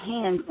their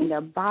hands and their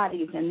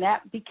bodies, and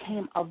that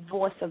became a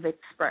voice of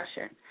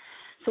expression.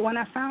 So when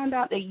I found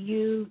out that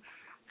you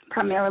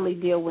primarily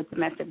deal with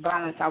domestic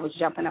violence, I was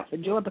jumping up for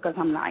joy, because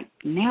I'm like,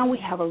 now we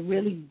have a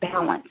really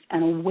balanced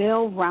and a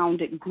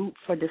well-rounded group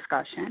for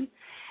discussion,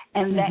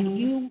 and that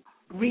you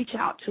reach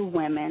out to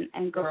women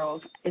and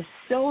girls is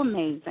so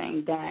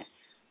amazing that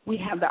we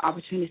have the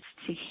opportunity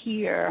to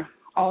hear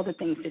all the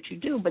things that you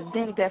do. But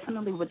then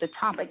definitely with the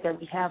topic that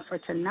we have for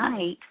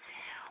tonight,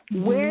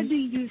 where do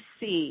you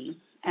see,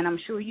 and I'm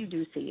sure you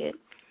do see it,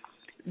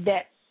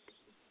 that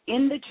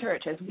in the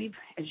church, as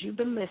you've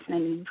been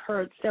listening, you've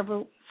heard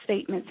several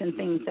statements and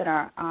things that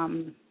are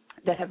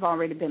that have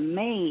already been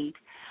made,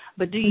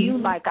 but do you,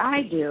 like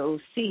I do,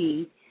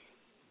 see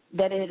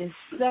that it is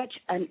such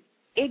an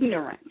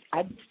ignorance?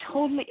 I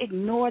totally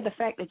ignore the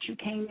fact that you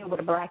came in with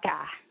a black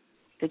eye,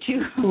 that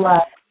you,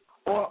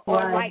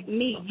 or like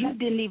me, you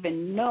didn't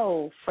even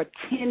know for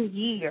 10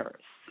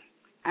 years.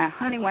 And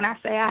honey, when I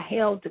say I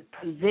held the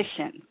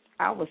position,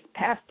 I was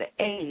pastor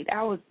aide,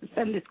 I was the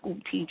Sunday school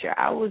teacher,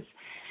 I was,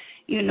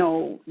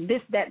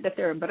 this, that, the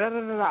third, blah, blah,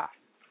 blah, blah.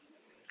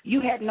 You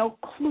had no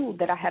clue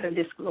that I had a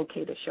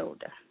dislocated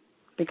shoulder,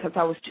 because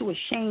I was too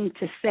ashamed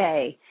to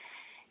say,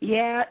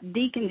 yeah,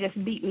 Deacon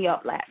just beat me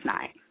up last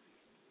night.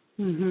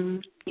 I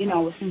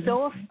was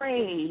so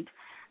afraid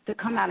to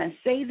come out and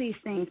say these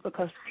things,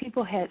 because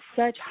people had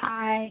such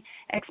high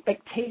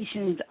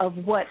expectations of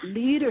what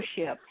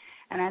leadership,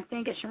 and I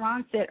think as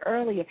Sharon said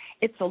earlier,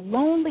 it's a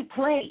lonely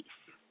place,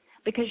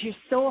 because you're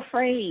so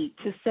afraid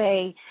to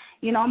say,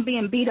 I'm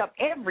being beat up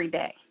every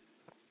day,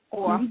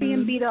 or I'm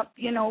being beat up,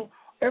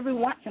 every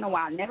once in a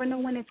while. I never know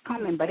when it's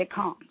coming, but it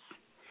comes.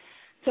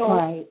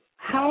 So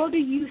how do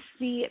you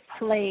see it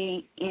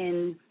play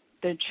in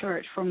the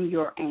church from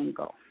your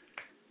angle?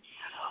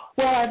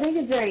 Well, I think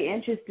it's very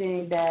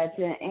interesting that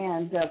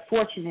and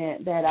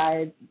fortunate that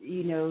I,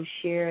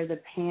 share the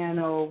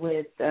panel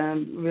with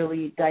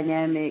really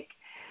dynamic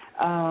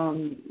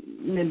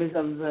members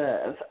of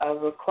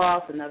the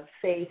cross and of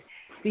faith,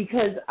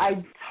 because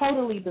I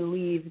totally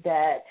believe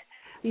that,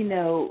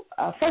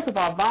 first of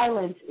all,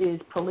 violence is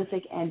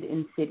prolific and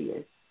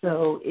insidious,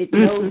 so it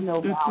knows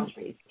no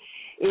boundaries.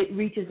 It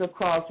reaches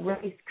across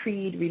race,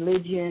 creed,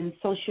 religion,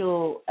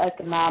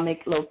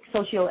 socioeconomic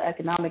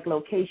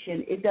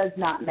location. It does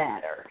not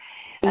matter.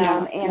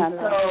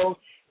 So,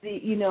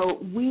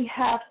 we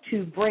have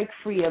to break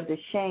free of the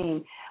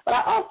shame. But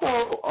I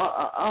also,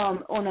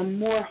 on a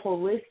more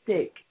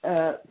holistic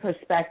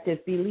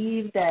perspective,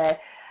 believe that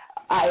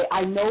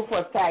I know for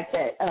a fact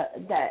that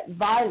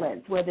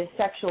violence, whether it's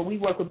sexual, we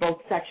work with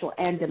both sexual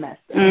and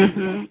domestic.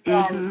 And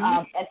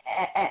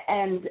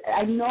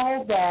I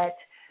know that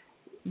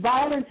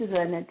violence is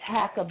an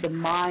attack of the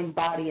mind,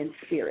 body, and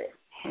spirit.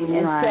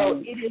 And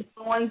so it is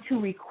going to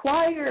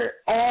require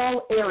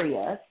all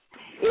areas.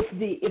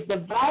 If the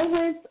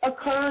violence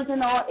occurs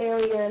in all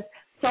areas,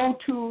 so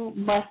too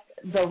must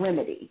the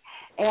remedy.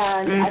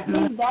 And I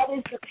think that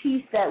is the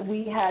piece that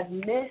we have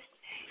missed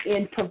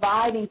in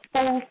providing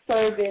full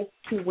service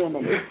to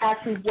women. It's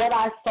actually what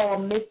I saw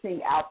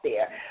missing out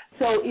there.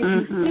 So if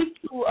you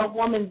speak to a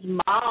woman's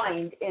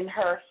mind in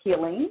her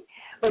healing,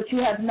 but you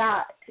have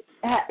not,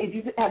 if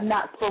you have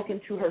not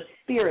spoken to her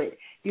spirit,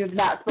 you have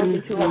not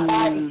spoken to her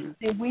body,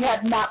 then we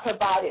have not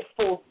provided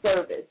full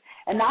service.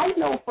 And I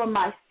know for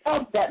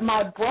myself that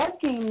my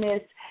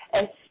brokenness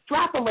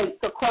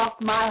extrapolates across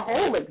my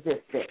whole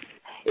existence.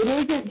 It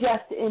isn't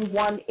just in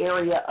one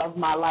area of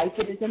my life.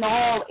 It is in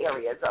all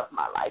areas of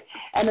my life.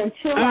 And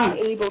until I'm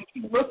able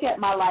to look at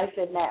my life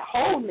in that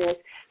wholeness,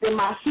 then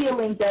my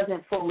healing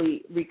doesn't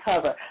fully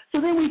recover. So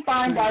then we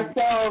find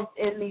ourselves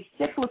in these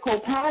cyclical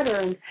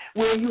patterns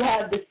where you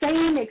have the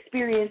same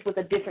experience with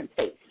a different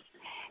face.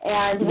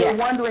 And we're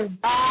wondering,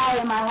 why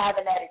am I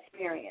having that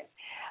experience?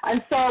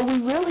 And so we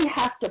really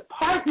have to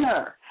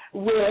partner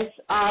with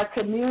our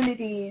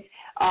communities,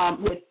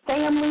 with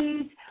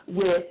families,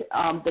 with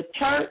the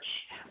church,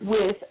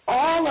 with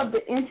all of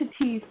the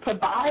entities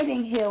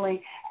providing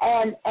healing,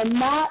 and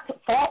not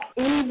fault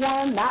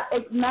anyone, not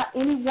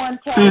anyone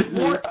carry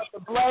more of the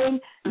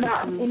blame,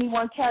 not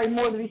anyone carry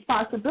more of the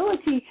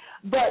responsibility,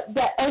 but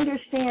that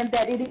understand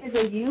that it is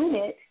a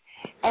unit,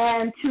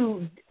 and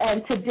to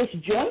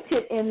disjoint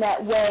it in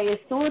that way is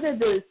sort of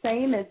the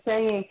same as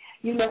saying,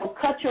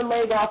 cut your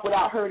leg off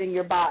without hurting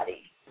your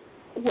body.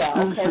 Well,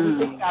 okay, we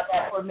think about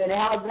that for a minute.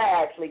 How's that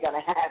actually going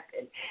to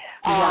happen?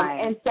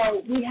 And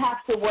so we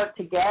have to work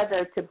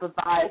together to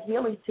provide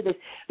healing to this,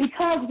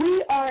 because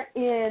we are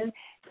in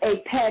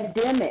a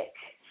pandemic.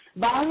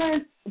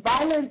 Violence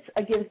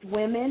against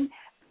women,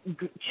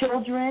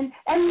 children,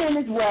 and men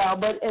as well,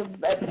 but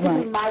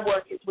particularly my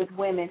work is with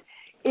women,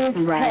 is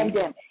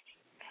pandemic.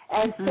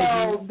 And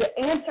so the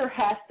answer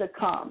has to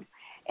come.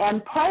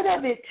 And part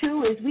of it,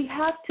 too, is we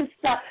have to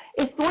stop.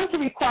 It's going to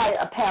require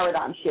a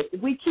paradigm shift.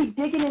 If we keep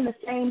digging in the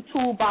same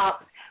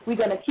toolbox, we're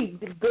going to keep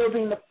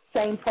building the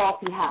same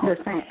faulty house.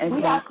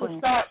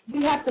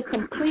 We have to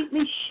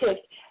completely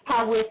shift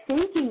how we're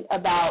thinking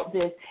about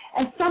this.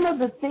 And some of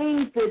the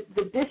things,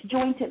 the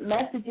disjointed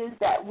messages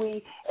that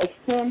we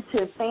extend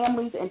to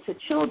families and to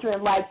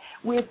children, like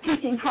we're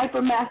teaching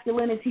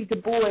hypermasculinity to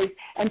boys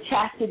and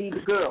chastity to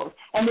girls.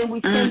 And then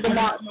we send them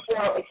out in the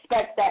world,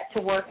 expect that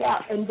to work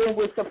out, and then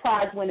we're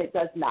surprised when it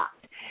does not.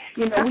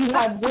 We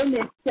have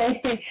women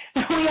saying,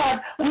 we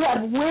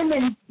have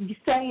women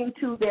saying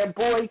to their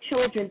boy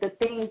children the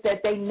things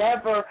that they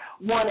never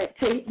want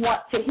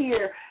to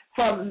hear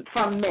from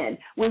men.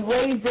 We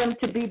raise them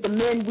to be the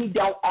men we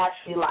don't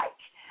actually like.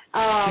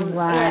 And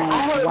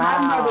I heard my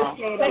mother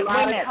say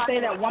say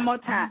that one more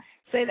time.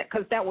 Say that,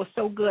 because that was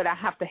so good. I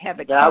have to have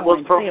it. That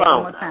was profound. Say it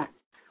one more time.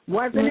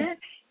 Wasn't it?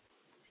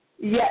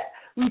 Yeah.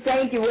 We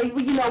thank you. We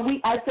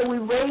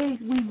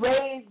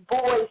raise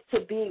boys to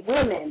be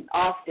women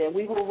often.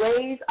 We will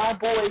raise our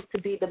boys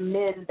to be the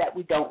men that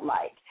we don't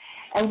like.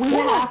 And we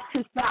have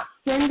to stop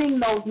sending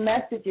those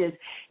messages,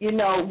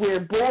 where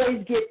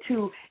boys get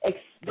to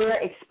their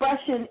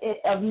expression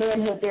of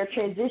manhood, their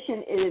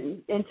transition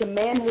into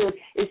manhood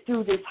is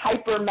through this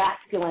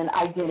hyper-masculine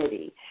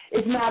identity.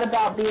 It's not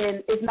about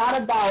being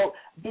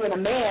a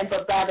man,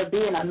 but rather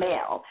being a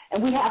male.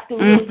 And we have to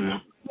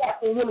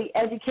really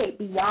educate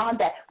beyond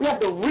that. We have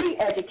to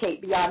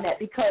re-educate beyond that,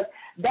 because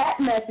that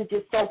message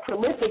is so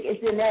prolific.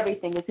 It's in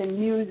everything. It's in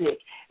music.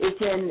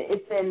 It's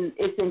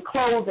in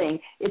clothing.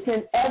 It's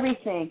in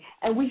everything.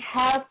 And we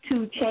have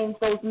to change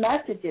those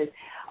messages.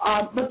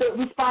 But the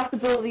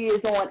responsibility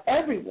is on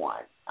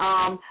everyone.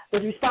 The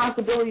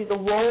responsibility, the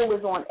role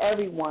is on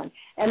everyone.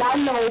 And I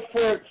know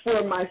for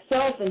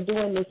myself in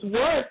doing this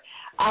work,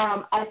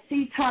 I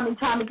see time and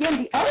time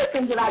again. The other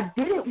thing that I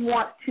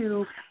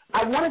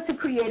wanted to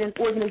create an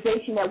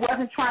organization that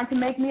wasn't trying to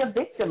make me a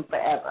victim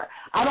forever.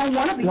 I don't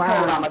want to be told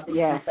I'm a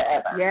victim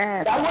forever.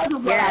 Yes. That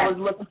wasn't what I was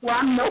looking for.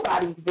 I'm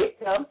nobody's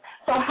victim.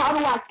 So how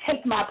do I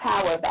take my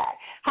power back?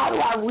 How do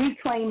I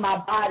reclaim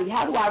my body?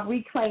 How do I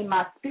reclaim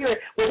my spirit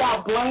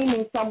without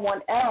blaming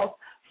someone else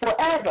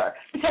forever?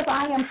 Because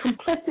I am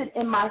complicit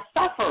in my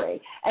suffering.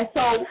 And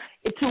so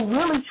to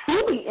really,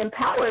 truly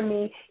empower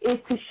me is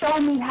to show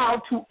me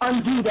how to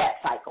undo that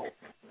cycle.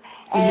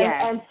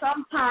 And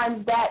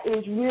sometimes that's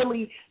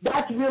really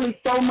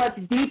so much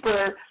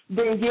deeper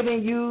than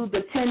giving you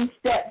the 10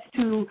 steps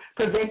to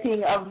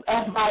preventing of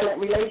violent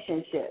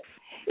relationships.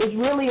 It's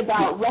really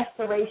about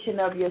restoration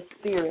of your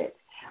spirit,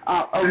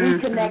 a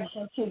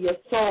reconnection to your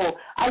soul.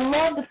 I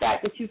love the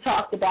fact that you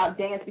talked about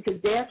dance,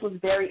 because dance was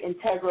very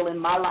integral in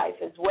my life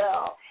as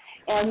well.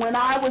 And when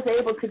I was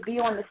able to be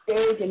on the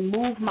stage and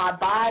move my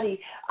body,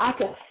 I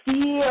could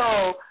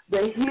feel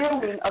the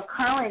healing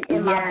occurring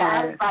in my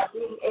body by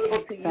being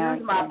able to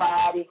use my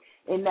body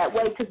in that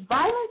way. Because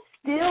violence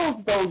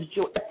steals those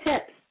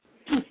attempts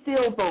to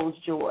steal those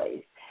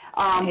joys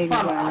from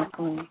us.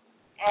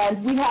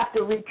 And we have to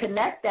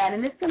reconnect that,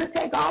 and it's going to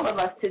take all of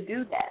us to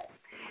do that.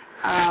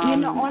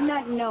 On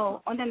that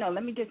note,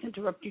 let me just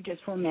interrupt you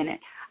just for a minute.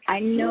 I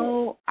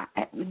know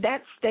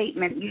that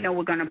statement,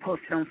 we're going to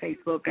post it on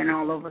Facebook and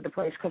all over the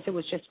place, because it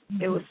was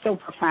so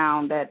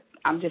profound that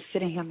I'm just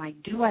sitting here like,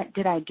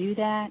 did I do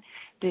that?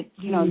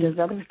 There's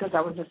others, because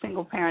I was a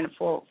single parent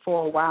for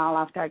a while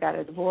after I got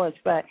a divorce.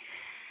 But,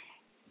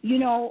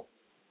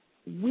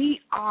 we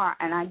are,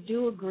 and I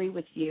do agree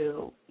with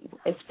you,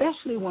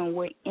 especially when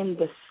we're in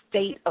the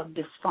state of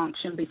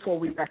dysfunction before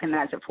we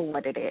recognize it for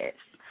what it is.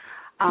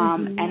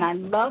 And I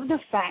love the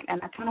fact, and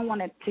I kind of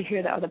wanted to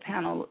hear the other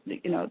panel,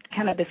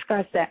 kind of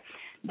discuss that,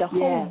 the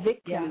whole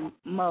victim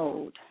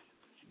mode.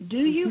 Do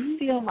you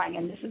feel like,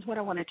 and this is what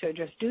I wanted to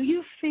address, do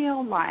you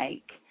feel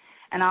like,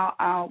 and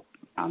I'll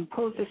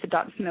pose this to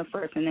Dr. Smith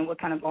first, and then we'll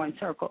kind of go in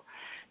circle.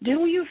 Do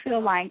you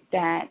feel like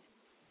that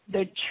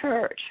the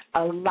church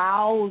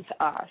allows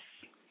us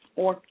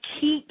or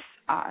keeps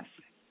us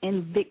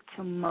in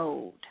victim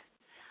mode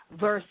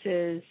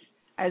versus,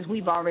 as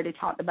we've already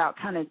talked about,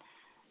 kind of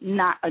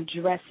not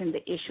addressing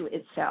the issue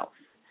itself?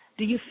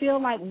 Do you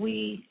feel like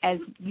we, as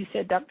you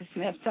said, Dr.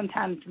 Smith,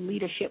 sometimes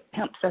leadership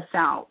pimps us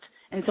out,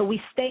 and so we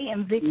stay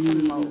in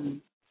victim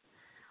mode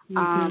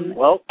and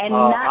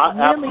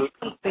not really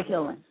seek the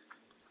healing?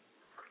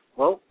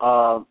 Well,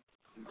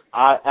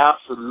 I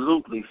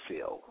absolutely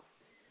feel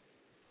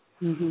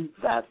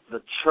that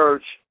the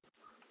church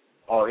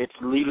or its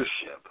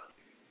leadership,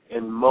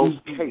 in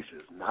most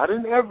cases, not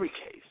in every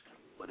case,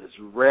 but it's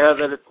rare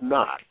that it's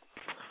not,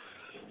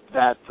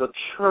 that the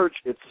church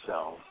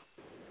itself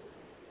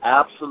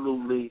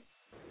absolutely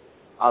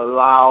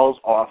allows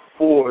or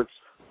affords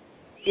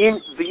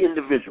the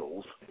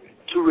individuals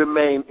to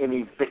remain in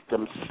a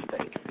victim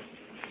state.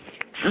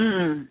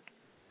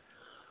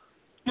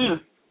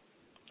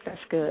 That's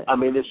good. I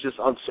mean, it's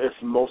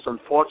most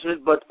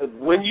unfortunate, but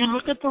when you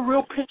look at the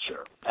real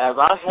picture, as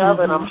I have,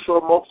 and I'm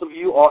sure most of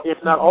you, or if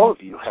not all of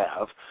you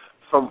have,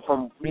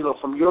 from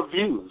your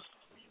views,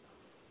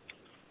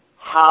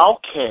 how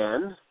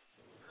can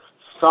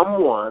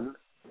someone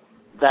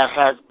that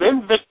has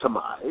been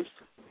victimized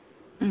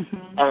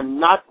and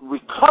not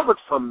recovered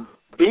from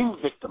being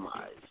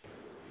victimized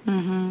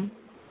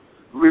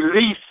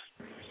release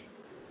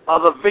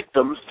other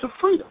victims to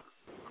freedom?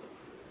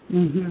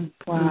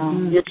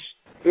 Wow.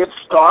 It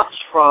starts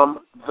from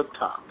the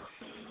top.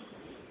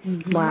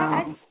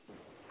 Wow.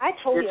 I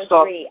totally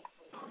agree.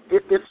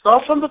 It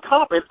starts from the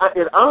top.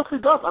 It honestly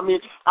does. I mean,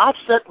 I've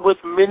sat with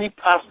many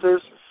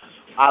pastors.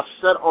 I've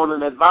sat on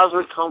an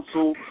advisory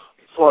council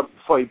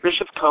for a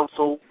bishop's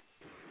council,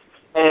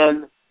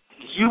 and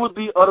you would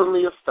be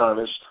utterly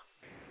astonished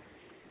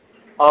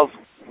of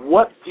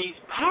what these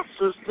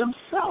pastors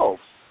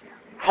themselves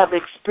have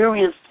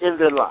experienced in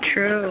their life.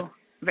 True.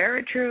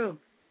 Very true.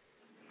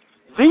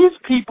 These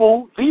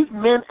people, these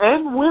men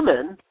and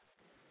women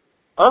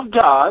of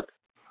God,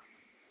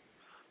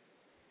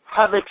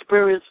 have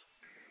experienced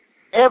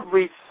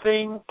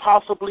everything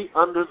possibly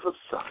under the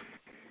sun.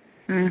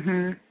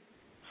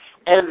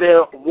 And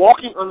they're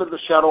walking under the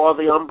shadow or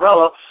the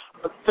umbrella,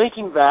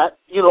 thinking that,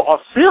 or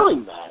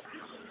feeling that,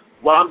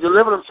 well, I'm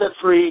delivered and set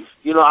free,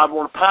 I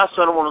want to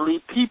pastor, I don't want to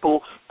lead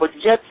people, but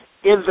yet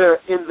in their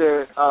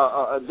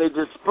they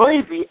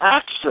display the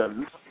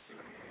actions.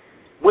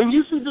 When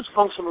you see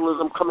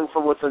dysfunctionalism coming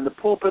from within the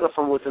pulpit or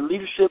from within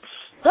leadership,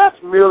 that's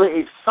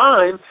merely a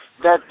sign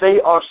that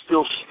they are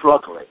still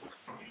struggling.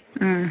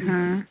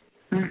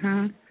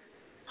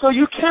 So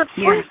you can't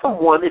free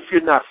someone if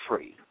you're not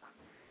free.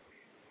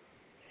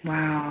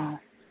 Wow.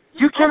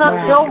 You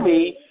cannot tell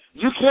me,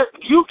 you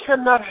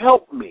cannot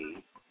help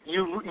me.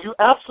 You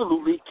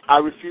absolutely, I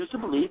refuse to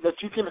believe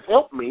that you can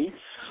help me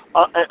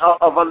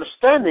of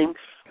understanding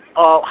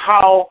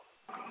how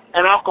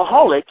an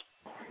alcoholic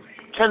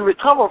can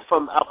recover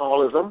from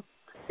alcoholism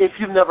if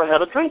you've never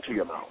had a drink to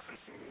your mouth.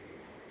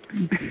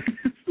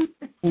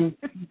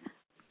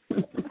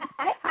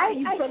 I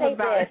you I feel say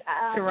about this.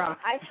 it, Sharon?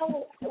 I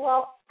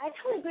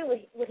totally agree with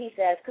what he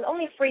says, because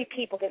only free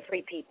people get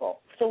free people.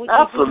 So we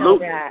Absolutely. know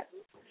that.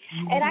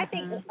 And I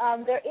think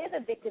there is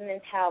a victim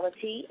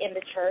mentality in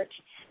the church,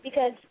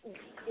 because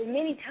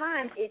many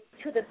times it's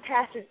to the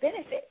pastor's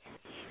benefit.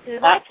 Because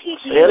if I teach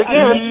you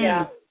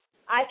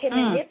I can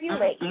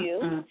manipulate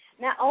you.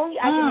 Not only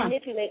I can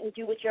manipulate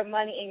you with your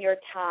money and your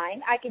time,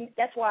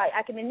 that's why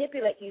I can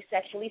manipulate you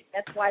sexually.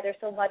 That's why there's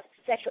so much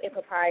sexual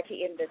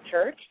impropriety in the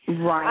church.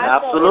 Right.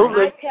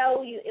 Absolutely.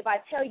 If I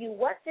tell you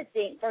what to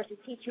think versus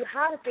teach you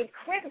how to think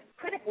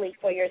critically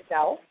for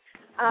yourself,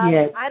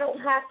 I don't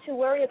have to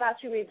worry about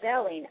you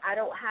rebelling. I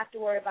don't have to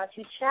worry about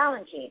you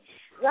challenging.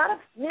 A lot of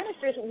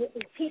ministers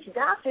teach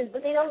doctrines,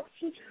 but they don't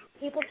teach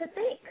people to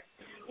think,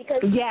 because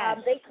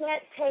they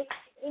can't take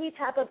any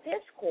type of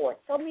discourse.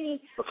 So many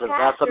because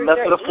pastors, that's a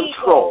method of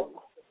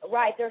control.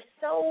 Right, their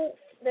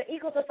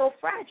egos are so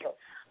fragile.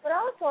 But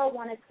also I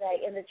want to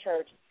say in the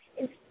church,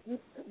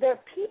 there are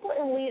people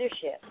in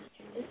leadership.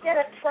 Instead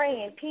of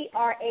praying,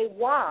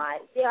 P-R-A-Y,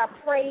 they are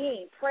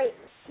praying,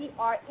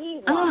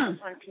 P-R-E-Y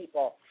on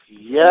people.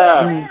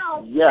 Yes.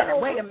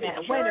 Wait a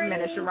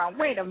minute, Sharon.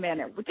 Wait a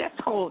minute.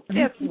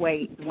 Just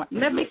wait.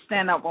 Let me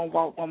stand up and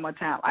walk one more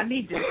time. I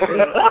need you to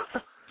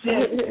say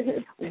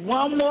it just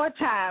one more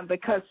time,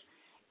 because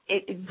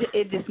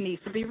it just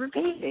needs to be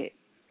repeated.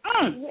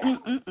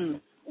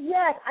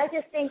 Yes, I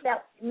just think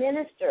that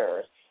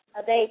ministers,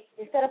 they,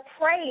 instead of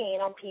praying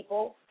for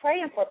people,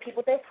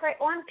 they pray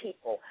on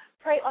people,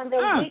 pray on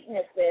their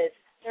weaknesses,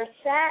 their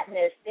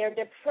sadness, their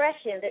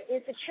depression, their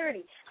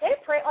insecurity. They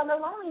pray on the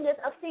loneliness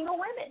of single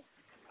women.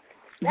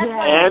 That's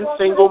why and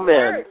single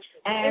men.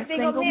 And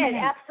single men,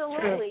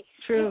 absolutely.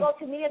 True. You go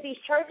to many of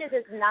these churches,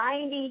 it's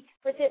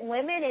 90%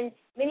 women, and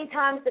many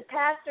times the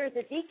pastors,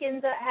 the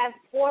deacons have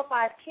 4 or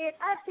 5 kids.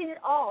 I've seen it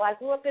all. I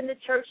grew up in the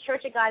Church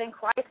of God in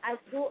Christ. I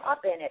grew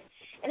up in it.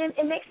 And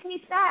it makes me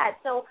sad.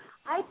 So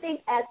I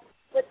think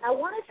but I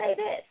want to say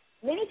this.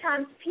 Many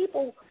times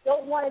people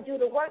don't want to do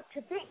the work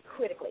to think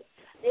critically.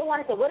 They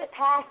want to say, what did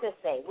pastor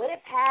say? What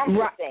did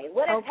pastor say?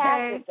 What did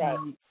pastor say?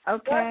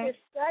 Versus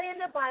studying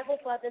the Bible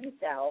for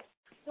themselves,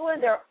 doing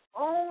their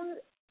own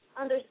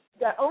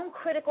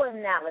critical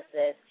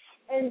analysis,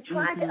 and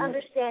trying to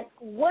understand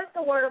what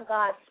the Word of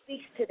God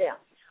speaks to them.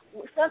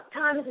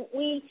 Sometimes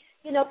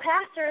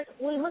pastors,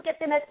 we look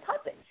at them as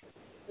puppets.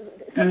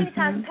 So many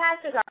times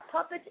pastors are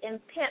puppets and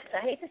pimps.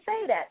 I hate to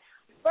say that.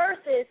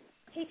 Versus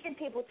teaching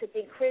people to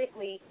think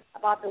critically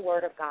about the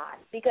Word of God,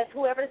 because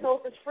whoever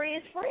knows is free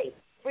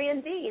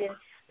indeed. And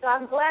so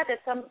I'm glad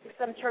that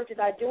some churches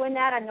are doing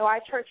that. I know our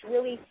church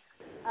really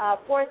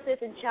forces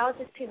and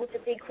challenges people to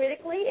think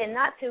critically and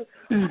not to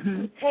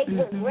take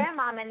what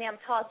grandmama and them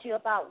taught you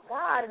about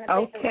God and the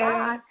faith of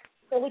God,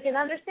 so we can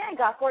understand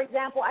God. For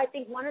example, I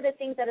think one of the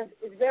things that is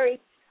very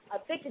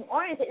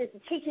fiction-oriented is the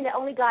teaching that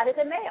only God is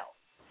a male,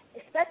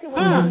 especially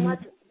when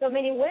so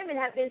many women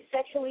have been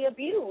sexually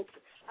abused.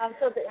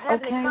 So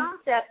having the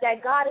concept that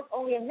God is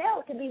only a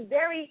male can be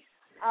very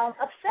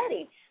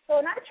upsetting. So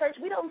in our church,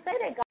 we don't say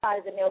that God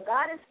is a male.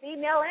 God is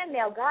female and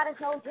male. God is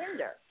no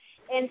gender.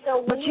 And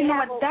so, but you know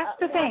what? That's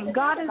the thing.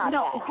 God is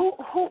no.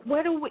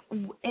 Where do we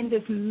in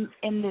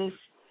this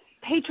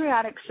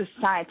patriotic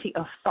society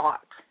of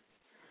thought?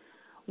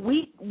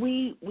 We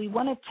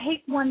want to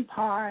take one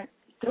part,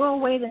 throw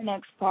away the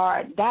next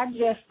part,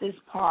 digest this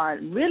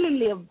part, really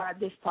live by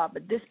this part,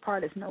 but this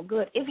part is no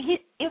good. If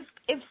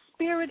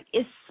spirit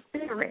is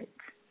spirit,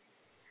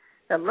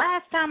 the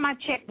last time I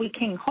checked, we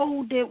can't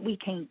hold it, we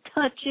can't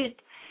touch it.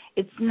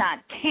 It's not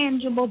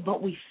tangible,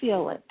 but we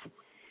feel it.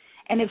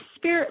 And if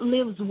spirit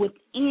lives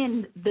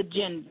within the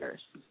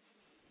genders.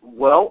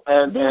 Well,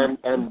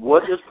 and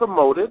what is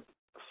promoted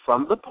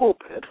from the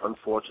pulpit,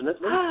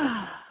 unfortunately,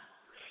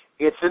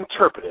 it's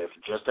interpretive.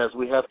 Just as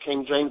we have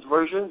King James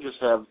Version,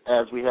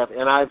 as we have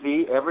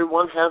NIV,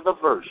 everyone has a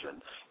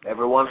version.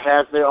 Everyone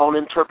has their own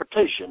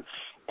interpretation.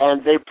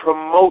 And they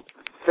promote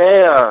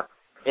their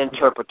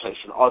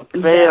interpretation or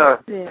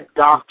their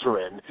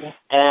doctrine.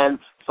 And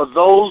for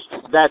those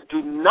that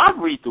do not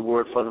read the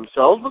word for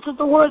themselves, because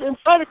the word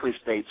emphatically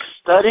states,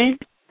 study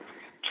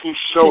to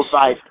show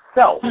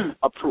thyself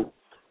approved.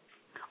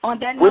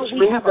 Which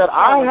means that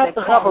I have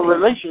to have a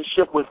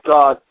relationship with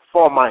God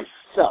for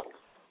myself.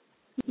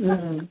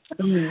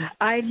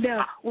 I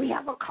know. We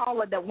have a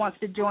caller that wants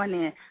to join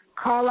in.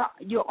 Caller,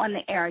 you're on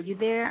the air. Are you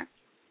there?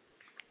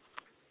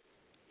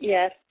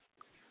 Yes.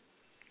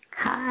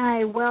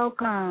 Hi,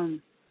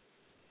 welcome.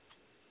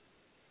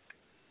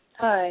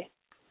 Hi.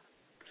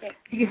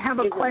 Do you have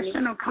a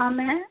question or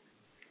comment?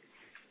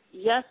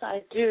 Yes,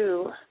 I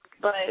do.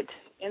 But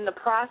in the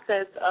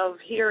process of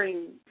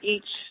hearing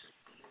each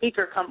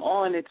speaker come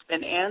on, it's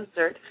been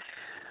answered.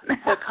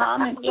 The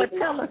comment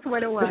tell us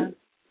what it was.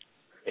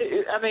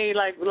 I mean,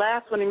 like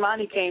last when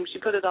Imani came, she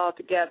put it all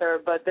together.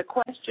 But the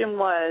question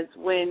was,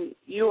 when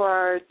you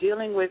are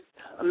dealing with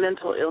a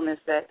mental illness,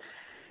 that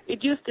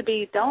it used to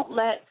be, don't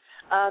let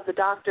the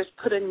doctors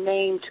put a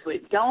name to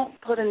it. Don't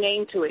put a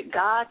name to it.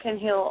 God can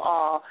heal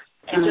all.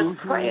 And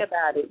just pray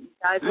about it.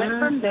 I went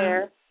from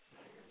there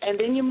and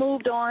then you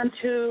moved on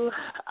to,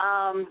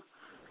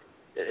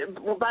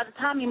 by the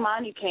time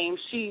Imani came,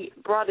 she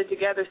brought it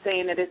together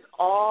saying that it's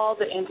all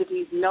the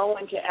entities, no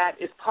one can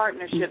act, it's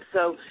partnership.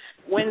 So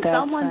when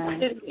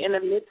someone's sitting in the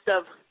midst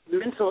of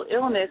mental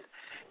illness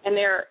and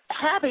they're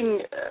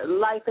having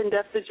life and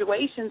death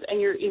situations,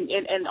 and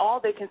and all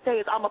they can say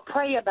is, I'm going to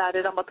pray about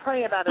it, I'm going to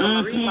pray about it,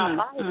 I'm going to read my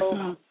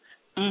Bible.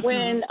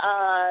 When,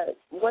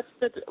 what's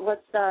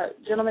the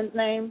gentleman's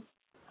name?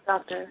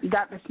 Dr.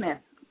 Smith.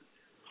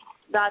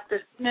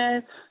 Dr.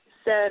 Smith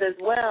said as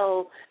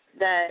well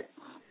that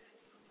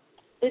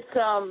it's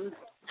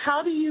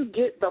how do you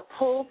get the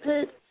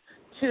pulpit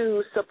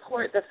to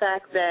support the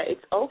fact that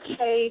it's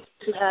okay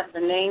to have the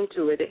name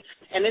to it,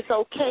 and it's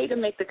okay to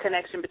make the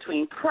connection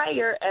between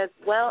prayer as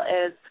well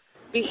as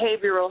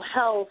behavioral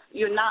health.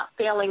 You're not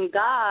failing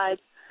God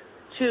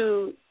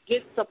to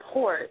get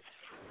support.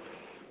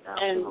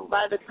 And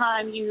by the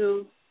time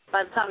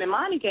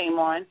Imani came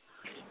on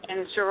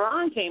and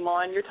Sharon came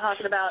on, you're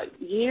talking about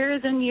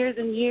years and years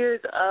and years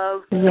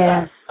of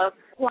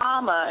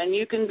trauma, and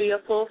you can be a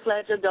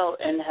full-fledged adult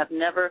and have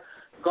never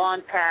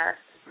gone past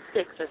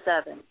 6 or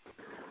 7.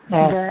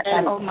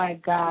 And, oh my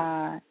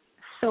God,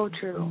 so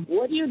true.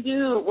 What do you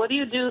do? What do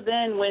you do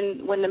then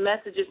when the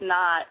message is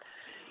not?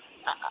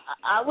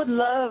 I would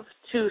love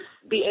to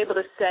be able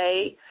to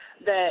say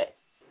that,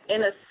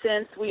 in a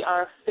sense, we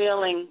are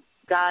failing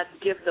God's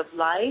gift of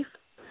life,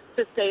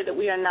 to say that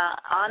we are not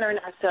honoring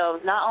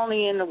ourselves, not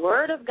only in the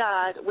Word of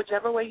God,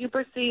 whichever way you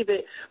perceive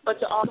it, but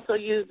to also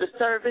use the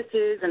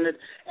services and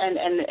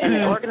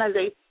the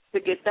organization to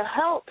get the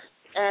help.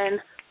 And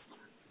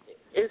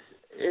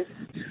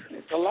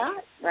it's a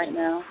lot right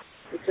now.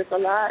 It's just a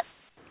lot.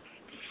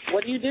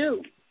 What do you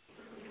do?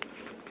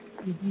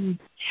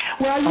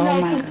 Well,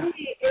 to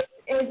me,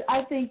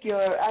 I think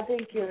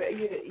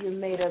you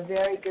made a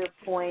very good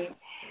point,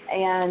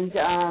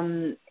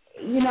 and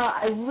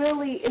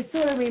it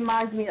sort of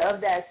reminds me of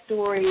that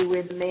story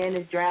where the man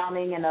is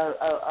drowning and a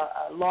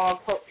log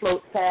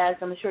floats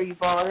past. I'm sure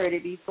you've all heard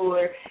it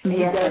before. And he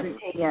doesn't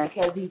take it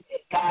because he said,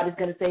 God is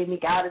going to save me,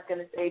 God is going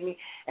to save me.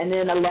 And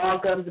then a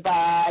log comes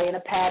by and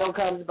a paddle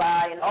comes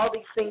by and all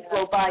these things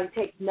float by.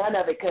 He takes none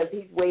of it because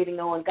he's waiting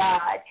on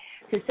God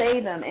to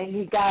save him. And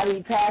he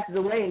passes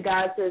away, and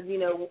God says,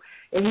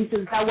 and he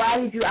says, God, why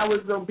did you? I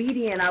was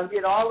obedient. I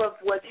did all of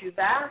what you've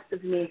asked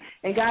of me.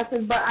 And God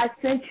says, but I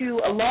sent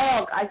you a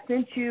log. I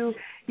sent you,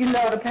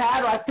 the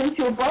paddle. I sent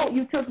you a boat.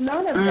 You took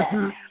none of that.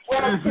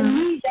 Well, to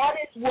me, that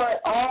is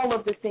what all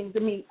of the things. I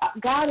mean,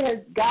 God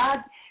has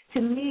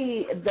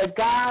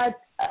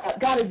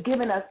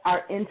given us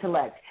our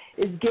intellect.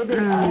 He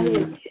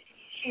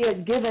has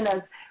given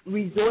us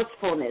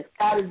resourcefulness.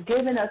 God has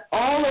given us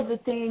all of the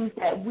things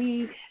that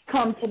we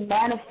come to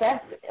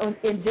manifest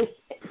in this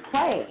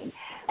plane.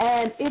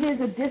 And it is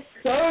a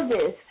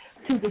disservice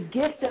to the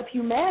gift of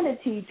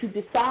humanity to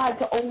decide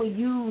to only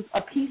use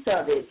a piece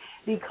of it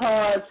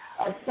because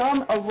of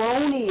some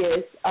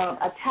erroneous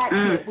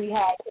attachment we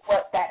have to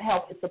what that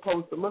help is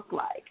supposed to look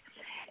like.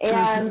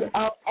 And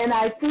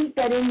I think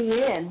that in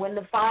the end, when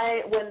the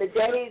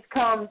days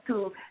come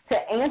to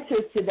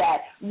answers to that,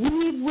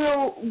 we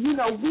will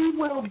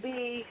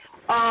be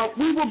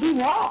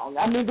wrong.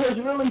 I mean, there's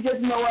really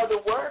just no other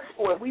word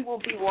for it. We will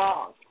be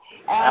wrong.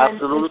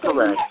 Absolutely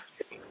correct.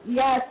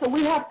 So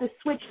we have to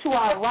switch to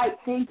our right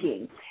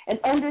thinking and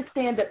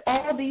understand that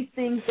all these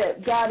things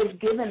that God has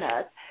given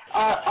us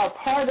are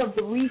part of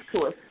the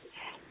resource.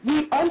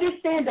 We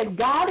understand that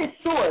God is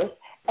source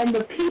and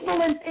the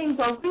people and things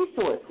are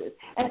resources,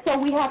 and so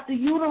we have to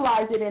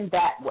utilize it in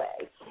that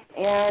way.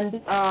 And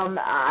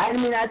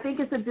I think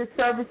it's a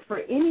disservice for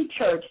any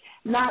church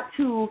not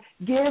to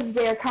give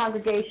their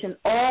congregation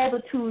all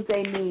the tools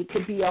they need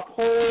to be a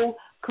whole,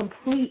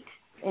 complete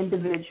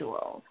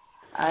individual.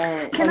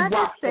 Can I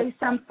just say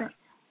something?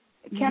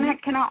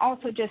 Can I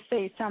also just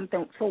say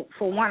something?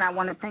 For one, I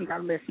want to thank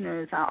our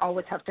listeners. I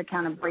always have to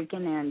kind of break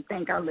in and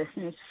thank our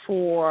listeners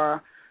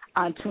for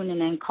tuning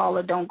in.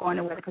 Caller, don't go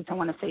anywhere because I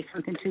want to say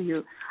something to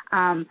you.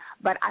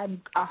 But I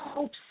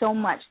hope so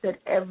much that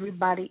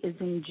everybody is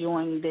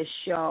enjoying this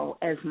show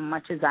as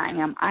much as I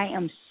am. I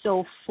am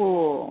so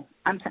full.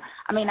 I'm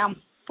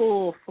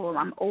full.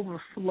 I'm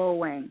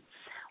overflowing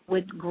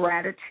with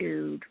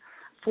gratitude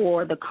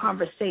for the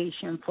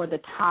conversation, for the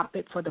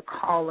topic, for the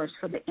callers,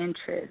 for the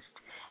interest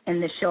in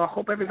the show. I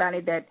hope everybody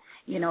that,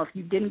 if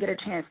you didn't get a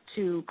chance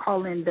to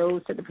call in,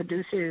 those that the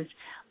producers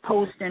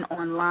posting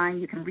online,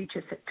 you can reach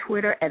us at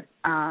Twitter at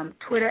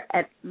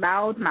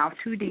Loudmouth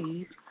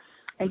 2Ds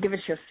and give us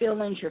your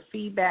feelings, your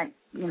feedback,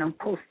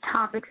 post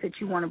topics that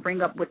you want to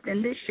bring up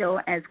within this show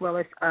as well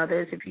as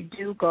others. If you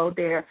do go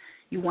there,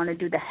 you want to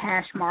do the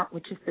hash mark,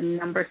 which is the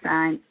number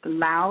sign,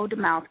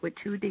 Loudmouth with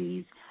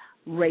 2Ds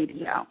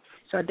radio.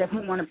 So I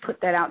definitely want to put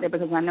that out there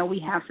because I know we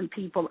have some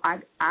people. I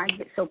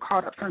get so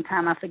caught up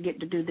sometimes I forget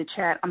to do the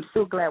chat. I'm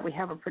so glad we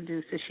have a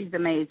producer. She's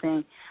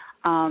amazing.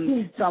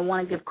 So I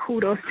want to give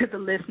kudos to the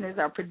listeners,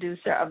 our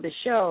producer of the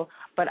show.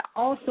 But I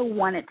also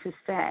wanted to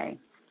say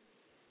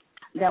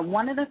that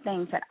one of the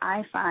things that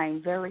I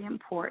find very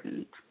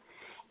important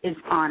is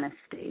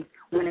honesty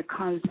when it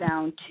comes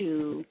down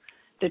to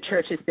the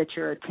churches that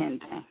you're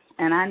attending.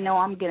 And I know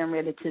I'm getting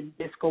ready to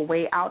just go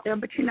way out there,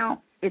 but,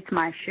 it's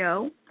my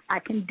show. I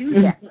can do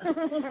that.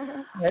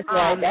 That's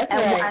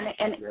right.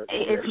 And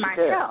it's my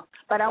show.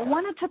 But I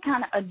wanted to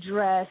kind of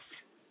address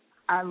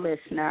our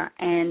listener,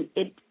 and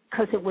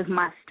because it was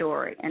my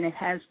story, and it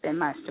has been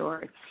my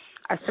story.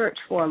 I searched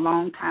for a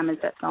long time, as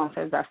that song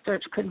says. I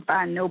searched, couldn't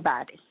find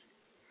nobody.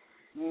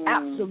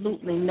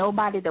 Absolutely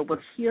nobody that would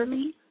hear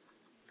me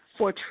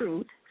for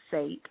truth's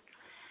sake,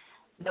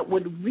 that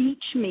would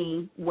reach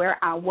me where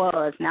I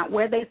was, not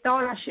where they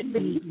thought I should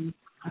be.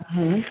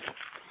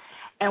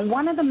 And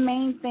one of the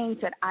main things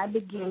that I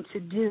began to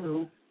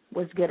do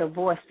was get a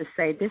voice to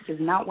say, this is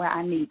not where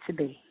I need to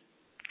be.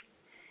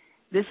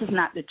 This is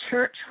not the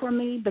church for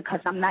me because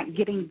I'm not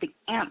getting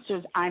the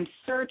answers I'm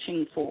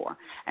searching for.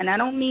 And I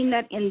don't mean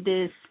that in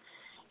this,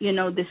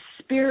 this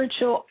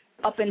spiritual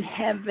up in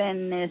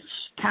heaven-ish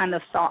kind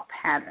of thought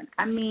pattern.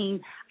 I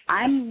mean,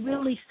 I'm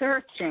really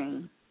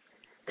searching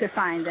to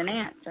find an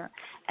answer.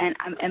 And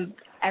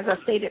as I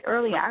stated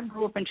earlier, I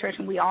grew up in church,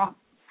 and we all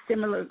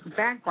similar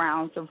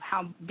backgrounds of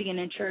how being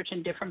in church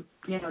and different,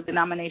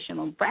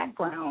 denominational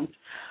backgrounds.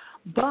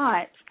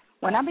 But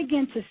when I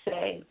begin to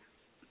say,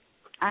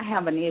 I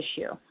have an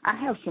issue, I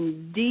have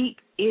some deep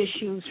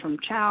issues from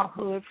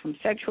childhood, from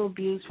sexual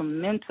abuse, from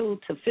mental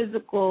to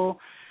physical,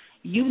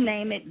 you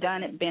name it,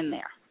 done it, been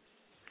there.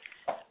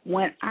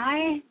 When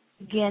I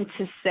begin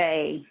to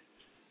say,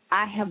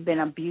 I have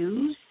been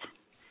abused,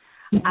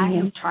 I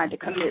have tried to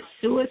commit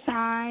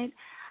suicide,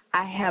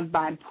 I have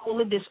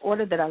bipolar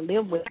disorder that I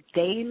live with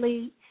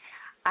daily,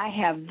 I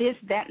have this,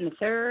 that, and the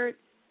third.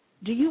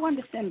 Do you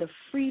understand the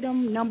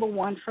freedom, number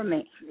one, for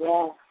me?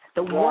 Yes.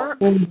 The work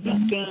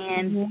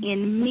began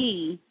in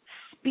me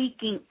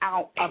speaking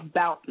out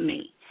about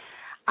me.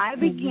 I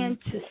began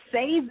to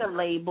say the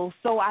labels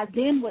so I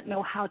then would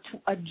know how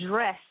to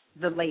address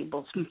the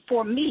labels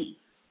for me.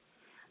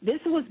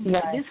 This was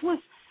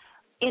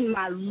in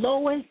my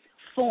lowest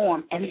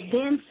form, and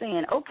then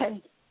saying,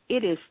 okay,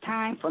 it is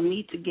time for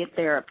me to get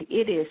therapy.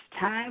 It is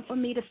time for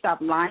me to stop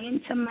lying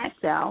to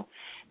myself,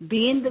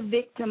 being the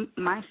victim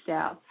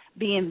myself,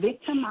 being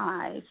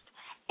victimized,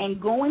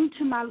 and going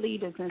to my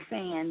leaders and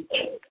saying,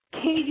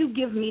 can you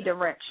give me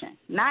direction?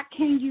 Not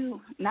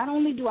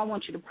only do I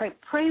want you to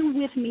pray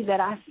with me that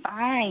I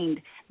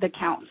find the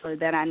counselor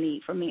that I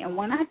need for me. And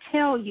when I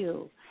tell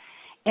you,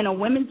 in a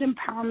women's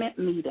empowerment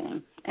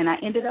meeting, and I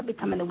ended up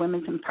becoming the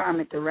women's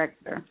empowerment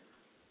director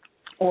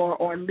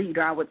or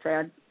leader, I would say.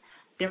 I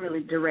didn't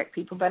really direct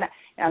people, but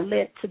I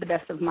led to the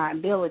best of my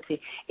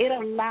ability. It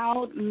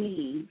allowed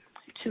me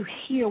to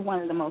hear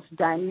one of the most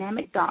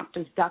dynamic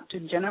doctors, Dr.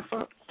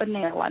 Jennifer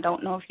Fennell. I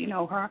don't know if you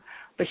know her,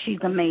 but she's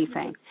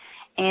amazing.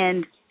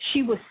 And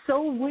she was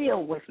so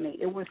real with me.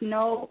 It was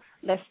no,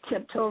 let's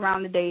tiptoe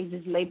around the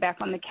daisies, lay back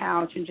on the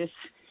couch and just,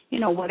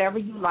 whatever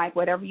you like,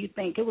 whatever you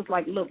think. It was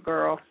like, look,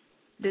 girl,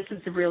 this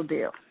is the real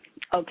deal,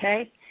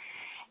 okay?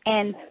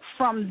 And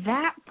from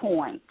that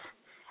point,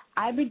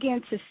 I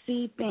began to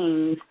see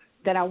things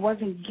that I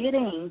wasn't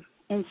getting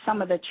in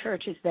some of the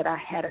churches that I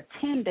had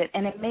attended,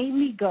 and it made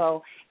me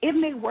go, it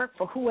may work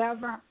for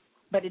whoever,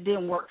 but it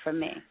didn't work for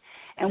me.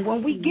 And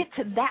when we get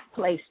to that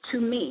place, to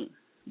me,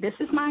 this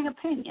is my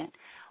opinion,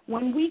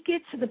 when we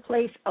get to the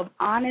place of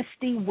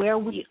honesty where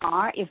we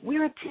are, if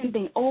we're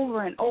attending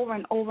over and over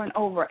and over and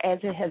over, as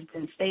it has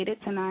been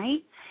stated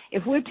tonight,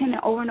 if we're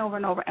attending over and over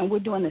and over and we're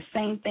doing the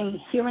same thing,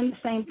 hearing the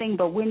same thing,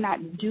 but we're not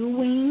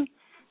doing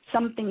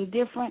something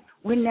different,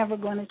 we're never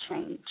going to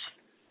change.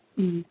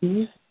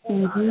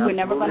 We're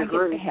never going to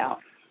get the help.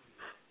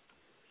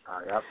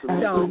 I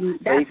absolutely. So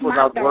that's faith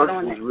without my works thought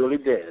on is it. really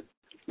dead.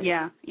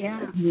 Yeah.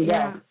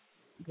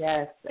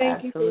 Yes,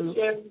 Thank absolutely. you for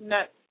sharing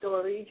that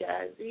story,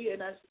 Jazzie,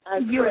 and I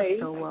You're pray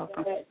so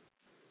welcome. that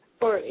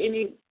for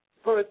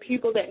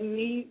people that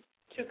need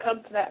to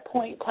come to that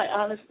point, quite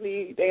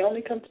honestly, they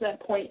only come to that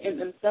point in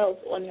themselves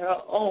on their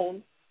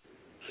own.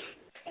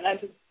 And I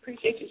just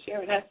appreciate you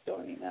sharing that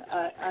story.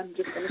 I'm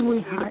just going to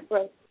continue to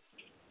pray.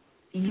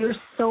 You're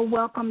so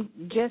welcome.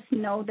 Just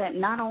know that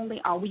not only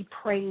are we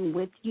praying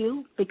with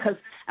you,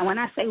 and when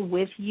I say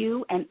with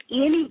you and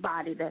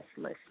anybody that's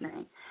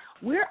listening,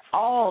 we're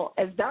all,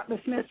 as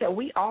Dr. Smith said,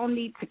 we all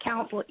need to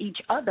counsel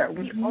each other.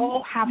 We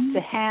all have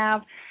to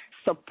have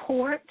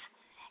support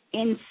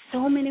in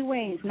so many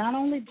ways, not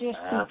only just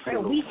through prayer.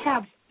 We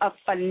have a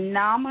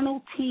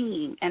phenomenal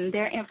team, and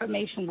their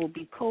information will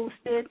be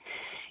posted.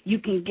 You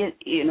can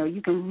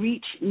you can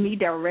reach me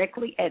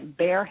directly at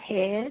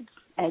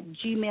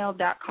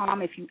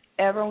bareheads@gmail.com if you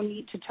ever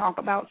need to talk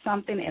about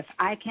something. If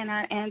I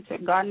cannot answer,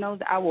 God knows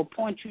I will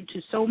point you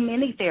to so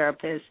many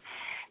therapists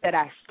that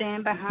I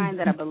stand behind,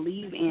 that I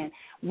believe in.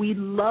 We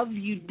love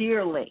you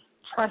dearly.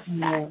 Trust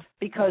that,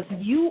 because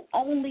you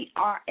only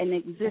are in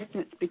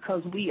existence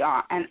because we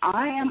are, and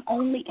I am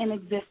only in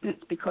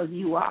existence because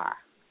you are,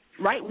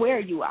 right where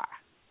you are.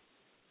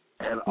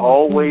 And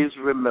always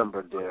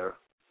remember, dear,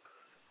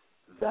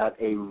 that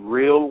a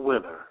real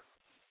winner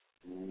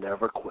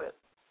never quit.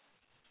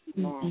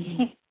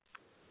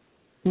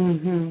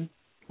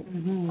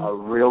 A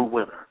real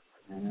winner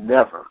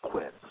never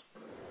quits.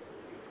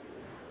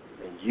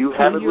 And you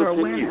have it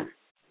within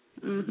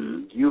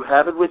you. You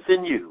have it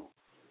within you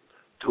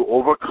to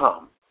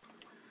overcome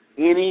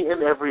any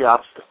and every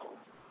obstacle,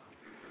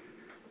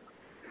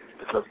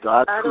 because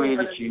God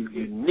created you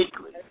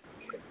uniquely.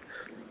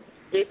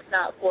 It's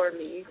not for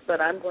me, but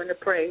I'm going to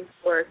pray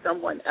for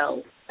someone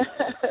else.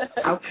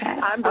 Okay.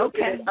 I'm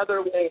looking at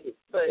other ways,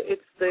 but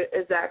it's the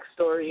exact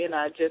story, and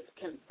I just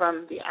can,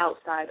 from the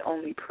outside,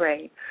 only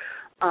pray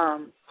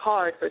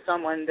hard for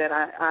someone that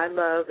I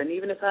love, and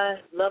even if I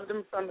love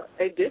them from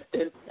a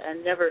distance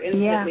and never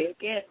instantly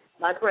again,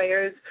 my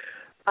prayers,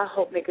 I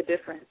hope, make a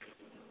difference.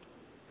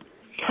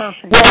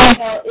 Perfect.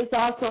 Well, it's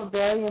also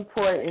very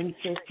important,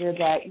 sister,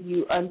 that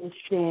you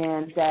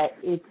understand that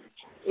if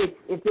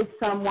it's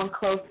someone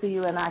close to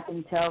you, and I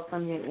can tell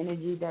from your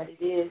energy that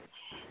it is,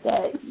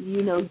 that,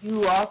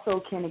 you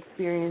also can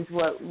experience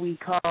what we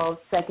call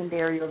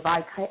secondary or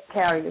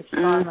vicarious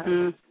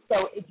trauma.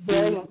 So it's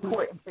very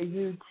important for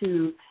you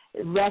to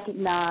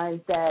recognize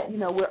that,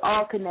 we're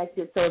all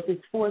connected. So if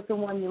it's for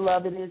someone you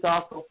love, it is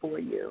also for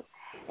you.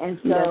 And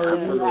so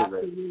you have to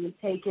really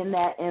take in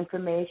that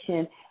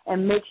information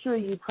and make sure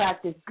you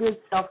practice good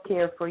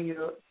self-care for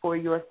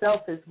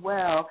yourself as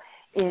well,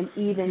 in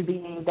even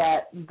being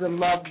the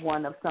loved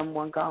one of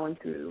someone going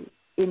through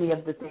any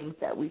of the things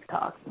that we've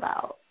talked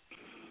about.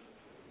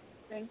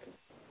 Thank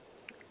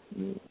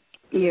you.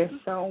 You're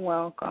so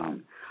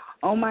welcome.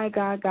 Oh, my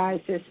God, guys,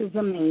 this is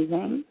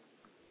amazing.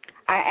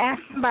 I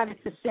asked somebody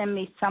to send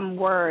me some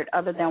word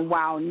other than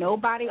wow.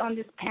 Nobody on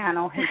this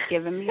panel has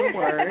given me a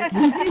word.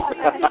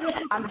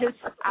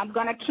 I'm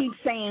going to keep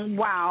saying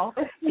wow,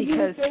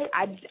 because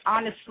I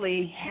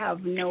honestly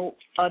have no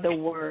other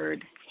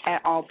word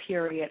at all,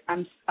 period.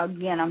 I'm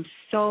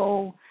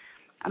so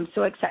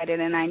excited,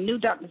 and I knew,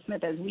 Dr.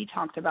 Smith, as we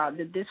talked about,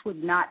 that this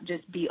would not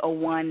just be a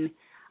one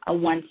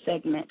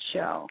segment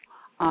show.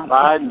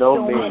 By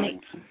no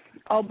means.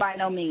 By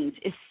no means.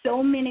 It's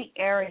so many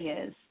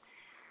areas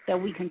that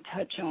we can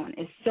touch on.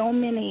 It's so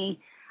many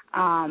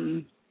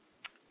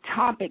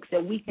topics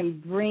that we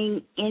can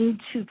bring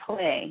into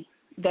play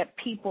that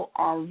people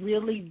are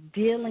really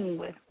dealing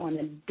with on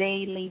a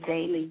daily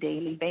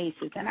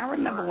basis. And I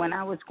remember when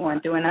I was going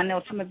through, and I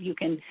know some of you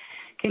can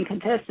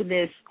attest to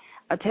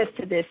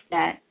this,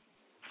 that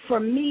for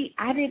me,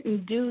 I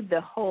didn't do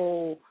the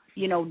whole,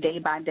 day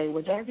by day.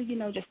 Was ever,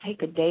 just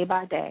take a day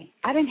by day.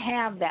 I didn't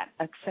have that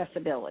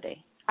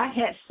accessibility. I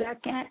had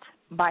second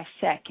by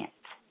second.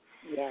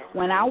 Yeah.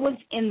 When I was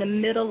in the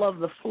middle of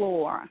the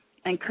floor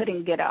and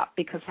couldn't get up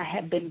because I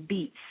had been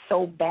beat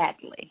so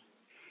badly,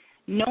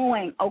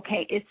 knowing,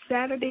 okay, it's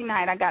Saturday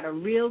night, I got a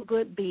real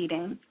good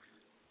beating,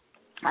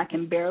 I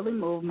can barely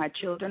move, my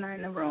children are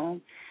in the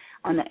room,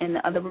 in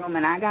the other room,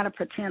 and I got to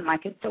pretend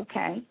like it's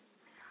okay,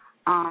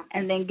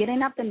 and then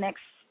getting up the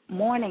next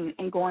morning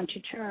and going to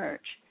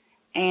church,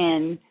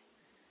 and,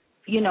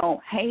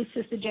 hey,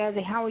 Sister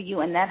Jazzie, how are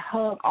you? And that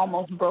hug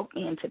almost broke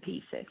me into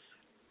pieces.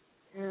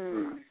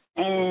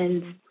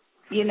 And,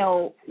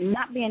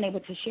 not being able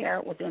to share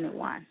it with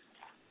anyone.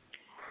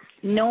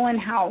 Knowing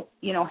how,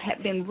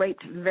 had been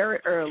raped very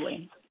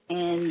early,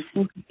 and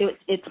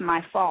it's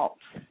my fault.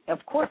 Of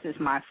course it's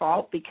my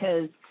fault,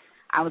 because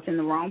I was in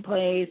the wrong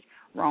place,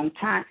 wrong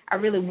time. I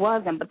really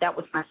wasn't, but that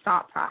was my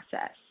thought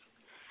process.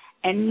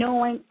 And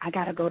knowing I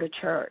got to go to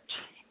church,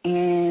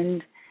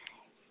 and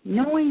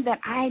knowing that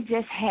I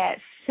just had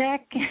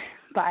second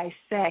by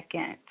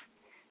second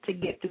to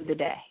get through the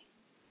day.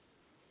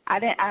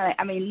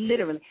 I mean,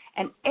 literally.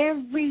 And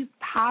every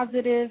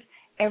positive,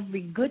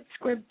 every good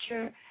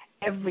scripture,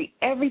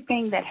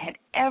 everything that had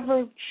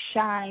ever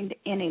shined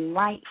any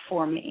light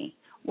for me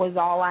was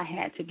all I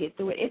had to get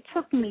through it. It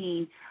took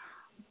me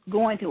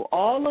going through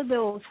all of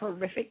those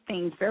horrific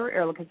things very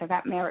early, because I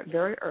got married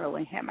very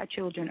early, had my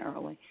children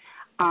early.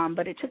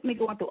 But it took me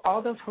going through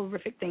all those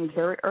horrific things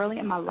very early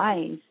in my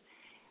life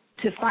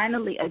to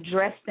finally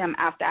address them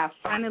after I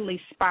finally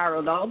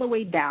spiraled all the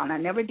way down. I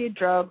never did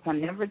drugs. I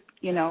never,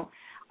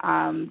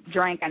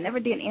 drank. I never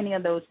did any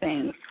of those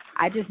things.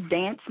 I just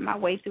danced my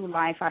way through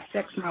life. I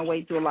sexed my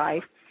way through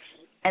life.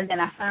 And then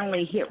I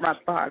finally hit rock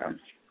bottom.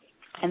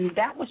 And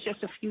that was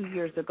just a few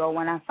years ago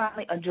when I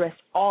finally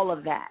addressed all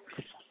of that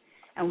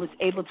and was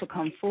able to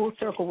come full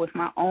circle with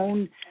my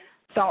own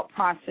thought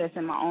process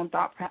and my own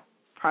thought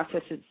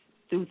processes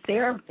through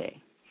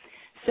therapy.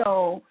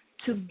 So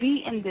to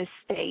be in this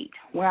state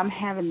where I'm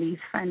having these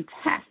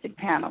fantastic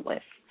panelists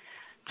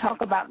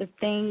talk about the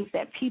things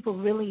that people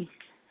really,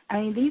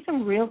 these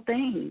are real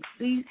things.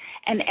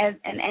 And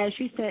as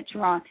you said,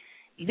 Sharon,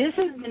 this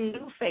is the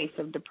new face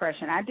of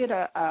depression. I did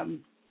a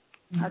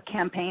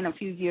campaign a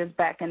few years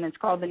back, and it's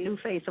called the new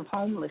face of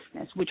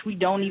homelessness, which we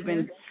don't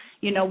even,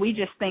 we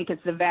just think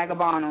it's the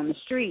vagabond on the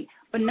street.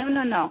 But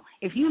no.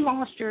 If you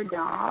lost your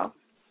job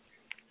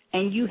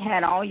and you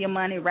had all your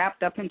money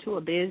wrapped up into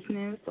a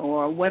business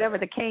or whatever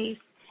the case,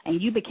 and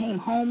you became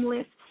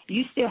homeless,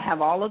 you still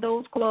have all of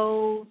those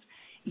clothes.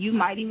 You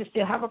might even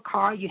still have a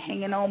car you're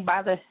hanging on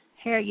by the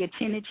hair, your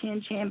chin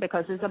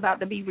because it's about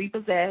to be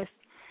repossessed.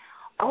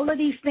 all of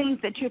these things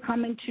that you're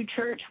coming to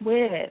church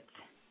with,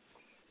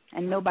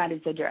 and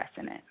nobody's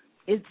addressing it.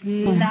 It's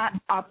not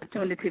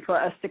opportunity for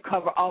us to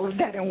cover all of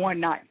that in one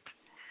night.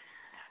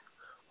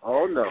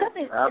 Oh, no,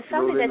 absolutely not.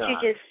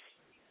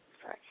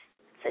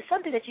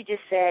 Something that you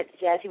just said,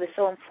 Jazzie, was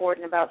so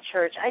important about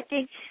church. I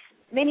think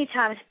many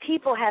times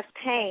people have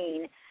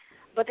pain,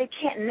 but they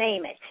can't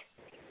name it.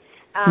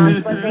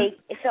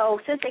 So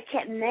since they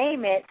can't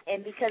name it,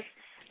 and because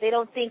they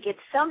don't think it's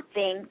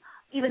something,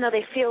 even though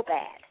they feel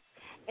bad.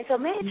 And so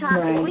many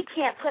times if we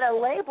can't put a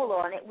label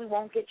on it, we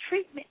won't get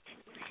treatment.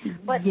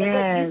 But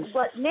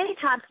many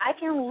times I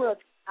can look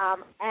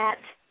at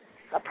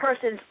a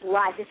person's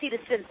life and see the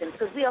symptoms,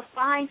 because we'll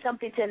find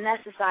something to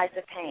anesthetize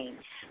the pain.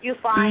 You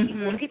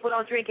find when people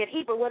don't drink and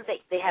eat, but what do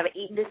they have an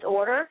eating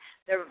disorder,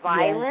 they're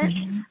violent,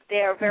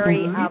 they're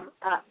very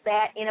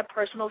bad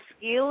interpersonal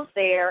skills,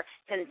 they're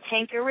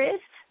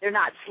cantankerous, they're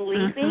not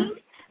sleeping,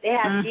 they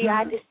have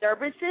GI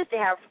disturbances, they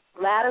have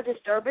bladder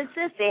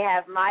disturbances, they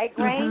have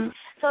migraines.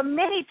 So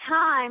many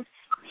times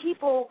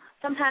people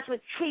sometimes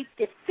would treat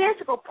the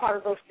physical part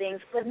of those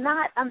things but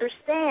not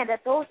understand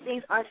that those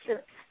things are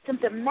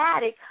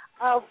symptomatic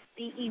of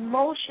the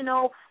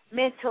emotional,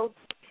 mental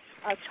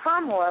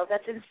turmoil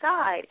that's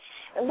inside.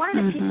 And one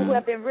of the people who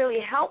have been really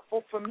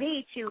helpful for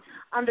me to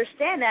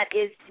understand that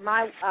is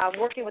my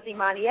working with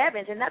Imani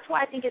Evans, and that's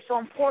why I think it's so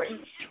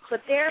important for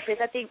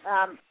therapists. I think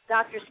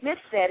Dr. Smith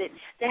said it,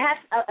 to have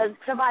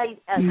somebody,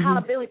 an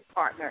accountability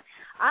partner.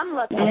 I'm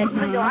lucky,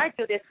 even though I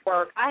do this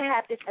work, I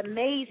have this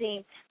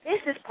amazing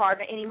business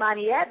partner in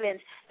Imani Evans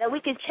that we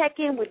can check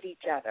in with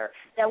each other,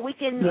 that we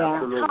can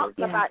talk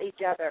about each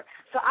other.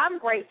 So I'm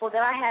grateful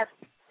that I have,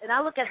 and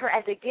I look at her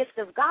as a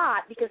gift of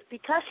God, because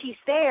she's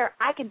there,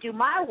 I can do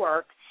my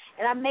work,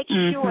 and I'm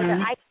making sure that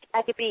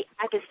I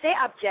can stay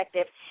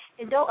objective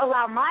and don't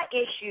allow my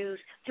issues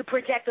to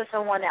project on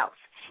someone else.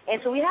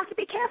 And so we have to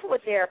be careful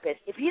with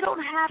therapists. If you don't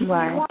have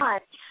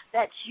someone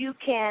that you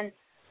can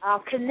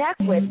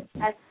connect with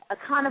as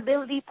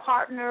accountability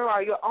partner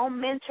or your own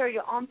mentor,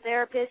 your own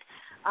therapist,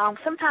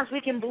 sometimes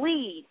we can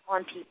bleed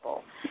on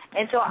people.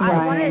 And so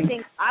one of the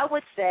things I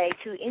would say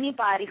to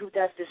anybody who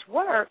does this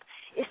work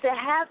is to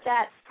have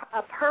that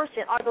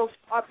person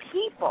or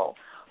people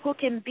who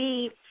can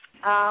be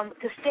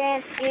to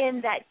stand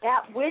in that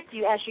gap with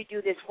you as you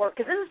do this work,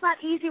 because this is not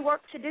easy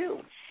work to do.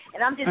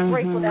 And I'm just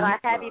grateful that I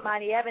have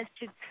Imani Evans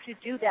to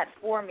do that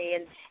for me.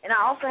 And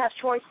I also have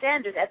Troy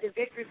Sanders at the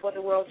Victory for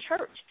the World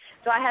Church.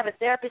 So I have a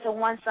therapist on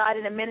one side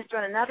and a minister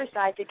on another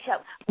side to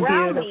help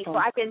ground me so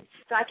I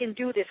can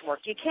do this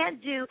work. You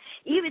can't do,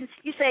 even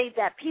you say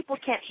that people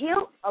can't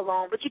heal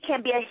alone, but you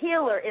can't be a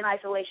healer in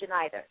isolation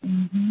either.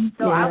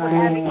 So I would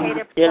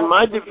advocate in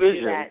my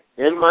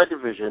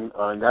division,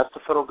 and that's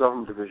the federal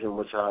government division,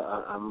 which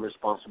I'm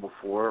responsible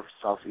for,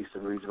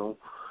 Southeastern Regional.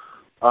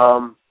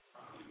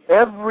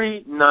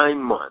 Every 9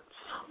 months,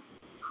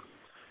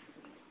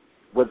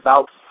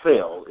 without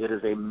fail, it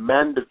is a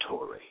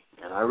mandatory,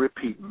 and I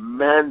repeat,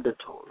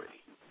 mandatory,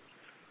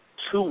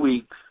 2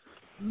 weeks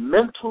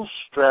mental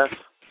stress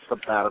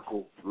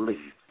sabbatical leave.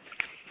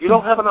 You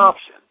don't have an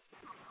option.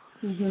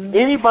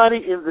 Anybody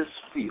in this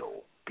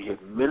field, be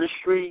it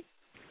ministry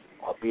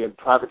or be in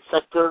private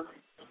sector,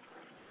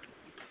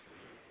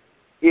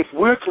 if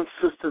we're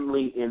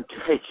consistently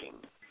intaking,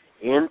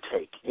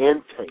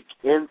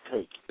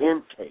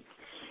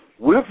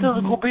 we're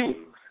physical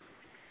beings,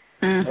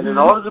 and in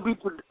order to be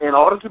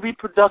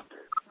productive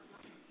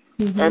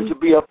and to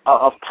be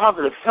of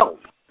positive help,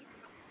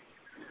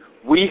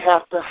 we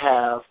have to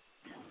have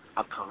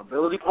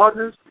accountability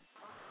partners,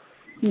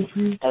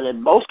 and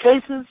in most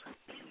cases,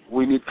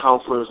 we need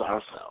counselors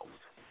ourselves.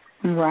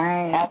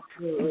 Right.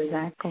 Absolutely.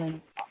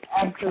 Exactly.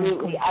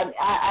 Absolutely.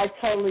 I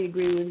totally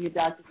agree with you,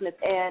 Dr. Smith,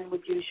 and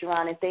with you,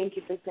 Sharon, and thank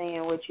you for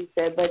saying what you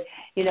said. But,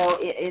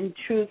 in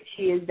truth,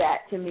 she is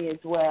that to me as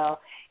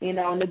well.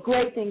 And the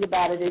great thing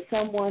about it is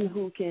someone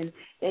who can,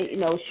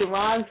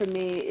 Sharon for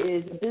me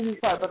is a business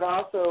partner but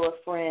also a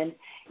friend.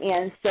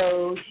 And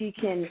so she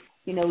can,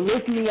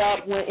 lift me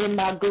up in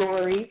my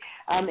glory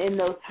in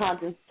those times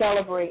and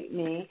celebrate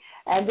me.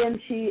 And then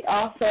she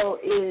also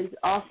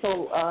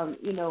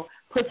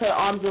puts her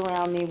arms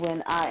around me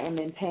when I am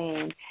in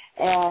pain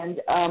and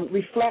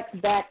reflects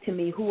back to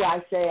me who I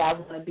say I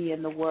want to be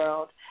in the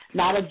world.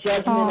 Not a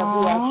judgment of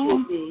who I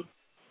should be.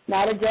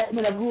 Not a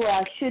judgment of who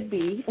I should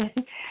be.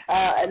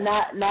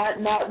 Not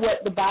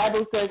what the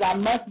Bible says I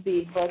must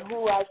be, but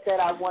who I said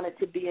I wanted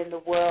to be in the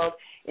world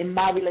in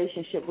my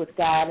relationship with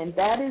God. And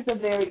that is a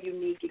very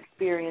unique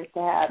experience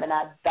to have, and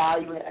I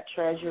value it. I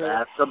treasure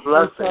it. That's a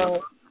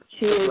blessing.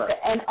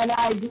 And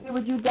I agree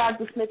with you,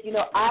 Dr. Smith.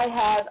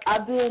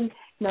 I've been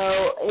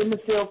in the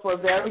field for a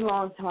very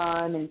long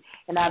time, and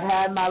I've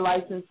had my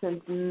license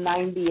since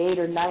 98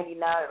 or 99.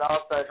 It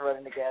all starts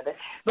running together.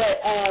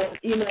 But,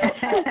 and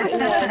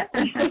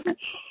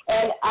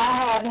I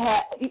have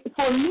had,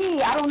 for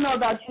me, I don't know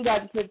about you,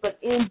 Dr. Smith, but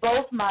in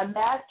both my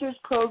master's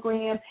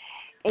program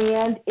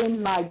and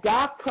in my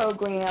doc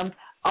program,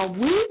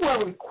 we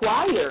were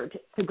required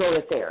to go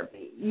to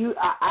therapy.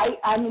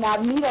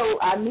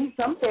 I meet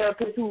some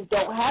therapists who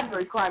don't have the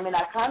requirement.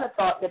 I kind of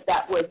thought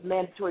that was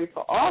mandatory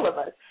for all of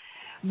us.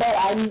 But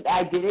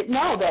I didn't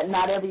know that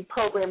not every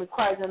program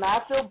requires, and I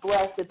feel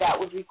blessed that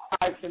was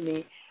required for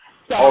me.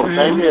 So,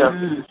 same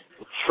here.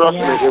 Trust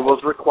me, it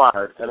was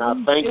required, and I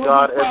thank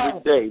God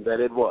every day that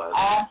it was.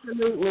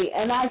 Absolutely,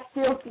 and I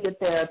still see a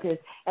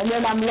therapist, and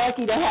then I'm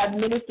lucky to have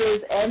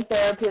ministers and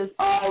therapists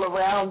all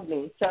around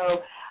me. So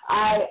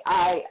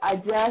I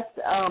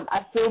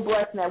feel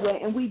blessed in that way,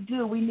 and we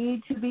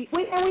need to be,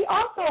 and we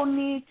also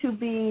need to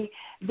be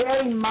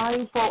very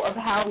mindful of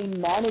how we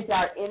manage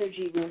our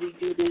energy when we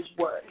do this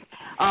work.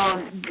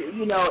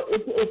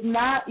 It's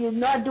not, you're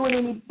not doing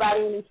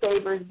anybody any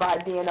favors by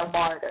being a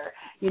martyr,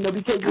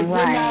 because if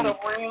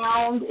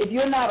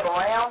you're not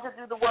around to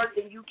do the work,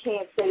 then you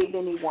can't save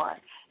anyone.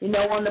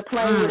 On the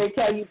plane where they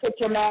tell you put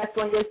your mask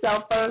on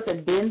yourself first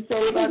and then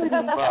save other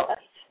people.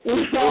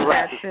 It's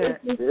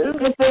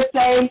the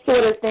same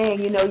sort of thing.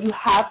 You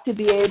have to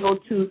be able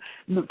to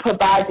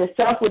provide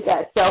yourself with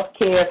that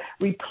self-care,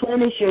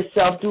 replenish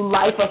yourself, do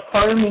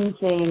life-affirming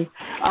things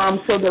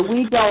so that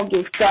we don't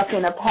get stuck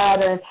in a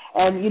pattern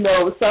and,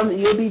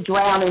 you'll be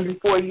drowning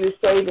before you're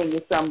saving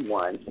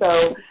someone.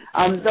 So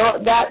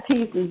that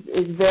piece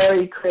is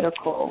very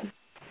critical.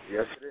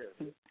 Yes,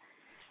 it is.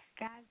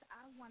 Guys,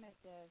 I wanted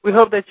to... We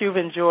hope that you've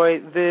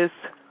enjoyed this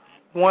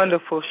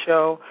wonderful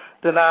show,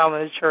 Denial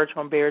in the Church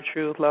on Bare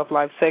Truth, Love,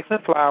 Life, Sex,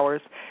 and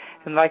Flowers.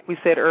 And like we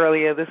said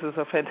earlier, this is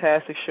a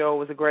fantastic show. It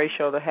was a great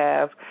show to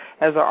have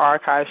as an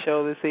archive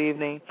show this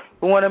evening.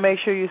 We want to make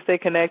sure you stay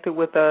connected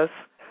with us.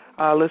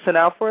 Listen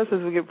out for us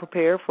as we get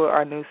prepared for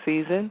our new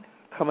season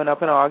coming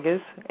up in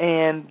August.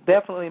 And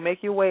definitely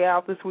make your way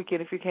out this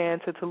weekend, if you can,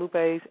 to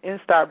Tulupe's in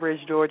Stockbridge,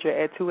 Georgia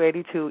at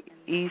 282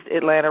 East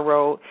Atlanta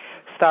Road,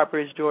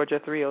 Stockbridge, Georgia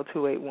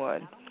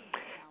 30281.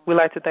 We'd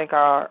like to thank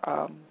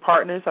our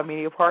partners, our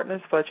media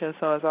partners, Fletcher &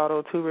 Sons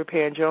Auto 2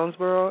 Repair in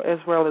Jonesboro, as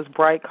well as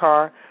Bright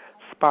Car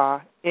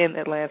Spa in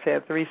Atlanta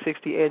at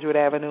 360 Edgewood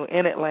Avenue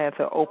in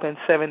Atlanta, open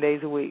 7 days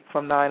a week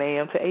from 9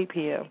 a.m. to 8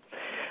 p.m.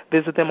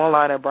 Visit them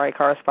online at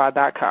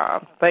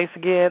brightcarspa.com. Thanks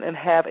again, and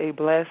have a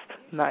blessed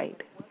night.